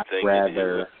the thing to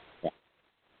do.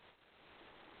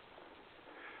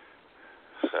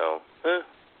 So,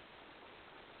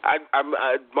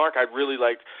 Mark, I'd really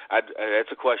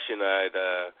that's a question I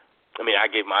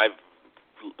gave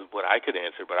what I could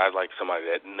answer, but I'd like somebody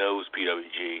that knows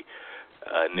PWG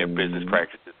and their business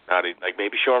practices.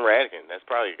 Maybe Sean Radigan. That's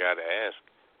probably a guy to ask.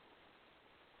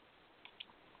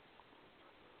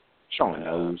 Sean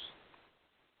knows.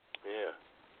 Yeah.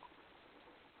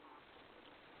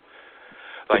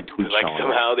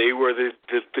 Somehow they were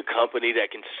the company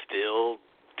that can still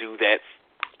do that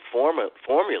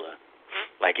formula.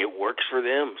 It works for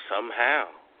them somehow.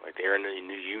 They're in a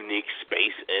unique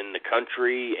space in the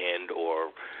country and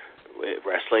or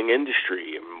wrestling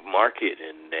industry and market,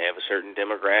 and they have a certain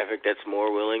demographic that's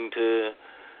more willing to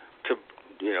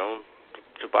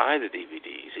buy the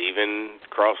DVDs, even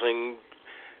crossing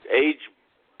age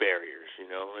barriers.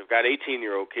 They've got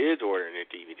 18-year-old kids ordering a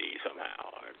DVD somehow,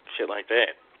 or shit like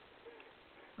that.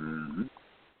 Mm-hmm.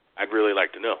 I'd really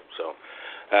like to know. So.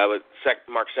 But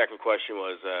Mark's second question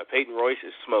was, Peyton Royce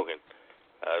is smoking.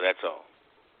 That's all.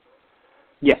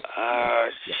 Yes.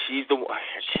 She's the one.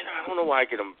 I don't know why I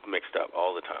get them mixed up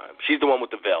all the time. She's the one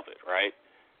with the velvet, right?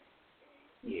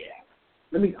 Yeah.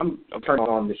 I'm turning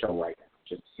on the show right now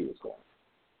just to see what's going on.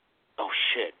 Oh,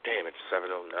 shit. Damn, it's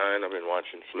 7:09. I've been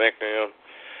watching SmackDown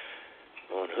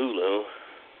on Hulu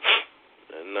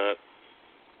and not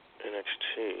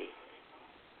NXT.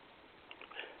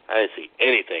 I didn't see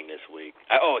anything this week.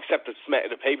 Except the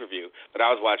pay-per-view. But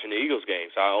I was watching the Eagles game,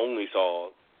 so I only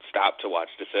stopped to watch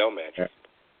the cell matches.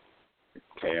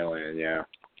 Tail end, yeah.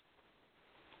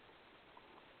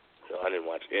 So I didn't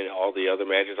watch all the other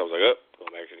matches. I was like,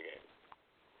 going back to the game.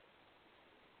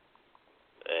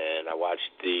 And I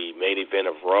watched the main event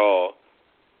of Raw.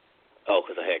 Oh,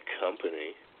 because I had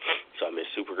company. So I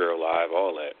missed Supergirl Live,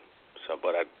 all that. So,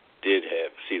 but I did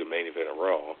see the main event of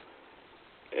Raw.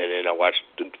 And then I watched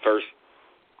the first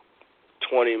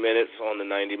 20 minutes on the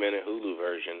 90-minute Hulu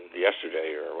version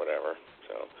yesterday or whatever.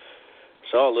 So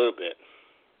saw a little bit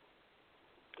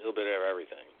of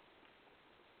everything.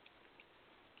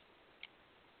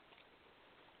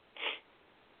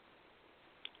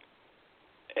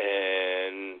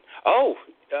 And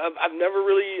I've never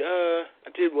really I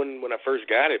did when I first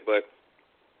got it, but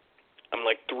I'm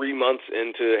like 3 months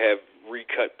into have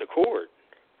recut the cord,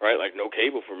 right? Like no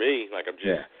cable for me. Like I'm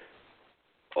just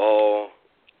all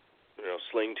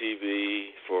Sling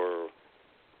TV for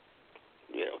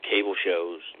cable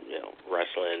shows,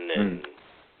 wrestling and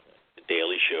the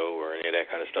Daily Show or any of that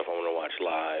kind of stuff I want to watch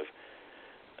live.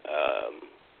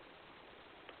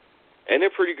 And they're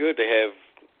pretty good. They have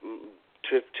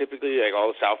typically like all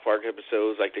the South Park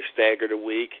episodes, like they're staggered a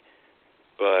week,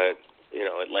 but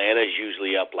Atlanta's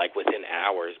usually up like within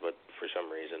hours, but for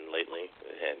some reason lately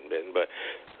it hadn't been. But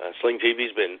Sling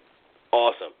TV's been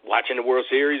awesome. Watching the World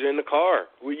Series in the car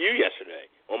with you yesterday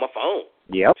on my phone.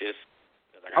 Yep.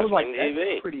 I was like, TV.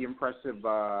 That's a pretty impressive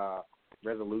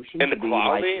resolution. And the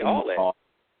quality, like, all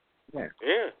that.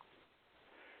 Yeah.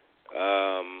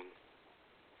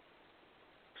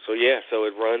 So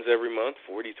it runs every month,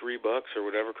 $43 or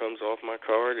whatever comes off my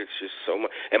card. It's just so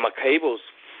much, and my cable's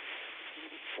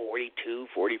 $42,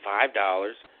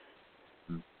 $45.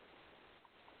 No,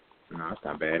 that's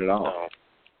not bad at all. So,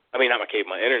 I mean, not my cable,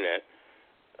 my internet.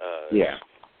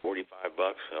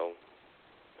 $45. So,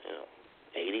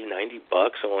 $80,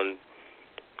 $90 on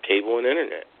cable and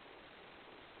internet.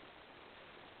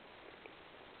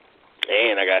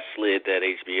 And I got slid that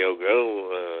HBO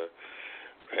Go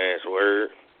password.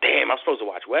 Damn, I'm supposed to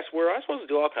watch Westworld. I'm supposed to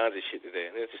do all kinds of shit today.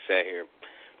 And I just sat here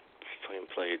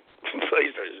played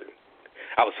PlayStation.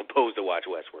 I was supposed to watch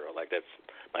Westworld. Like, that's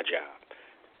my job.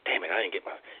 Damn it, I didn't get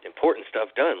my important stuff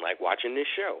done, like watching this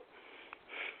show.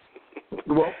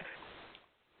 Well.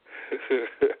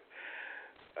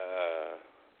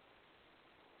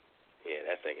 Yeah,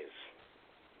 that thing is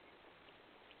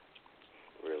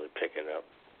really picking up.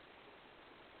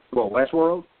 Well,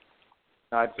 Westworld?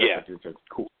 It's a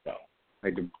cool show.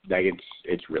 Like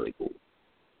it's really cool.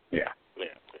 Yeah.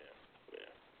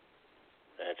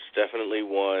 That's definitely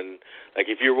one. Like,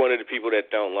 if you're one of the people that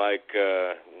don't like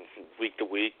week to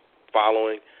week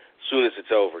following, as soon as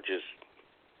it's over,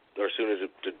 or as soon as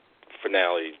the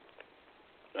finale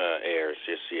airs,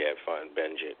 just fun,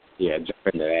 binge it. Yeah, jump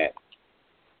into that.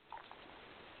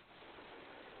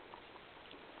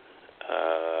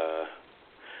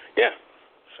 Yeah.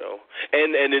 So,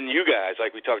 and then you guys,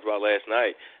 like we talked about last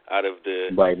night, out of the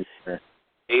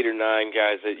 8 or 9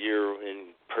 guys that you're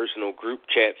in personal group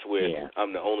chats with,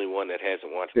 I'm the only one that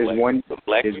hasn't watched There's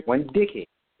Black. There's one dickhead.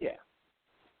 Yeah.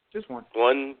 Just one.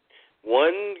 One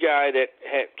guy that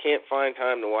can't find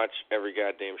time to watch every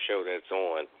goddamn show that's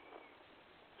on.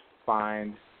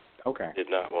 Fine. Okay. Did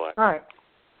not watch. All right.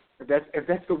 If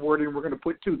that's the wording we're going to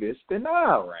put to this, then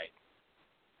all right.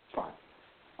 Fine.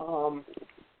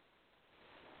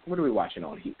 What are we watching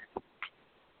on here?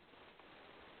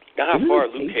 Now how far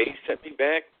Luke Cage set me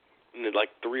back in the,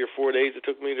 3 or 4 days it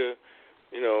took me to,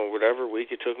 whatever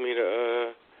week it took me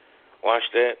to watch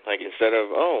that. Like, instead of,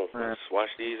 let's watch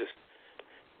these,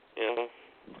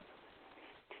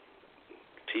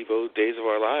 TiVo Days of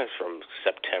Our Lives from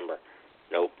September.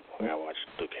 Nope, I gotta watch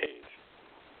Luke Cage.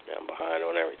 Now I'm behind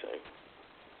on everything.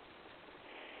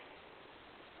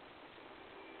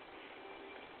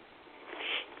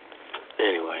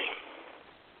 Anyway.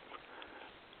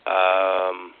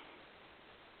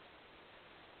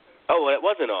 It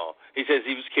wasn't all. He says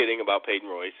he was kidding about Peyton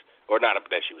Royce, or not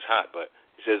that she was hot, but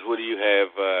he says, what do you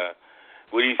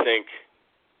think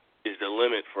is the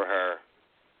limit for her?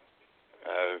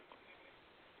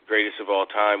 Greatest of all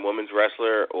time women's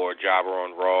wrestler or jobber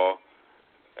on Raw?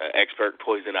 Expert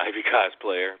Poison Ivy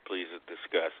cosplayer? Please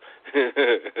discuss.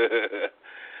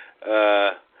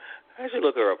 I should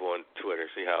look her up on Twitter,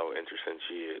 see how interesting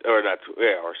she is, or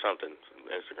something,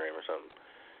 Instagram or something.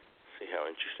 See how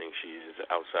interesting she is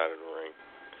outside of the ring.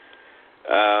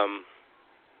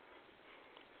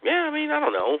 I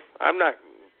don't know. I'm not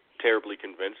terribly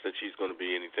convinced that she's going to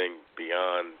be anything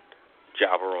beyond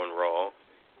jobber on Raw.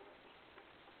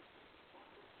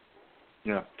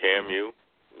 Yeah. Cam, you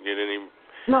get any?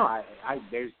 No,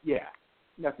 there's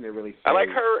nothing to really say. I like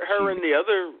her and the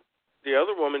other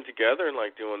woman together and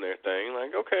doing their thing.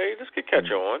 Like, okay, this could catch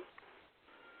on.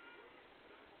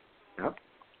 Yep.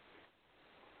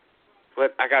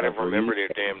 But I got to remember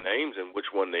their damn names and which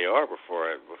one they are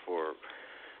before.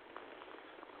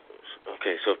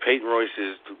 Okay, so Peyton Royce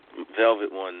is the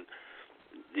Velvet one.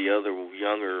 The other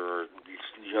younger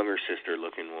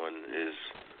sister-looking one is,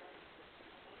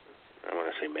 I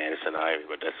want to say Madison Ivy,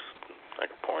 but that's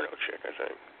like a porno chick, I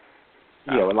think.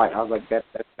 Yeah, well, I was like, that's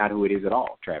not who it is at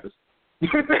all, Travis.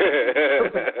 That's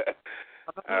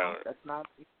not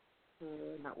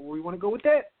where we want to go with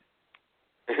that.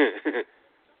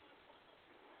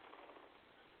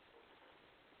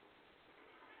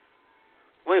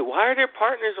 Wait, why are there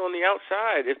partners on the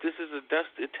outside if this is a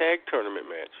tag tournament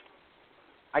match?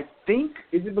 I think,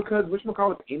 is it because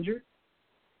whatchamacallit is injured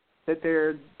that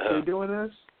they're doing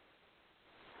this?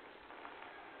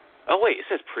 Oh, wait, it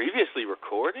says previously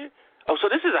recorded? Oh, so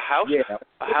this is a house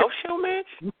show match?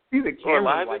 You see the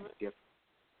camera like different.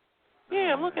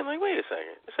 Yeah, I'm looking like, wait a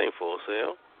second. This ain't Full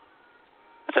Sail.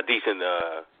 That's a decent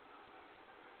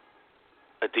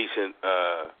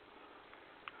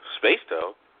space,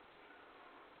 though.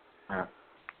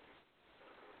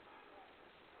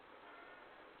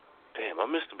 Damn, I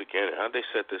missed the beginning. How'd they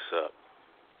set this up?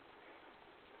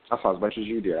 I saw as much as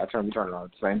you did. I turned it on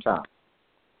at the same time.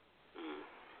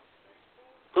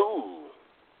 Ooh.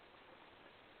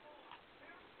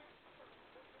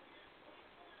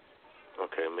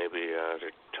 Okay, maybe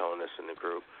they're telling us in the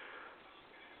group.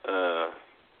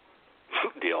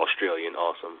 The Australian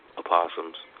awesome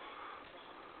opossums.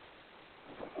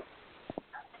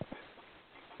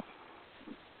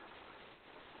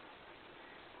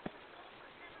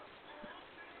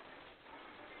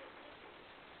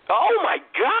 Oh my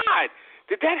God!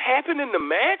 Did that happen in the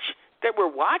match that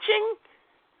we're watching?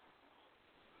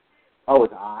 Oh,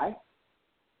 it's I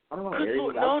don't know.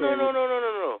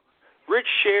 No. Rich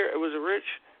shared. Was it Rich?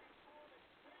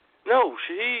 No,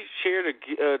 he shared a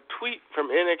tweet from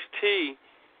NXT.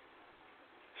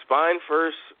 Spine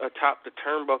first atop the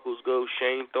turnbuckles goes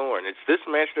Shane Thorne. It's this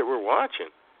match that we're watching.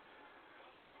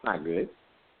 Not good.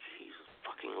 Jesus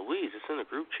fucking Louise! It's in the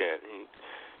group chat. He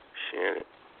shared it.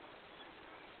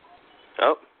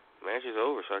 Oh, match is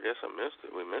over, so I guess I missed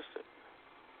it. We missed it.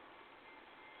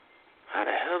 How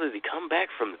the hell did he come back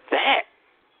from that?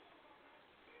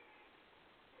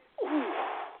 Ooh.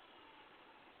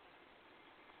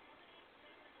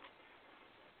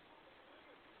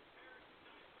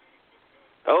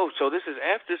 Oh, so this was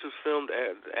filmed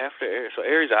after Aries. So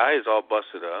Aries' eye is all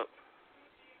busted up.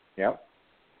 Yep.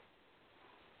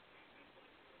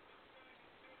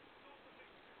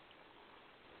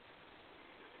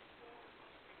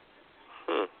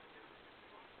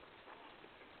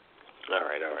 All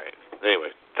right.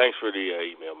 Anyway, thanks for the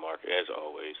email, Mark, as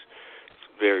always. It's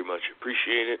very much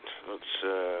appreciated. Let's,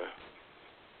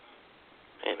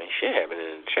 man, shit happening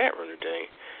in the chat room today.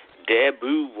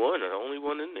 Dabu won, the only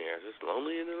one in there. Just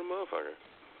lonely into the motherfucker.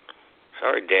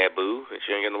 Sorry, Dabu, that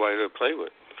you ain't got nobody to play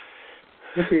with.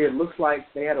 It looks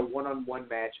like they had a one-on-one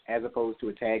match as opposed to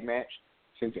a tag match,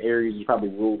 since Aries is probably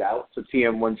ruled out, so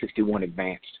TM161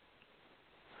 advanced.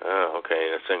 Oh,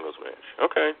 okay, a singles match.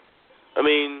 Okay. I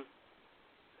mean...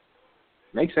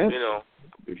 Makes sense. You know,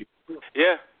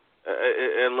 yeah,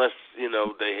 unless, you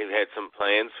know, they had some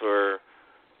plans for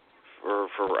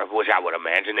which I would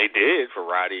imagine they did for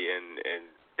Roddy and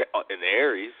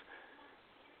Aries.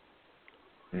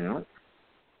 Yeah.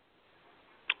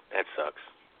 That sucks.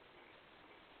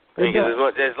 Because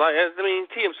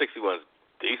TM61 is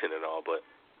decent and all, but,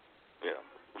 you know,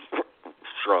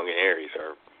 strong in Aries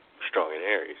are strong in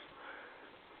Aries.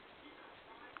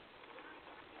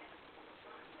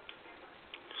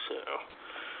 So,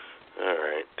 all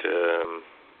right.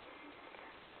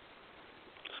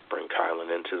 Let's bring Kylan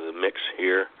into the mix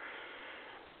here.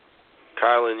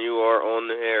 Kylan, you are on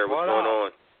the air. What's going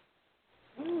on?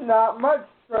 Not much,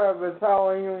 Travis. How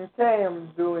are you and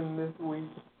Cam doing this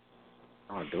week?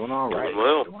 Oh, doing all right.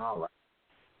 Well. Doing all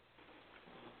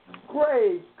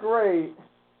Great. right.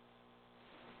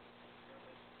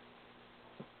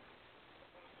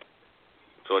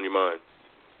 What's on your mind?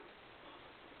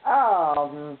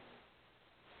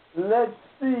 Let's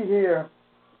see here.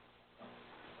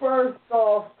 First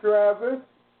off, Travis,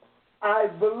 I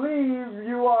believe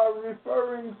you are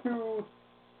referring to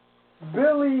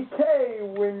Billy Kay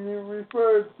when you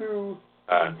refer to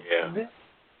the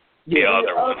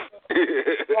other one.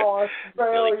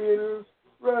 Australian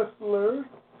wrestler.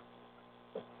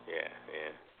 Yeah.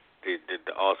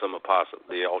 The awesome opossum,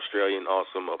 the Australian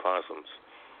awesome opossums.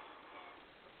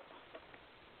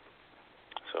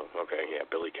 So, okay, yeah,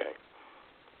 Billy Kay.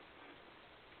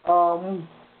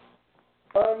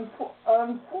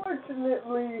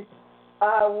 Unfortunately,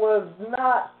 I was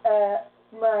not at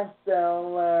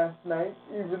SmackDown last night,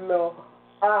 even though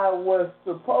I was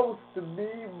supposed to be,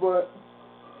 but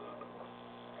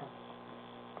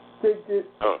ticket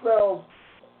fell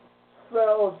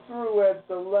through at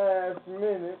the last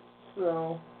minute,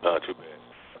 so. Not too bad.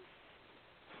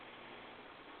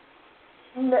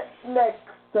 Next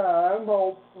time,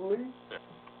 hopefully.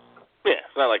 Yeah,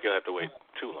 it's not like you'll have to wait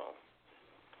too long.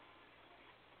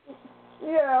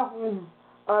 Yeah,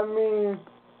 I mean,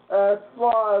 as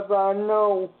far as I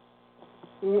know,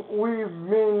 we've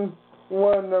been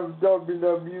one of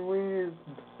WWE's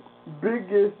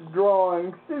biggest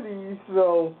drawing cities,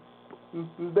 so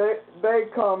they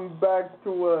come back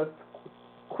to us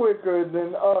quicker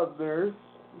than others.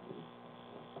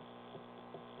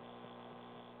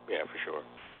 Yeah, for sure.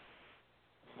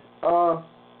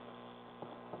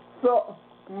 So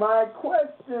my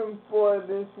question for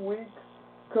this week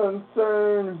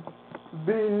concerns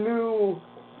the new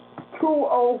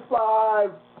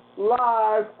 205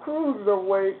 Live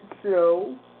Cruiserweight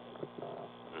show,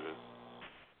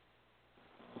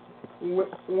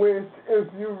 which, if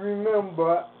you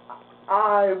remember,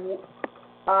 I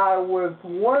was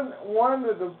one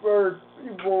of the first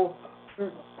people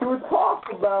to talk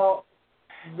about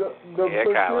the yeah,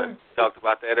 Colin talked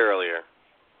about that earlier.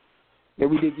 Yeah,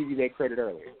 we did give you that credit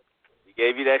earlier. We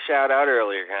gave you that shout out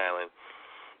earlier, Colin.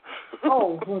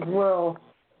 Oh,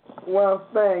 well,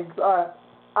 thanks.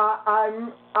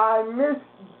 I missed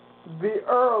the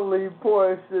early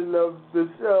portion of the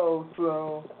show,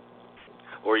 so.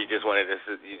 Or you just wanted it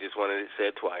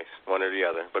said twice, one or the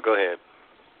other. But go ahead.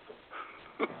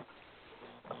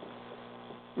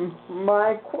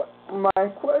 My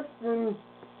question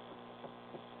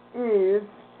is,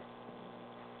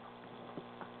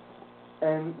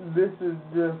 and this is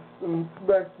just some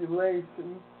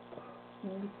speculation,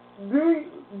 do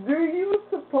you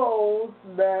suppose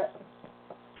that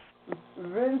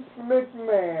Vince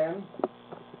McMahon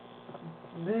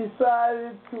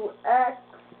decided to axe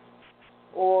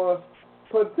or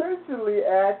potentially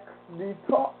axe the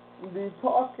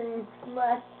Talking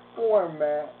Smack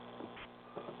format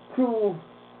to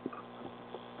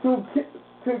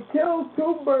kill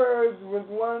two birds with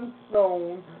one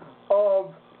stone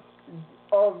of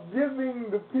giving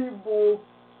the people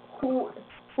who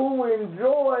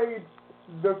enjoyed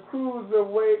the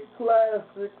Cruiserweight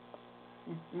Classic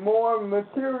more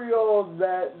material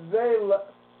that they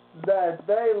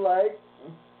like,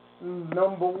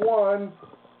 number one,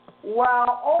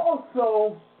 while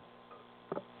also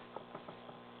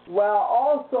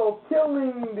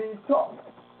killing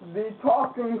the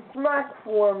Talking Smack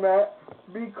format,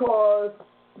 because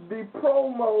the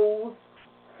promos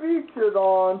featured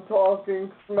on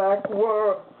Talking Smack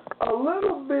were a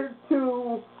little bit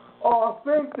too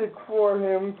authentic for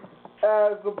him,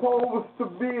 as opposed to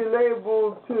being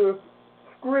able to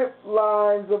script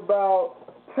lines about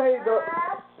tater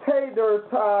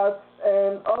tots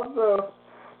and other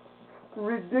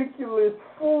ridiculous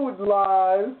food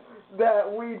lines that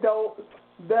we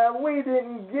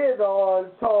didn't get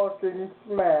on Talking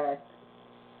Smack.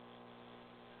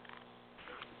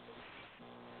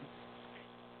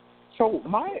 So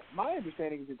my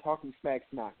understanding is that Talking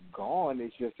Smack's not gone;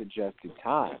 it's just adjusted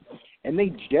time, and they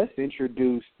just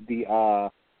introduced the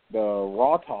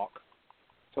Raw Talk,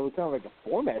 so it sounds like the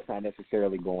format's not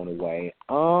necessarily going away.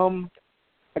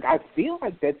 Like, I feel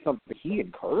like that's something he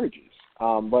encourages.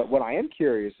 But what I am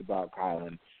curious about,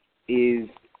 Kylan, is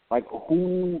like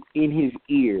who in his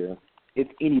ear, if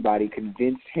anybody,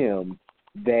 convinced him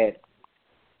that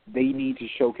they need to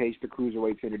showcase the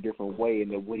cruiserweights in a different way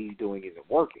and that what he's doing isn't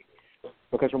working.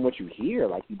 Because from what you hear,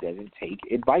 like, he doesn't take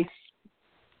advice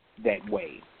that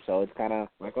way. So it's kind of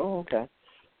like, oh, okay.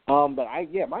 But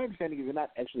my understanding is they're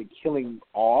not actually killing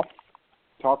off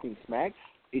Talking Smack.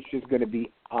 It's just going to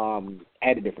be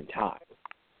at a different time.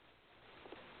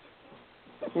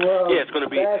 Well, yeah, it's going to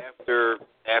be after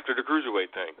the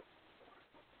Cruiserweight thing.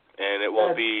 And it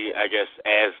won't be, I guess,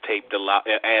 as taped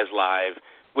as live,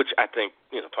 which I think,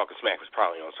 Talking Smack was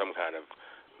probably on some kind of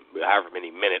however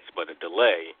many minutes, but a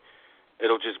delay.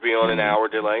 It'll just be on an hour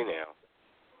delay now.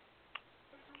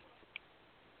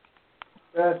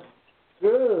 That's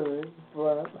good,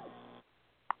 but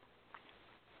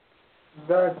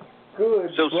that's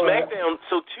good. So SmackDown,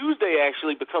 so Tuesday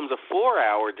actually becomes a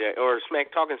 4-hour day, or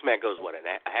Talking Smack goes, what, a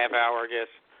half hour, I guess?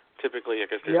 Typically, I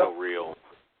guess there's no real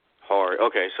hard.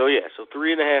 Okay, so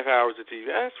 3.5 hours of TV.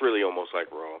 That's really almost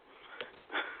like Raw.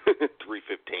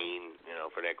 3:15,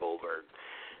 for that Goldberg.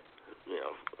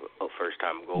 First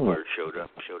time Goldberg showed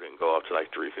didn't go up to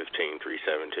like 3:15,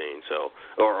 3:17, so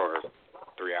or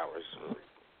 3 hours,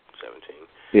 17.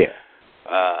 Yeah.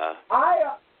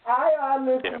 I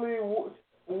honestly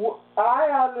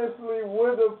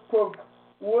would have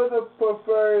would have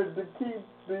preferred to keep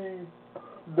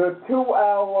the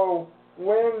 2-hour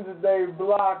Wednesday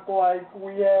block like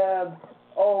we had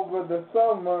over the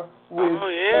summer. Oh,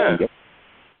 yeah.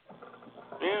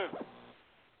 Yeah.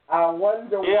 I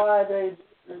wonder why they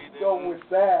didn't go with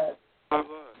that.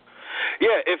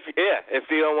 If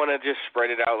they don't want to just spread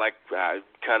it out like I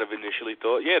kind of initially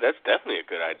thought, that's definitely a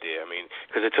good idea. I mean,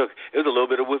 because it was a little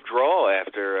bit of withdrawal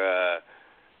after,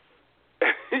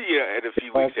 and a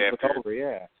few weeks after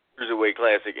Cruiserweight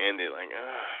Classic ended. Like,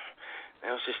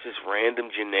 that was just this random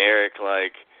generic,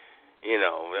 like, the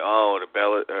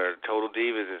Total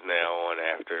Divas is now on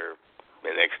after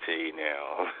NXT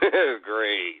now.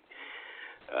 Great.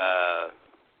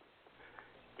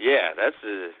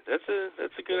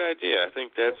 That's a good idea. I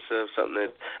think that's something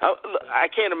that I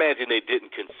can't imagine they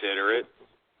didn't consider it.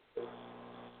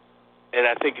 And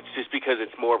I think it's just because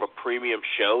it's more of a premium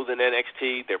show than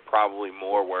NXT. They're probably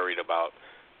more worried about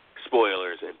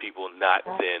spoilers and people not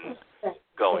then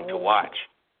going to watch.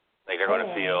 Like they're going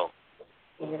to feel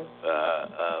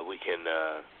we can.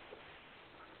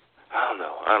 I don't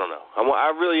know. I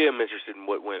really am interested in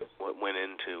what went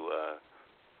into.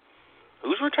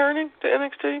 Who's returning to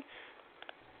NXT?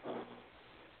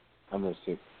 I'm gonna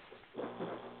see.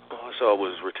 All I saw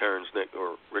was returns,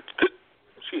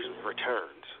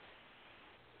 returns.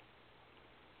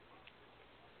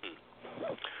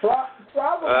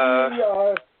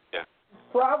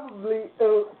 Probably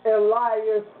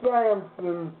Elias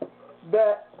Sampson,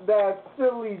 that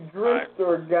silly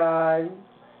drifter guy.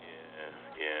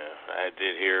 Yeah, I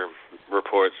did hear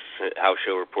reports, house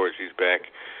show reports. He's back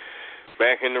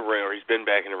in the ring, or he's been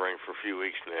back in the ring for a few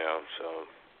weeks now. So,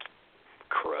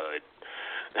 crud.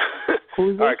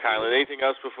 All right, Kylan. Anything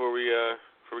else before we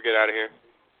get out of here?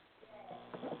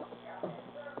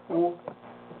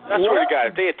 I swear to God,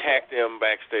 if they attacked them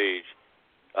backstage.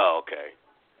 Oh, okay.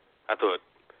 I thought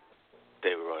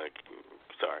they were going to.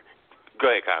 Sorry. Go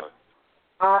ahead, Kylan.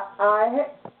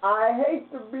 I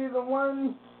hate to be the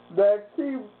one that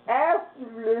keeps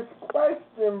asking this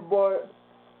question, but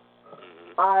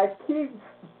I keep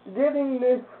getting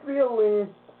this feeling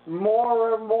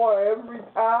more and more every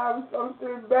time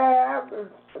something bad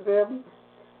happens to them.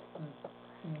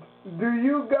 Do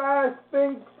you guys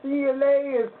think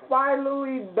TNA is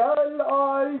finally done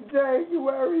on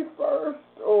January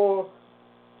 1st, or?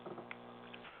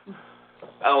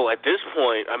 Oh, at this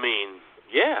point, I mean,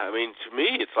 to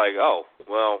me, it's like, oh,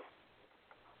 well,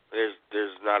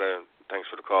 there's not a. Thanks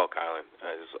for the call, Kylan,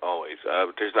 as always.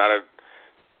 There's not a.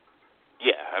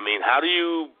 Yeah, I mean, how do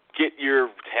you get your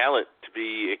talent to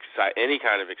be any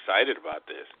kind of excited about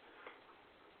this?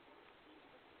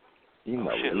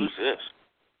 Shit, who's this?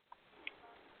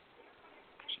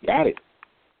 She got it.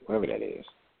 Whoever that is.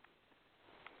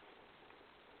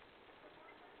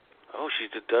 Oh,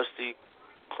 she's the Dusty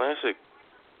Classic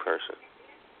person.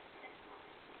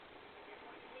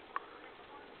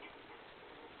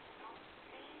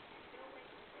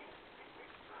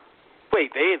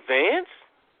 Wait, they advanced?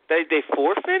 They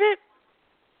forfeited?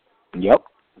 Yep.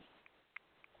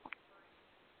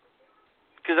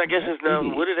 Because I guess it's now,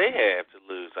 what do they have to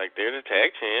lose? Like, they're the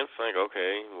tag champs. Like,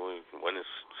 okay, we won this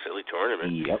silly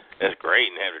tournament. Yep. That's great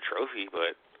and have a trophy,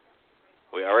 but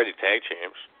we already tag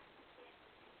champs.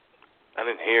 I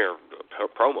didn't hear her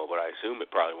promo, but I assume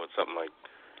it probably went something like,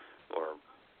 or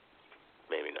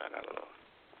maybe not, I don't know.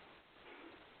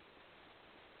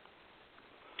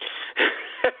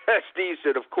 Steve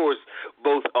said, of course,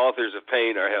 both authors of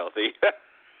pain are healthy.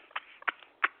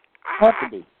 Have to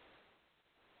be.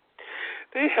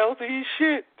 They healthy as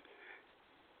shit.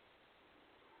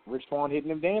 Rich Swann hitting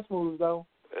them dance moves, though.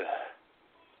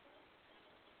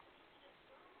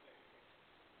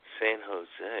 San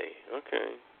Jose.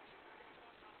 Okay.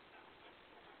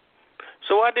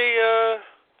 So why they,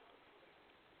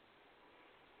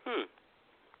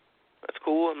 That's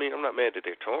cool. I mean, I'm not mad that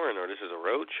they're touring or this is a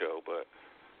road show, but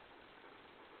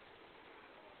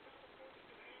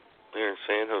they're in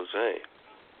San Jose.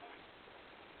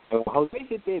 Oh, Jose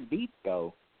hit that beat,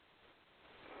 though.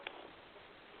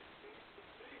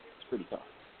 It's pretty tough.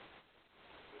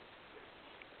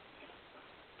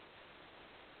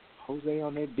 Jose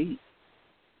on that beat.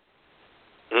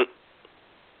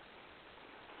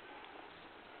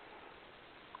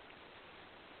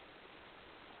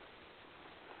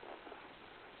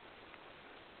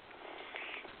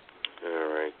 All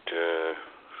right.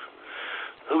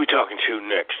 Who are we talking to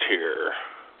next here?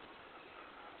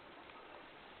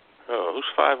 Oh, who's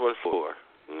 514?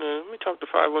 Let me talk to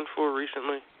 514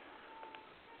 recently.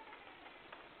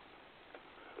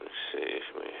 Let's see if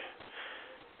we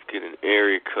get an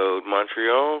area code.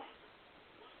 Montreal?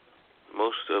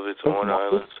 Most of it's on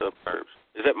island suburbs.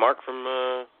 Is that Mark from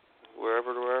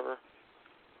wherever to wherever?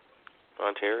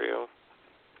 Ontario?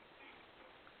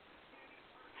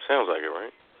 Sounds like it,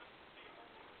 right?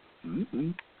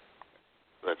 Mm-hmm.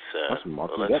 Let's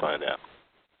find out.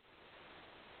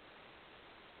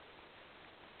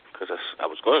 Because I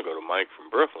was going to go to Mike from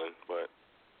Brooklyn, but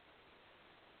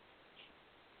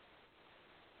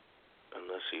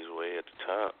unless he's way at the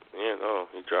top. Yeah, no,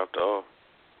 he dropped off.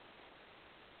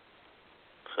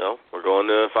 So, we're going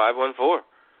to 514.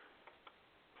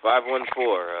 514,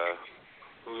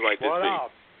 who would like to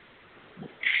speak?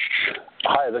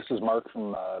 Hi, this is Mark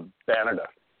from Canada.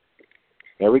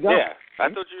 There we go. Yeah, I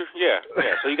thought you were, yeah.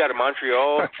 So you got a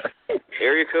Montreal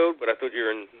area code, but I thought you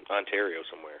were in Ontario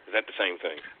somewhere. Is that the same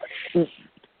thing?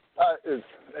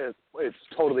 It's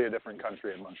totally a different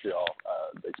country in Montreal.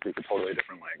 They speak a totally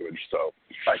different language, so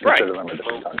I consider them a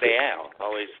different country. Montreal.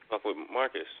 Always up with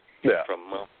Marcus. Yeah. From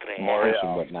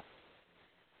Montreal.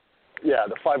 Yeah,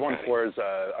 the 514 is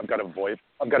I've got a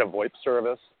VoIP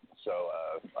service, so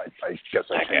I guess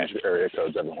I change area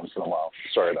codes every once in a while.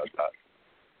 Sorry about that.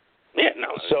 Yeah, no.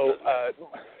 So,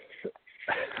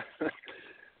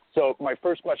 so my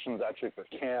first question is actually for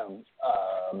Cam.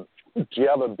 Do you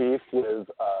have a beef with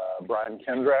Brian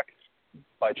Kendrick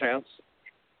by chance?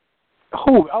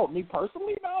 Oh, me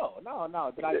personally? No.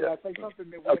 Did I say something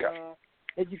that would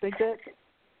make you think that?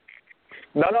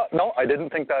 No, I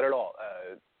didn't think that at all.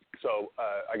 So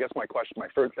I guess my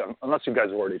first, unless you guys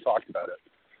have already talked about it,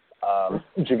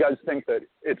 do you guys think that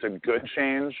it's a good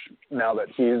change now that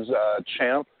he's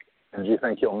champ? And do you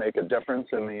think he'll make a difference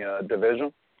in the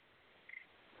division?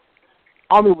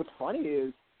 I mean, what's funny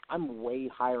is I'm way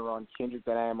higher on Kendrick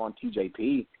than I am on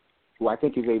TJP, who I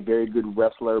think is a very good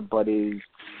wrestler, but is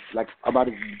like about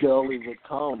as dull as it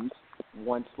comes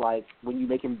once, like, when you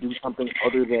make him do something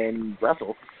other than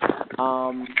wrestle.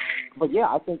 But yeah,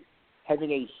 I think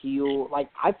having a heel, like,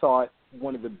 I thought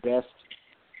one of the best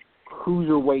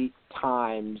cruiserweight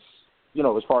times, you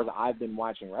know, as far as I've been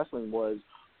watching wrestling, was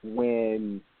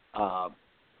when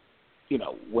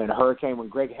when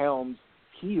Greg Helms'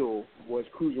 heel was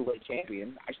cruiserweight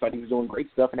champion. I just thought he was doing great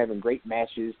stuff and having great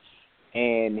matches,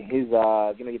 and his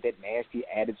that nasty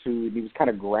attitude. He was kind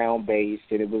of ground based,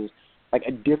 and it was like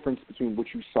a difference between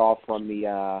what you saw from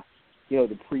the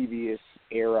the previous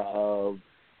era of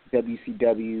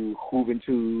WCW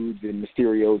Juventudes and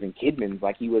Mysterios and Kidmans.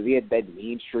 Like he had that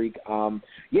mean streak. I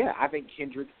think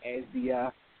Kendrick as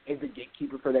the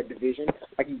gatekeeper for that division.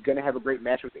 Like, he's going to have a great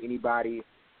match with anybody.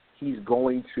 He's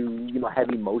going to, have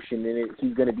emotion in it.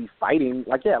 He's going to be fighting.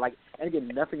 And again,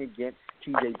 nothing against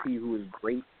TJP, who is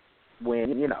great when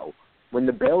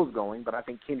the bell's going, but I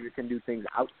think Kendrick can do things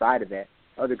outside of that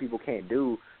other people can't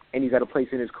do, and he's at a place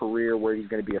in his career where he's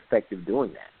going to be effective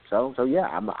doing that. So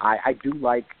I do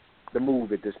like the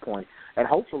move at this point, and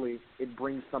hopefully it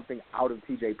brings something out of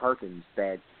TJ Perkins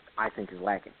that I think is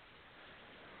lacking.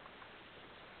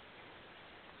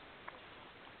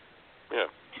 Yeah.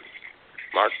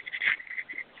 Mark?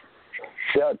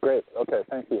 Yeah, great. Okay,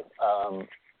 thank you.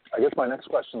 I guess my next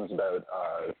question is about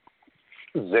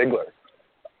Ziggler.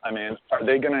 I mean, are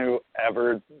they going to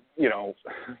ever,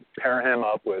 pair him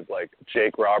up with, like,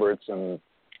 Jake Roberts and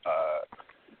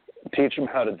teach him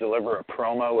how to deliver a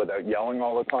promo without yelling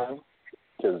all the time?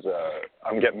 Because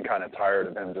I'm getting kind of tired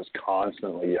of him just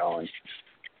constantly yelling.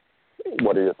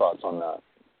 What are your thoughts on that?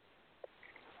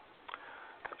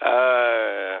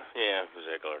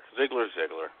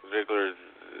 Ziggler. Ziggler's,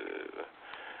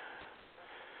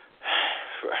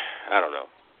 I don't know.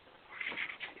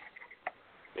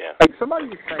 Yeah. Like, somebody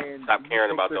was saying... Stop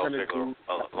caring about Dolph Ziggler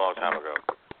a long time ago.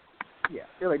 Yeah.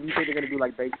 I feel like you think they're going to do,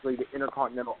 like, basically the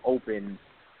Intercontinental Open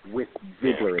with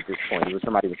Ziggler at this point. It was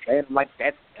somebody was saying, like,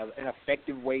 that's an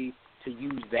effective way to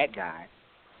use that guy.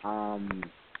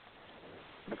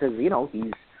 Because,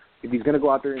 if he's going to go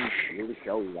out there and steal the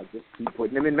show, like, just keep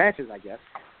putting him in matches, I guess,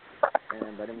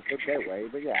 and let him look that way.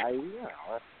 But,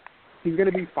 he's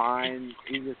going to be fine.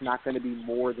 He's just not going to be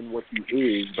more than what he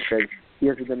is, because he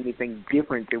hasn't done anything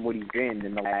different than what he's been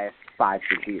in the last 5-6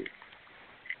 years.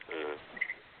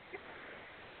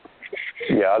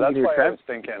 Yeah, that's why I was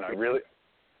thinking.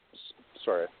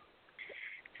 Sorry.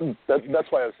 That's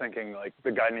why I was thinking, like,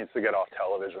 the guy needs to get off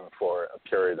television for a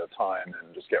period of time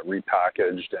and just get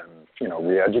repackaged and,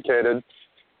 re-educated.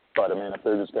 But, I mean, if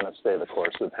they're just going to stay the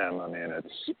course with him, I mean,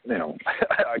 it's,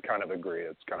 I kind of agree.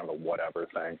 It's kind of a whatever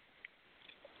thing.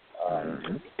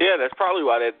 Yeah, that's probably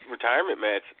why that retirement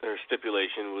match or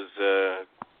stipulation was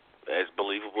as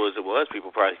believable as it was.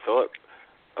 People probably thought,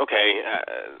 okay,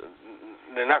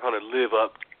 they're not going to live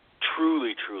up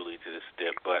truly to the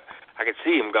stip, but I could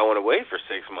see him going away for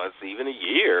 6 months, even a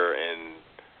year, and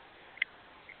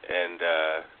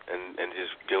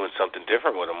just doing something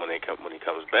different with him when he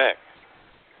comes back.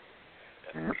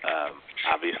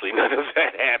 Obviously, none of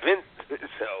that happened.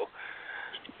 So,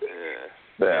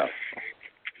 yeah.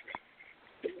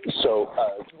 So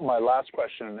my last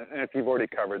question, and if you've already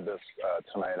covered this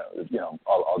tonight,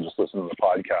 I'll just listen to the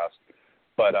podcast.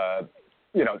 But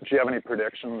do you have any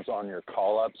predictions on your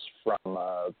call-ups from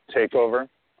Takeover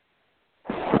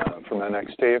from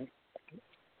NXT?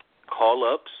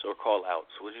 Call-ups or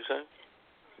call-outs? What did you say?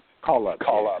 Call-ups.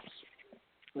 Call-ups.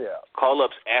 Yeah.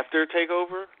 Call-ups after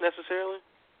Takeover, necessarily?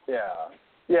 Yeah.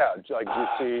 Yeah, like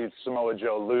do you see Samoa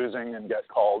Joe losing and get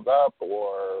called up,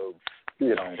 or,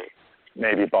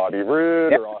 maybe Bobby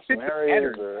Roode or Austin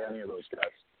Aries or any of those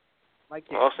guys? Like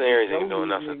Austin Aries ain't doing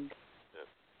nothing.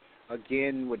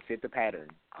 Again, would fit the pattern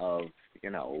of,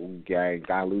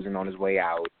 guy losing on his way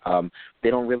out. They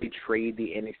don't really trade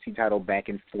the NXT title back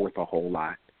and forth a whole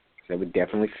lot. So it would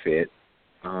definitely fit.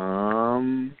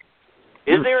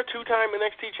 Is there a two-time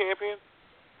NXT champion?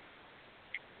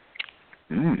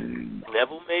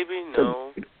 Neville, maybe?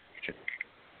 No.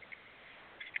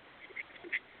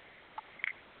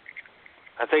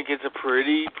 I think it's a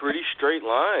pretty straight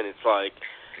line. It's like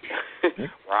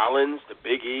Rollins to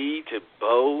Big E to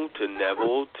Bo to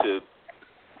Neville to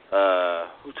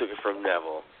who took it from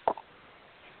Neville?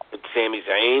 Sami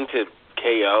Zayn to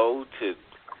KO to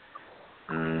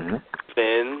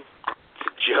Finn to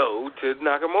Joe to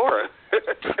Nakamura. I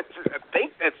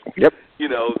think that's I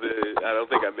don't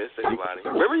think I missed anybody.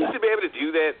 Remember, you used to be able to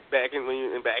do that back in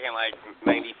like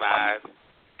 '95.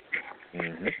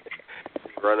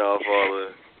 Run off all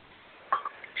the.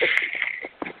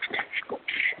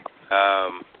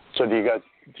 So do you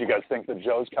guys think that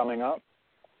Joe's coming up?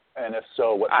 And if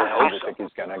so, what brand do you think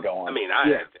he's going to go on? I mean,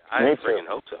 I freaking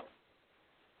hope so.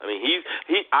 I mean,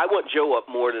 I want Joe up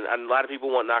more than a lot of people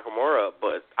want Nakamura up,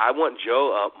 but I want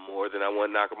Joe up more than I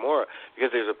want Nakamura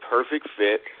because there's a perfect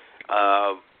fit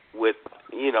with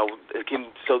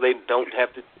so they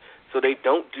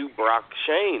don't do Brock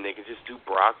Shane. They can just do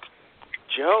Brock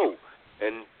Joe,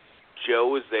 and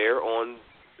Joe is there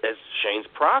as Shane's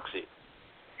proxy.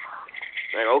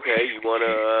 Like, okay, you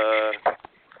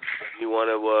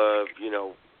wanna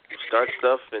start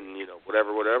stuff and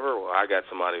whatever. Well, I got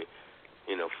somebody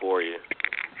for you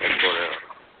that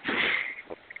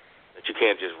you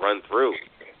can't just run through.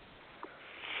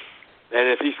 And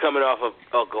if he's coming off of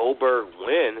a Goldberg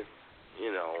win,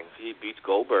 if he beats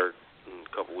Goldberg in a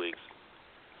couple weeks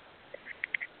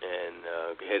and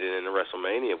headed into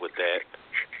WrestleMania with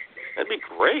that'd be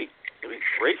great. It'd be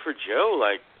great for Joe.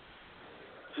 Like,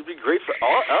 it'd be great for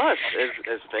all us as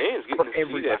fans getting to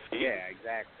see that feed. Yeah,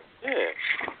 exactly. Yeah.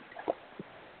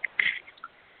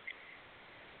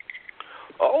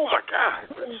 Oh my God,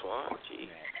 Red Swan, gee.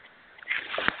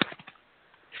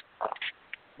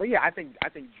 But yeah, I think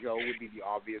Joe would be the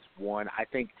obvious one. I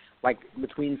think like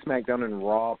between SmackDown and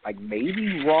Raw, like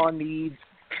maybe Raw needs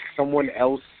someone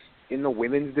else in the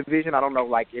women's division. I don't know,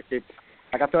 like if it's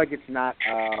like I feel like it's not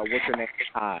what's her name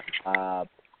time.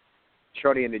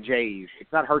 Shorty and the Jays.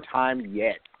 It's not her time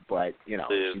yet, but she's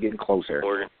getting closer.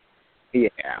 Morgan.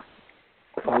 Yeah.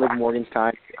 Liv Morgan's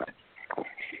time.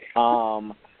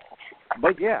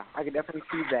 But yeah, I could definitely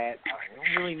see that. I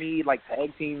don't really need like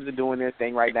tag teams are doing their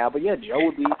thing right now, but yeah, Joe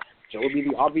would be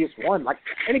the obvious one. Like,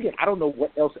 and again, I don't know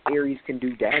what else Aries can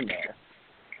do down there.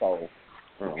 So,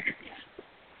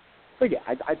 but yeah,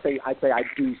 I'd say I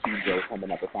do see Joe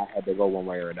coming up if I had to go one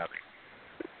way or another.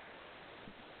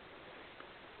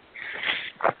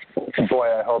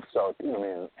 Boy, I hope so. I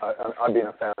mean, I've been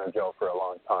a fan of Joe for a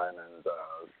long time, and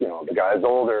the guy's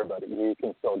older, but he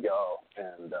can still go,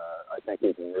 and I think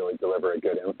he can really deliver a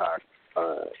good impact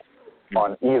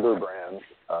on either brand.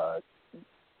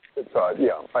 So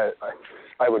yeah,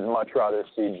 I would much rather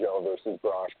see Joe versus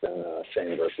Brock than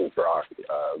Shane versus Brock.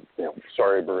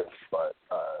 Sorry, Bruce, but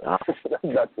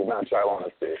that's the match I want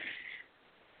to see.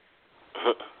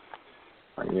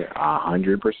 Yeah,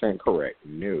 100% correct.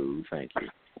 No, thank you.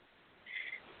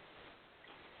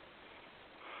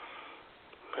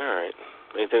 All right.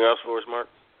 Anything else for us, Mark?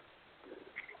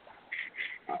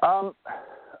 I'll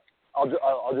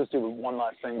just do one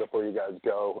last thing before you guys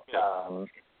go.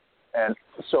 And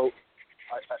so,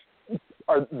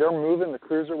 they're moving the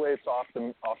cruiserweights off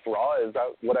Raw? Is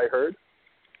that what I heard?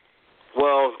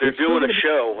 Well, they're doing a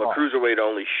show, a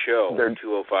cruiserweight-only show,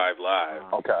 205 Live.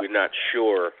 Okay. We're not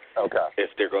sure if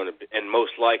they're going to be, and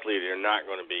most likely they're not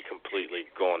going to be completely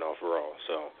going off Raw.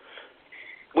 So,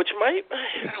 which might,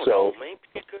 I don't know, might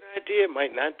be a good idea,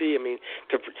 might not be. I mean,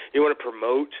 you want to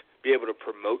promote be able to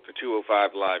promote the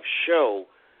 205 Live show,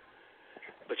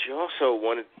 but you also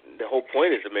wanted, the whole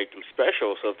point is to make them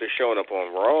special. So if they're showing up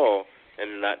on Raw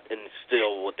and not, and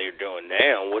still what they're doing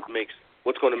now, what's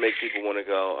going to make people want to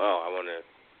go, oh, I want to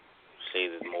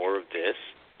see more of this,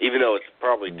 even though it's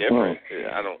probably different.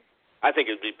 I think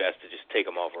it'd be best to just take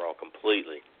them off Raw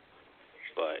completely.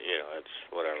 But it's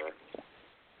whatever.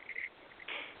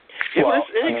 Yeah, well,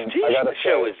 but NXT the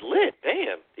show is lit.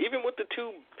 Damn, even with the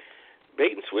two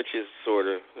bait and switches, sort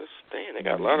of. Damn, they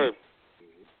got a lot of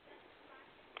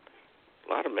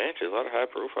matches, a lot of high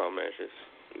profile matches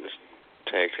in this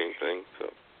tag team thing. So,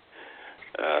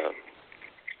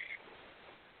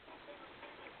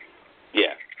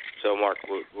 yeah. So, Mark,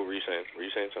 what were you saying? Were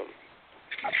you saying something?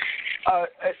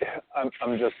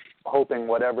 I'm just hoping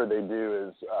whatever they do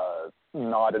is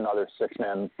not another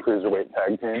 6-man cruiserweight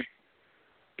tag team,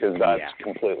 because that's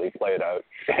completely played out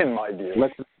in my view.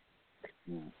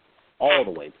 All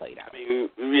the way played out. I mean,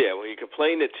 yeah, when you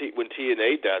complain that when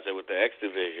TNA does it with the X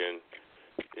Division,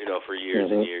 for years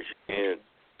and years, and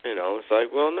it's like,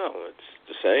 well, no, it's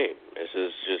the same. This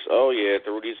is just, throw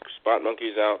these spot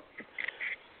monkeys out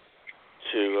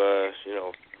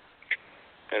to,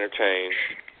 entertain,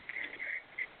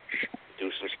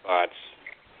 do some spots,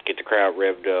 get the crowd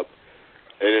revved up,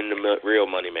 and then the real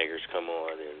moneymakers come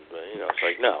on, and it's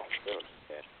like, no,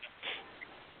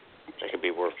 that could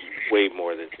be worth way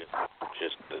more than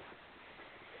just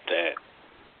that.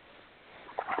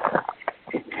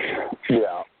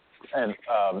 Yeah, and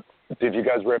did you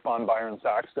guys rip on Byron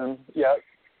Saxton yet?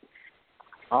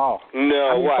 Oh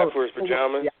no, why for his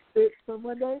pajamas?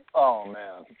 Oh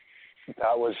man,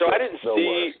 that was so I didn't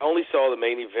see. Only saw the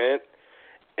main event,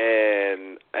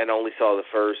 and only saw the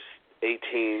first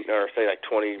 18 or say like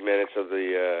 20 minutes of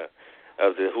the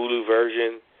Hulu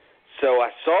version. So I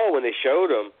saw when they showed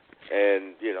him,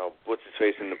 and what's his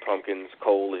face in the pumpkins.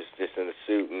 Cole is just in a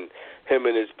suit, and him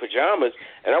in his pajamas.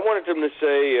 And I wanted them to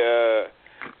say,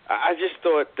 I just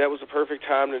thought that was the perfect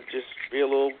time to just be a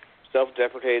little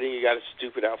self-deprecating. You got a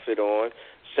stupid outfit on,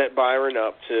 set Byron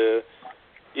up to,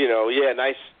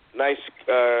 nice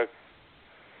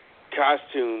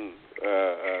costume,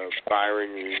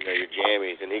 Byron, your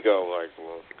jammies, and he go like,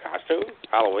 well, costume,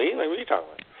 Halloween, like what are you talking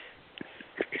about?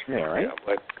 Yeah, right.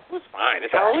 But it's fine.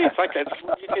 It's Halloween. It's like that's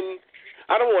you can.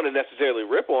 I don't want to necessarily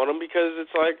rip on them because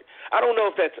it's like I don't know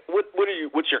if that's what are you?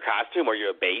 What's your costume? Are you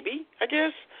a baby? I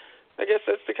guess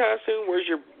that's the costume. Where's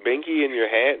your binky and your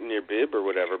hat and your bib or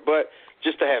whatever? But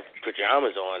just to have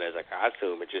pajamas on as a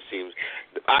costume, it just seems.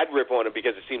 I'd rip on it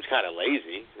because it seems kind of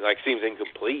lazy. Like seems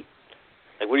incomplete.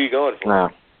 Like what are you going for? No.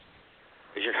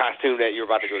 Is your costume that you're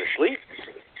about to go to sleep?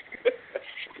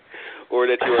 Or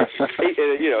that you're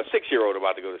a 6-year-old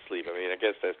about to go to sleep. I mean, I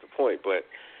guess that's the point. But,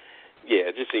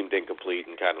 yeah, it just seemed incomplete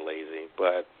and kind of lazy.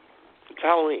 But it's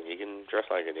Halloween. You can dress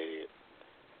like an idiot.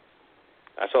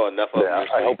 I saw enough of him.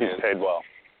 I hope he's paid well.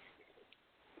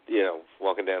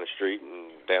 Walking down the street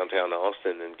in downtown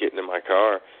Austin and getting in my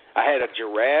car. I had a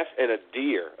giraffe and a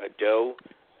deer, a doe.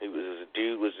 A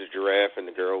dude was the giraffe and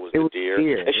the girl was the deer.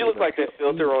 And she looked like that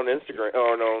filter on Instagram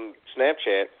or on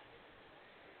Snapchat.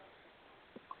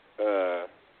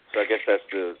 So I guess that's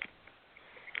the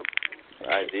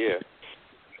idea.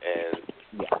 And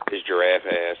his giraffe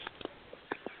ass.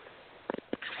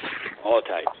 All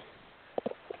types.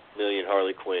 Million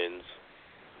Harley Quinns.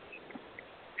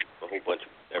 A whole bunch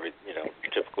of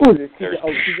typical. Who is this?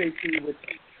 TJP with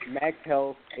Max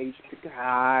Health,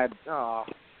 God. Oh.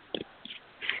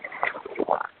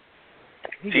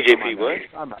 TJP what?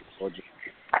 I'm not told you.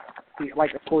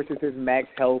 Like, of course, it says Max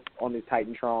Health on his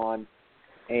Titantron.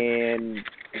 And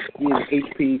he is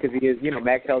HP because he is,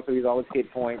 Max Health, so he's always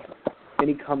hit points. Then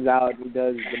he comes out and he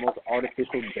does the most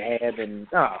artificial jab and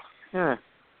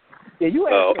yeah, you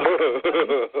asked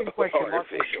a question. Mark,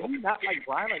 do you not like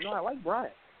Brian? Like, no, I like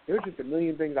Brian. There's just a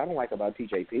million things I don't like about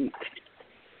TJP.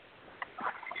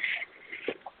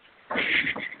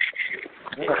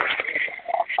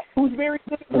 Who's very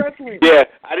good at wrestling. Yeah,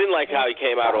 I didn't like how he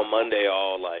came out on Monday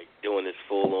all like doing this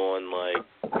full on like.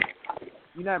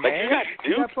 You got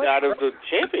duped out of the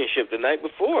championship the night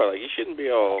before. Like you shouldn't be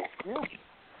all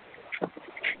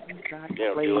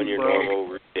doing your normal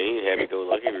routine,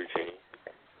 happy-go-lucky routine.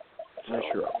 Not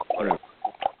sure.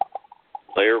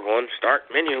 Player 1, start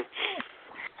menu.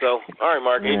 So, all right,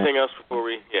 Mark. Anything else before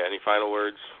we? Yeah, any final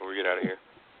words before we get out of here?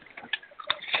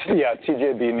 Yeah,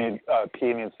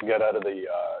 P needs to get out of the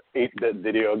 8-bit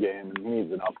video game, and he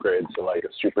needs an upgrade to like a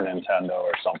Super Nintendo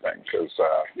or something because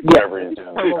whatever he's doing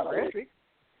is kind of weak.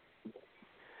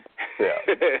 Yeah.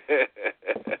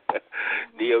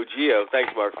 Neo Geo.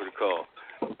 Thanks, Mark, for the call.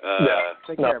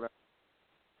 Take care, man.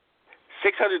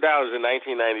 in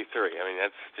 1993. I mean,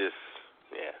 that's just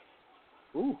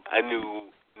Ooh. I knew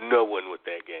no one with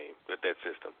that game, with that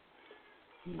system.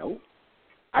 Nope.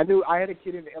 I had a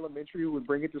kid in elementary who would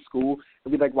bring it to school,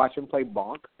 and we'd like watch him play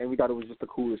Bonk, and we thought it was just the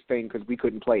coolest thing because we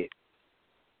couldn't play it.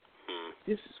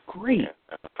 This is great. Yeah,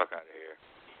 get the fuck out of here.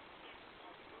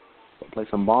 We'll play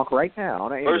some Bonk right now.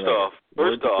 First off,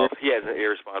 he has an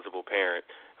irresponsible parent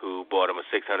who bought him a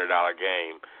 $600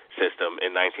 game system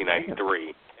in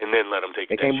 1993, and then let him take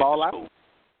that shit to school.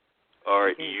 Are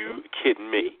you kidding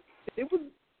me? It was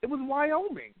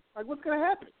Wyoming. Like, what's gonna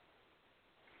happen?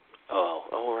 Oh,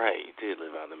 all right. You did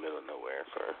live out in the middle of nowhere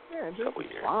for a couple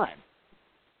years. Fine.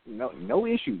 No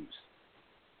issues.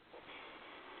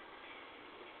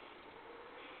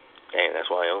 Dang, that's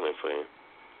Wyoming for you.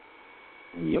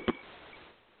 Yep.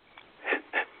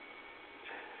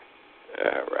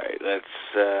 All right, let's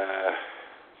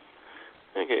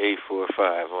make it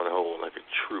 845 on a hold like a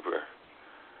trooper.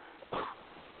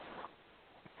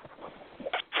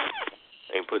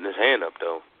 Ain't putting his hand up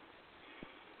though.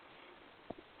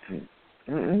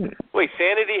 Wait,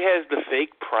 Sanity has the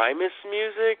fake Primus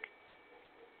music?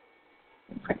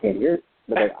 I can't hear it,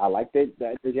 but I like the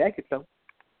jacket though.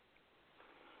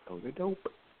 Those are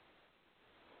dope.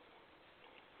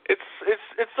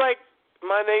 It's like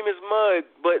My Name is Mud,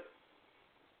 but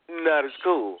not as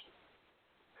cool.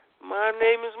 My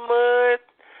name is Mud.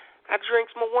 I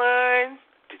drinks my wine.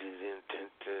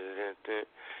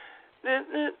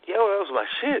 Yo, that was my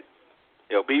shit.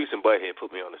 Yo, Beavis and Butthead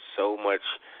put me on to so much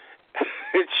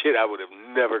shit I would have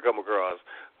never come across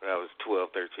when I was 12,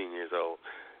 13 years old.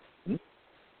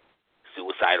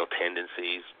 Suicidal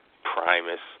Tendencies,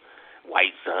 Primus,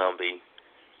 White Zombie.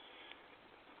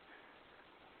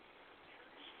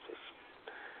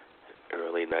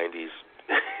 Early 90s,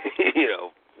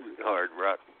 hard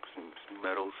rock,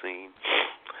 metal scene.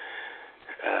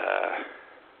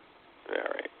 All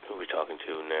right, who are we talking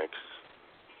to next?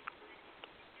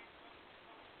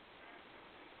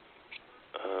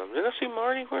 Did I see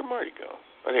Marty? Where'd Marty go?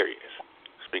 Oh, there he is.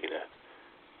 Speaking of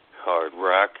hard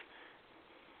rock.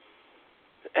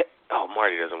 Oh,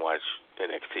 Marty doesn't watch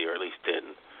NXT, or at least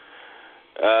didn't.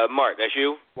 Mart, that's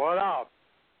you? What up?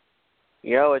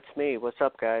 Yo, it's me. What's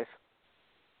up, guys?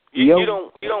 You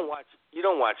don't watch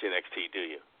NXT, do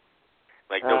you?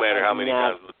 Like no matter how many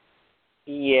times.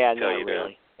 Yeah, not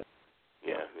really.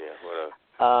 Yeah. What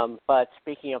up? But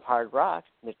speaking of hard rock,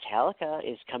 Metallica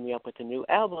is coming up with a new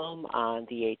album on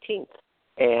the 18th,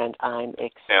 and I'm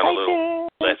excited. Sound a little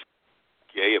less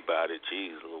gay about it.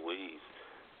 Jeez Louise.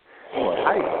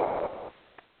 I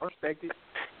respect it.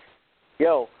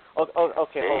 Yo,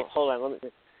 okay, hold on.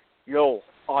 Yo,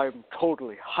 I'm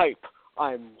totally hype.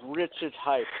 I'm rich as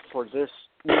hype for this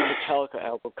new Metallica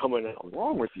album coming out. What's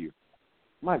wrong with you?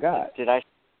 My God. Did I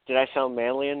sound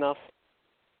manly enough?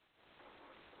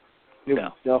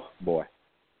 No, boy.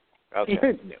 Okay.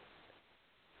 Maybe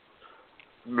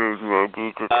I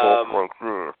need to talk like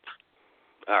this.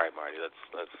 All right, Marty. Let's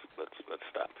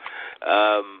stop.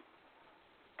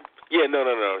 Yeah,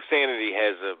 no. Sanity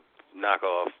has a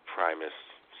knockoff Primus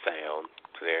sound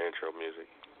to their intro music.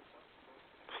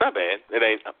 It's not bad. It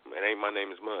ain't My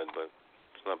Name is Mud, but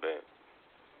it's not bad.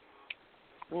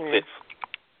 Fits.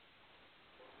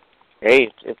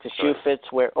 Hey, if the shoe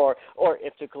fits or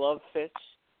if the glove fits,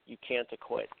 you can't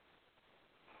acquit.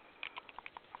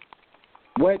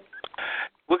 What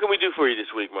can we do for you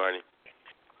this week, Marty?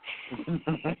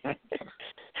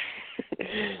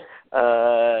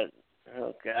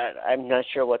 Oh God, I'm not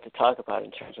sure what to talk about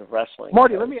in terms of wrestling.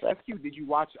 Marty, let me ask you: Did you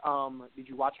watch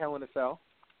Hell in a Cell?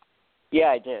 Yeah,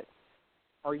 I did.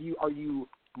 Are you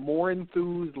more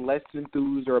enthused, less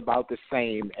enthused, or about the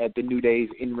same at the New Day's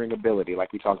in-ring ability,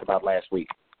 like we talked about last week?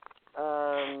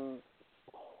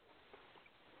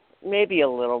 Maybe a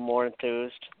little more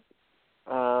enthused.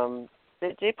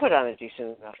 They put on a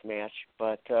decent enough match,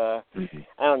 but I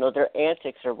don't know. Their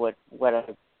antics are what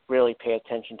I really pay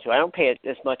attention to. I don't pay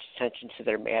as much attention to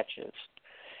their matches,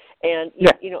 and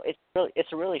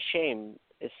it's a really shame.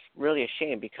 It's really a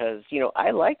shame because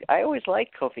I always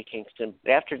liked Kofi Kingston.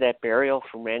 After that burial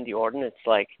from Randy Orton, it's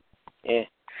like, Yeah.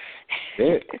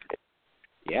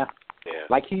 Yeah.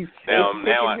 Like he's now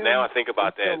I think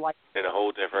about that in a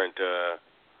whole different.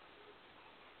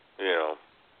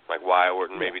 Like why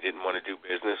Orton maybe didn't want to do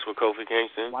business with Kofi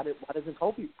Kingston. Why doesn't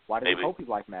Kofi's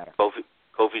life matter?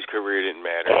 Kofi's career didn't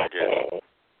matter, I guess.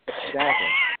 Exactly.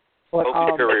 But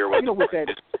Kofi's career was.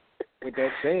 With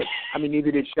that said, I mean neither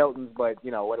did Shelton's, but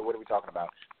what are we talking about?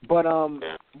 But I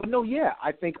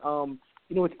think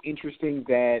it's interesting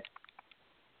that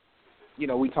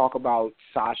we talk about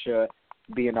Sasha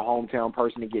being the hometown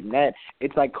person and getting that.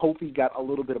 It's like Kofi got a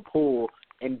little bit of pull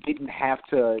and didn't have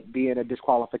to be in a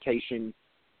disqualification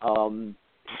in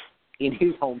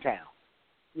his hometown.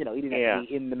 You know, he didn't have to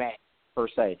be in the match per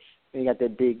se. And he got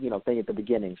that big, thing at the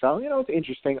beginning. So, it's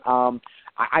interesting.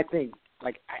 I think,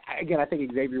 I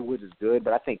think Xavier Woods is good,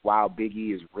 but I think Big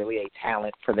E is really a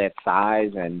talent for that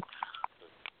size, and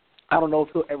I don't know if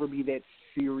he'll ever be that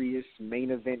serious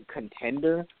main event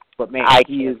contender, but man,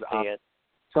 he is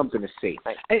something to see.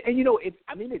 And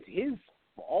it's his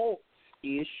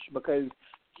fault-ish because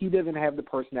he doesn't have the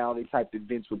personality type that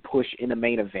Vince would push in a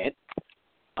main event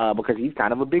because he's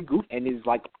kind of a big goof and is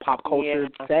like pop culture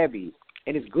savvy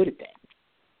and is good at that.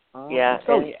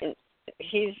 And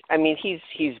he's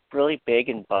really big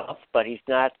and buff, but he's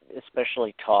not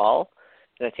especially tall,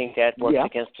 and I think that works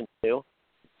against him too.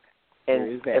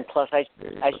 And plus, I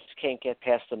just can't get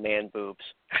past the man boobs.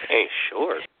 Hey,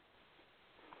 sure.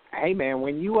 Hey man,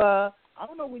 when you I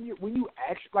don't know when you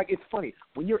actually it's funny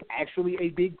when you're actually a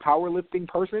big powerlifting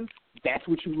person, that's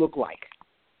what you look like.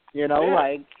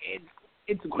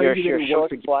 It's crazy. You're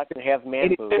short, squat, and have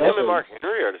man boobs. Him and Mark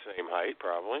Henry are the same height,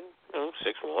 probably. 6'1"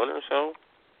 or so.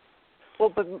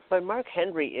 Well, but Mark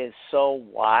Henry is so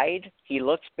wide, he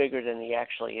looks bigger than he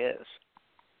actually is.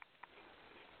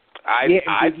 I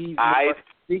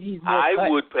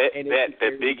would bet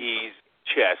that Big E's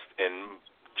chest and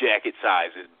jacket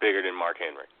size is bigger than Mark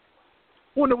Henry.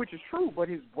 Well, no, which is true, but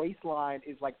his waistline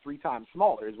is like 3 times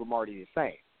smaller, is what Marty is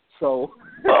saying. So.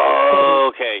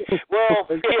 Okay. Well,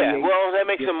 that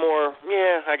makes him more.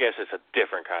 Yeah, I guess it's a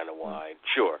different kind of wide.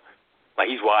 Sure. Like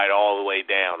he's wide all the way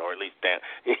down, or at least down.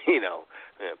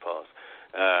 Yeah, pause.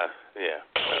 I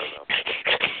don't know.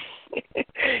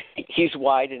 He's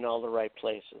wide in all the right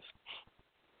places.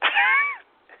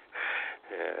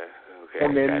 Okay.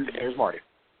 And then there's Marty.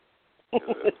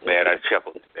 Man, I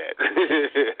chuckled at that.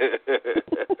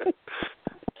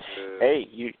 Hey,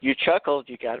 you chuckled.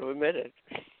 You got to admit it.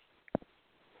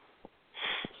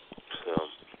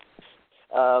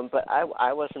 But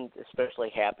I wasn't especially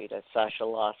happy that Sasha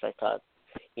lost. I thought,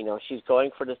 she's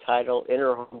going for the title in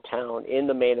her hometown in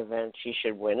the main event. She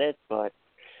should win it, but.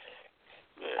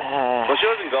 Well, she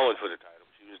wasn't going for the title.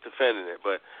 She was defending it,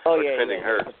 but defending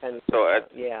her. But still,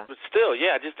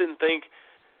 I just didn't think.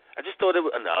 I just thought it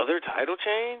was another title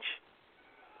change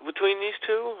between these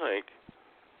two. Like,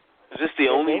 is this the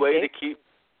only way to keep?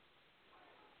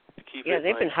 Yeah,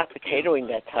 they've been hot potatoing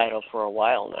that title for a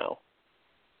while now.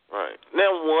 Right.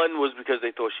 Now, one was because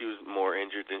they thought she was more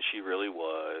injured than she really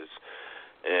was,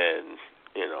 and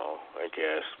I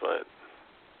guess, but.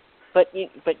 But they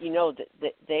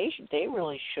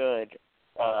really should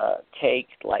take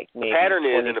maybe. The pattern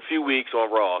is in a few weeks on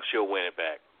Raw she'll win it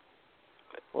back.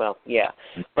 Well, yeah,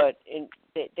 but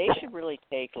they should really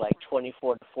take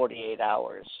 24 to 48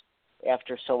 hours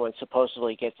after someone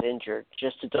supposedly gets injured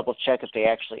just to double check if they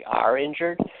actually are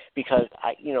injured, because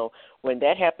when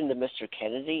that happened to Mr.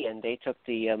 Kennedy and they took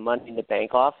the Money in the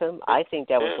Bank off him, I think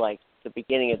that was like the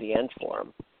beginning of the end for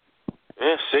him.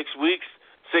 Yeah, 6 weeks.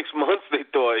 6 months they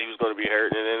thought he was going to be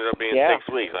hurt, and it ended up being 6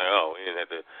 weeks. Like, he didn't have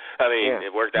to. I mean,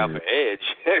 it worked out for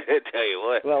Edge. I tell you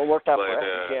what. Well, it worked out for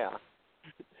Edge. Yeah.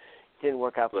 Didn't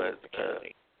work out for Mr.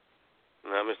 Kennedy.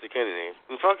 Not Mr. Kennedy.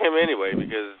 And fuck him anyway,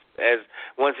 because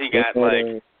once he got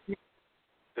the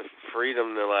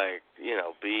freedom to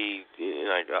be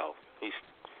he's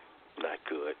not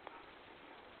good.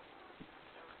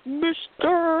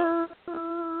 Mr.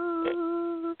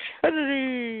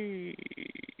 Kennedy.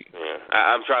 Yeah,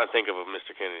 I'm trying to think of a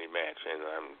Mr. Kennedy match, and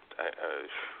I'm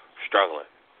struggling.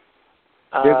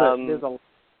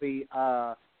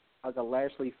 There's a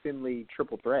Lashley Finley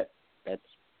triple threat that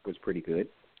was pretty good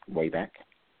way back.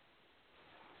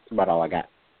 That's about all I got.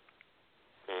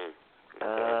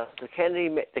 The Kennedy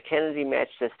match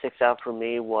that sticks out for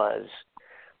me was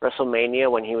WrestleMania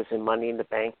when he was in Money in the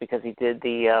Bank, because he did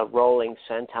the rolling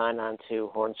senton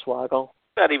onto Hornswoggle.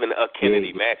 Not even a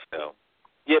Kennedy match though.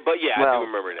 Yeah, but I do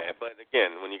remember that. But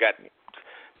again, when you got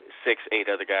 6, 8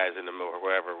 other guys in the or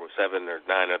whatever, 7 or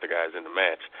 9 other guys in the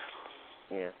match.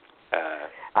 Yeah.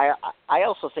 I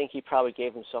also think he probably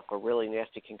gave himself a really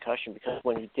nasty concussion, because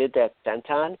when he did that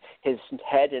senton, his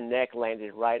head and neck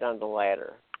landed right on the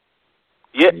ladder.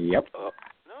 Yeah. Yep.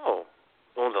 No.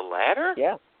 On the ladder?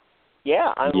 Yeah.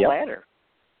 Yeah, on the ladder.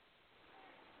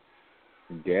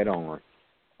 Dead on.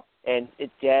 And it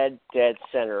dead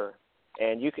center.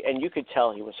 And you could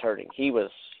tell he was hurting. He was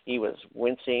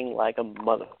wincing like a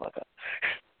motherfucker.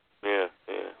 Yeah.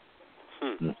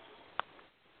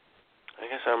 I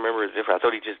guess I remember it different. I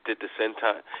thought he just did the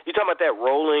senton. You talking about that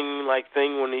rolling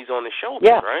thing when he's on his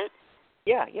shoulder, right?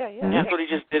 Yeah. I thought he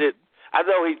just did it. I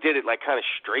know he did it like kind of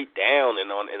straight down and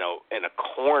in a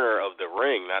corner of the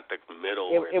ring, not the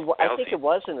middle. I think it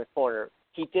was in the corner.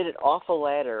 He did it off a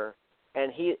ladder,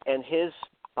 and his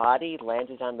body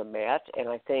landed on the mat, and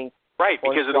I think right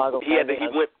because he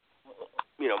went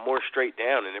more straight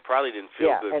down, and it probably didn't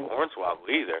feel good for Hornswoggle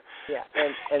either. Yeah,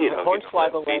 and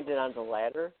Hornswoggle landed on the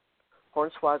ladder.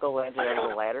 Hornswoggle landed on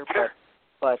the ladder,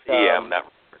 but yeah, I'm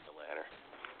not for the ladder.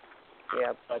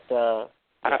 Yeah, but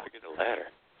I forget the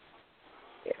ladder.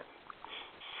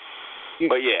 Yeah.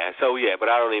 But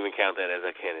I don't even count that as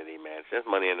a Kennedy match. That's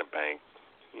Money in the Bank.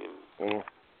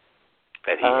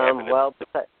 That he happened to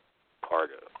part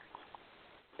of.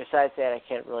 Besides that, I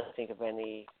can't really think of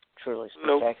any truly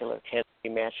spectacular Kennedy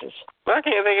matches. Well, I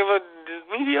can't think of a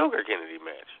mediocre Kennedy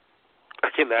match. I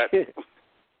cannot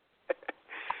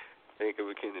think of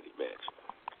a Kennedy match.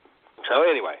 So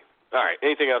anyway, all right.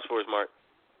 Anything else for us, Mark?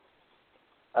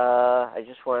 I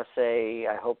just want to say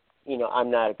I hope I'm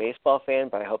not a baseball fan,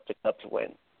 but I hope the Cubs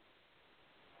win.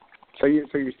 So your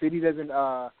city doesn't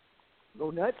go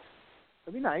nuts?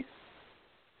 That'd be nice.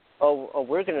 Oh,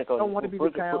 we're gonna go. I don't want to be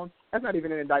the town. That's not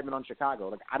even an indictment on Chicago.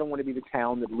 Like, I don't want to be the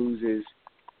town that loses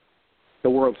the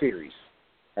World Series,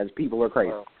 as people are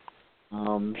crazy.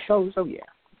 So yeah,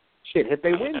 shit. If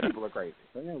they win, people are crazy.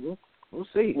 So yeah, we'll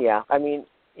see. Yeah, I mean,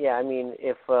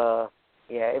 if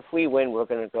we win, we're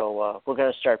gonna go. We're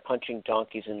gonna start punching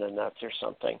donkeys in the nuts or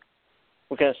something.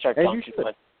 We're gonna start punching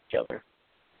each other.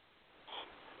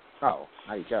 Oh,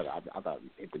 not each other. I thought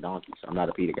hit the donkeys. I'm not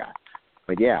a PETA guy,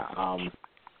 but yeah,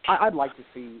 I'd like to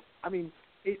see. I mean,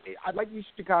 I'd like to see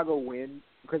Chicago win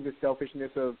because of the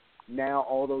selfishness of now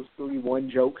all those 3-1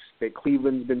 jokes that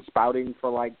Cleveland's been spouting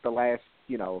for like the last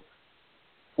 4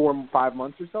 or 5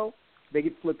 months or so. They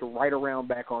get flipped right around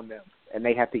back on them, and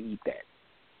they have to eat that.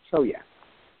 So yeah,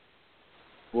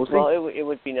 we'll see. Well, it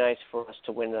would be nice for us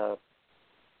to win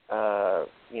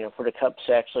for the Cubs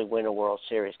to actually win a World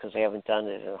Series because they haven't done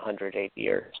it in 108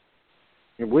 years.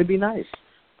 It would be nice.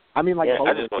 I mean,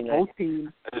 both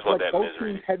teams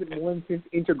haven't won since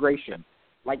integration.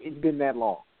 Like, it's been that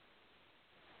long.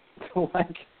 So,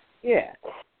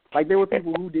 there were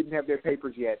people who didn't have their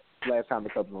papers yet last time the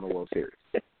Cubs won a World Series.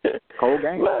 Cold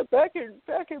game. Well, back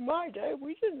in my day,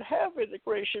 we didn't have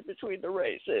integration between the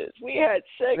races. We had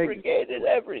segregated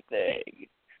everything.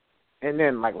 And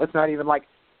then, let's not even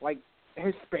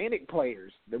Hispanic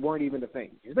players that weren't even a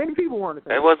thing. Hispanic people weren't a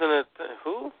thing. That wasn't a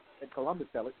who? At Columbus,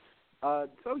 tell it.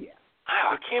 So yeah.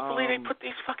 Wow, I can't believe they put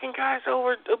these fucking guys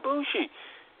over Ibushi.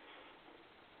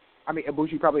 I mean,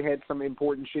 Ibushi probably had some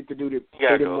important shit to do to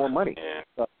pay him more money. Yeah.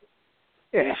 So,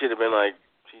 yeah. He should have been like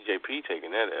TJP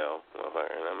taking that L.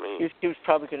 I mean, he was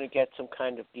probably going to get some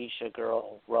kind of geisha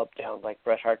girl rub down like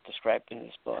Bret Hart described in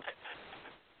his book.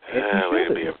 Way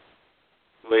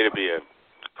to be a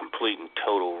complete and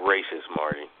total racist,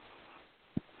 Marty.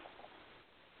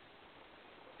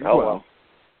 Oh well.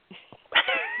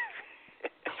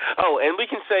 Oh, and we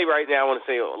can say right now, I want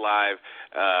to say live,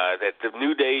 that the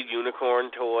New Day unicorn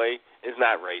toy is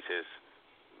not racist.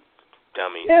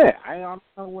 Dummy. Yeah, I don't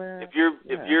know where. If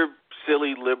your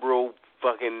silly liberal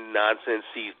fucking nonsense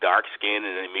sees dark skin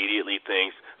and immediately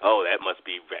thinks, oh, that must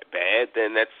be bad,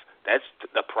 then that's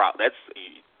the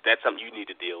that's something you need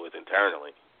to deal with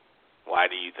internally. Why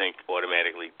do you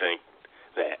automatically think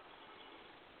that?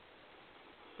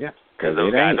 Yeah, because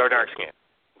those guys are dark skinned.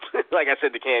 Like I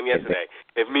said to Cam yesterday,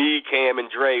 if me, Cam, and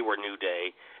Dre were New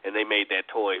Day and they made that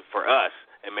toy for us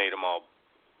and made them all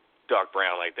dark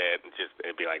brown like that, and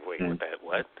it'd be like, wait,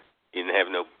 what? You didn't have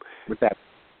no. What's that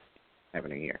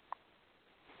happening here?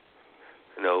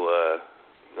 No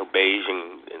beige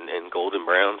and golden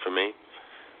brown for me.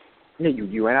 Yeah,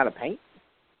 you ran out of paint.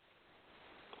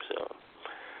 So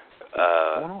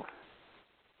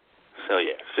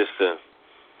yeah, it's just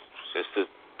a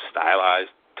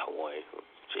stylized toy.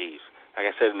 Jeez,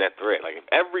 like I said in that thread, if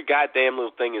every goddamn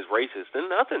little thing is racist, then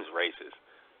nothing's racist.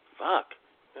 Fuck,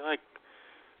 like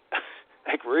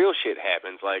real shit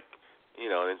happens. An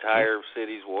entire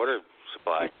city's water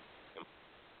supply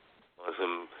was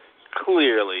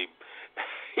clearly,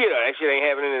 that shit ain't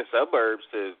happening in the suburbs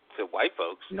to white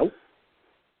folks. Nope.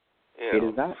 It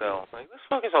is not. So let's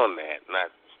focus on that.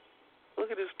 Not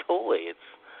look at this toy. It's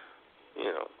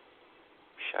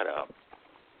shut up.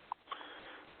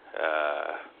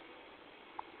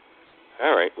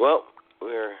 All right. Well, we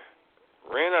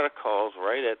ran out of calls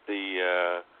right at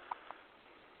the.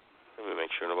 Let me make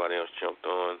sure nobody else jumped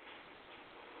on.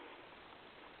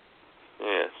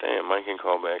 Yeah, damn, Mike can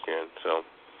call back in. So,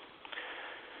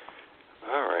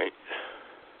 all right.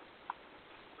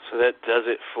 So that does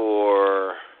it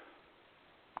for.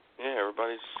 Yeah,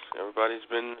 everybody's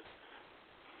been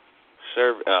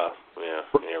Yeah,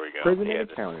 there we go. Prison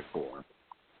ain't accounted for.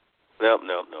 Nope.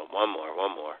 One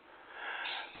more.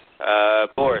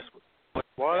 Boris,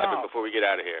 what happened before we get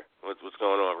out of here? What's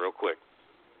going on, real quick?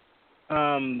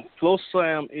 Flow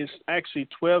Slam is actually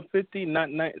 $12.50. Not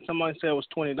somebody said it was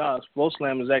 $20. Flow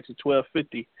Slam is actually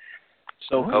 $12.50.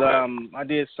 So I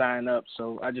did sign up,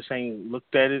 so I just ain't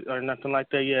looked at it or nothing like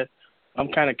that yet. I'm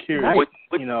kind of curious,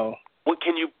 you know. What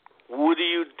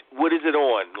is it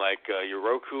on? Like your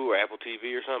Roku or Apple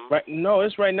TV or something? Right. No,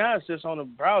 it's right now. It's just on the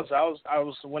browser. I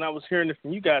was when I was hearing it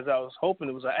from you guys, I was hoping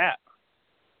it was an app.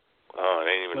 Oh, it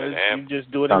ain't even an app. You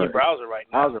just do it in your browser right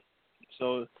now.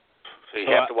 So you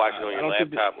have to watch it on your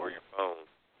laptop or your phone.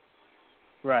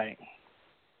 Right.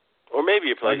 Or maybe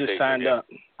your PlayStation. I just signed up.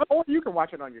 Or you can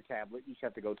watch it on your tablet. You just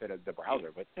have to go to the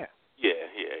browser. But yeah.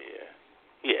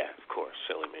 Yeah, of course.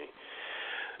 Silly me.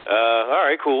 All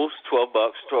right, cool. It's $12,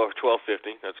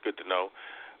 $12.50. That's good to know.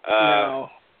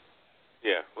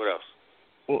 Yeah. What else?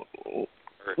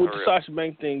 With the Sasha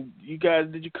Banks thing, you guys,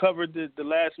 did you cover the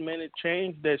last minute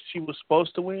change that she was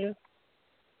supposed to win?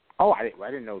 Oh, I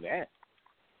didn't know that.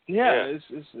 Yeah.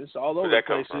 It's all over the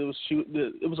place.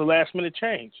 It was a last minute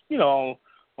change. You know,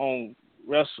 on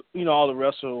Wrestle. You know, all the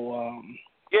Wrestle.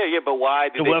 Yeah, but why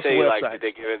did they say website. like? Did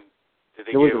they give it? Did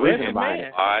they give it? Vince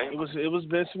McMahon. Why? It was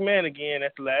Vince McMahon again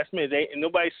at the last minute. And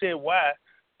nobody said why.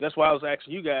 That's why I was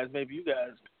asking you guys. Maybe you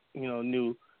guys,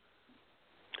 knew.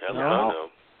 No.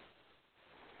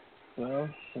 Well,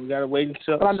 we gotta wait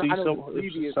until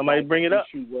somebody bring it up.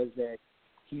 The issue was that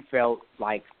he felt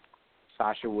like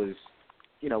Sasha was,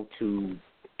 too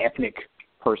ethnic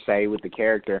per se with the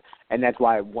character, and that's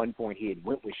why at one point he had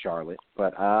went with Charlotte.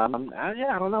 But I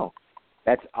don't know.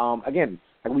 That's again,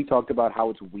 like we talked about how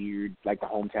it's weird, like the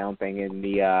hometown thing and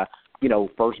the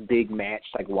first big match.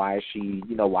 Like why is she?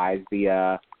 Why is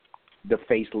the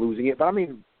face losing it? But I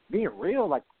mean, being real,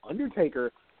 like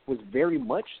Undertaker was very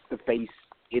much the face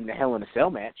in the Hell in a Cell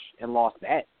match and lost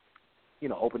that,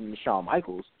 opening to Shawn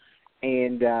Michaels.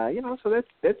 And, so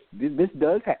this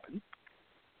does happen.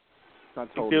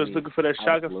 You was looking for that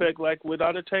shock effect like with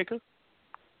Undertaker?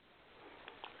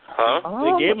 Huh?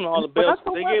 They gave him all the bells.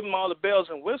 They gave him all the bells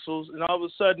and whistles, and all of a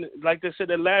sudden, like they said,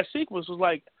 that last sequence was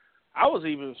like, I was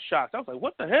even shocked. I was like,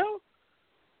 what the hell?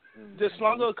 Just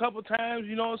slung her a couple times,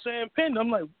 you know what I'm saying? Pinned. I'm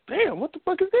like, damn, what the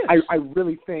fuck is this? I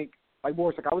really think, like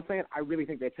Boris, like I was saying, I really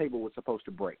think that table was supposed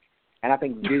to break. And I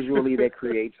think visually that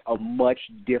creates a much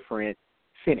different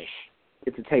finish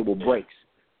if the table breaks.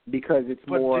 Because it's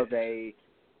more of a,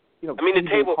 I mean, the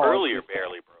table earlier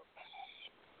barely broke.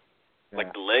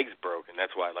 Like the legs broke, and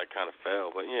that's why it kind of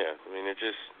fell. But yeah, I mean, it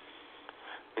just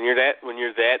when you're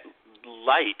that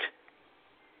light,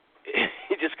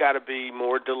 you just got to be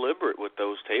more deliberate with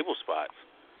those table spots,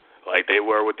 like they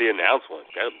were with the announcement.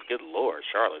 Good Lord,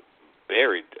 Charlotte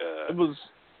buried. It was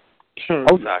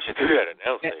Sasha through that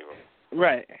announce table.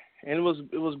 Right, and it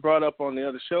was brought up on the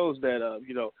other shows that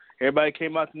everybody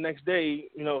came out the next day,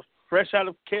 fresh out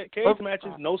of cage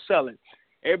matches, no selling.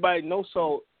 Everybody no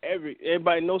sold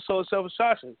except for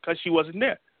Sasha because she wasn't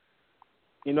there.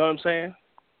 You know what I'm saying?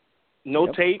 No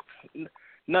tape,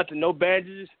 nothing, no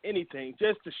badges, anything.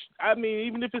 Just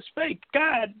even if it's fake,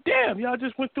 god damn, y'all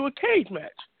just went through a cage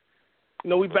match.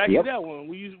 We backed to that one.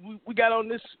 We got on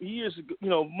this years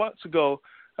ago, months ago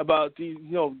about these,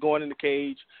 going in the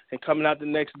cage and coming out the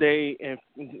next day and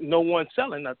no one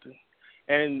selling nothing.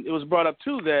 And it was brought up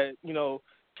too that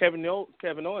Kevin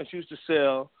Owens used to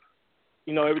sell,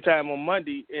 every time on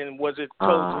Monday, and was it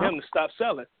told to him to stop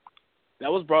selling?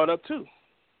 That was brought up too.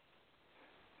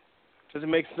 Because it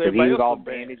makes everybody he was all bad.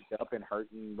 bandaged up and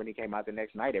hurting when he came out the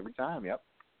next night every time. Yep.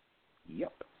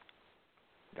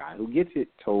 Guy who gets it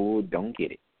told don't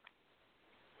get it.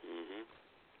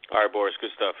 All right, Boris,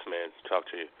 good stuff, man. Talk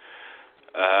to you.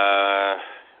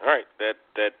 All right,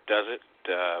 that does it.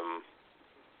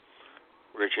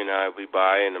 Richie and I will be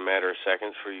by in a matter of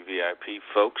seconds for you VIP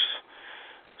folks.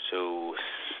 So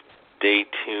stay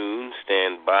tuned,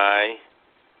 stand by.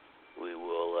 We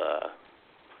will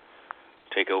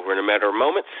take over in a matter of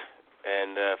moments.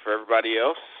 And for everybody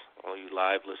else, all you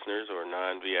live listeners or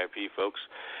non-VIP folks,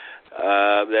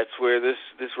 that's where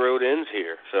this road ends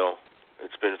here. So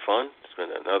it's been fun. It's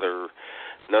been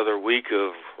another week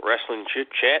of wrestling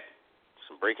chit-chat,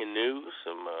 some breaking news,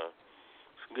 some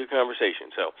good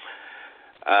conversation. So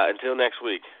until next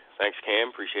week, thanks, Cam.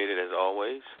 Appreciate it as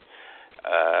always.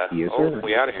 Yes, sir.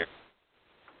 We out of here.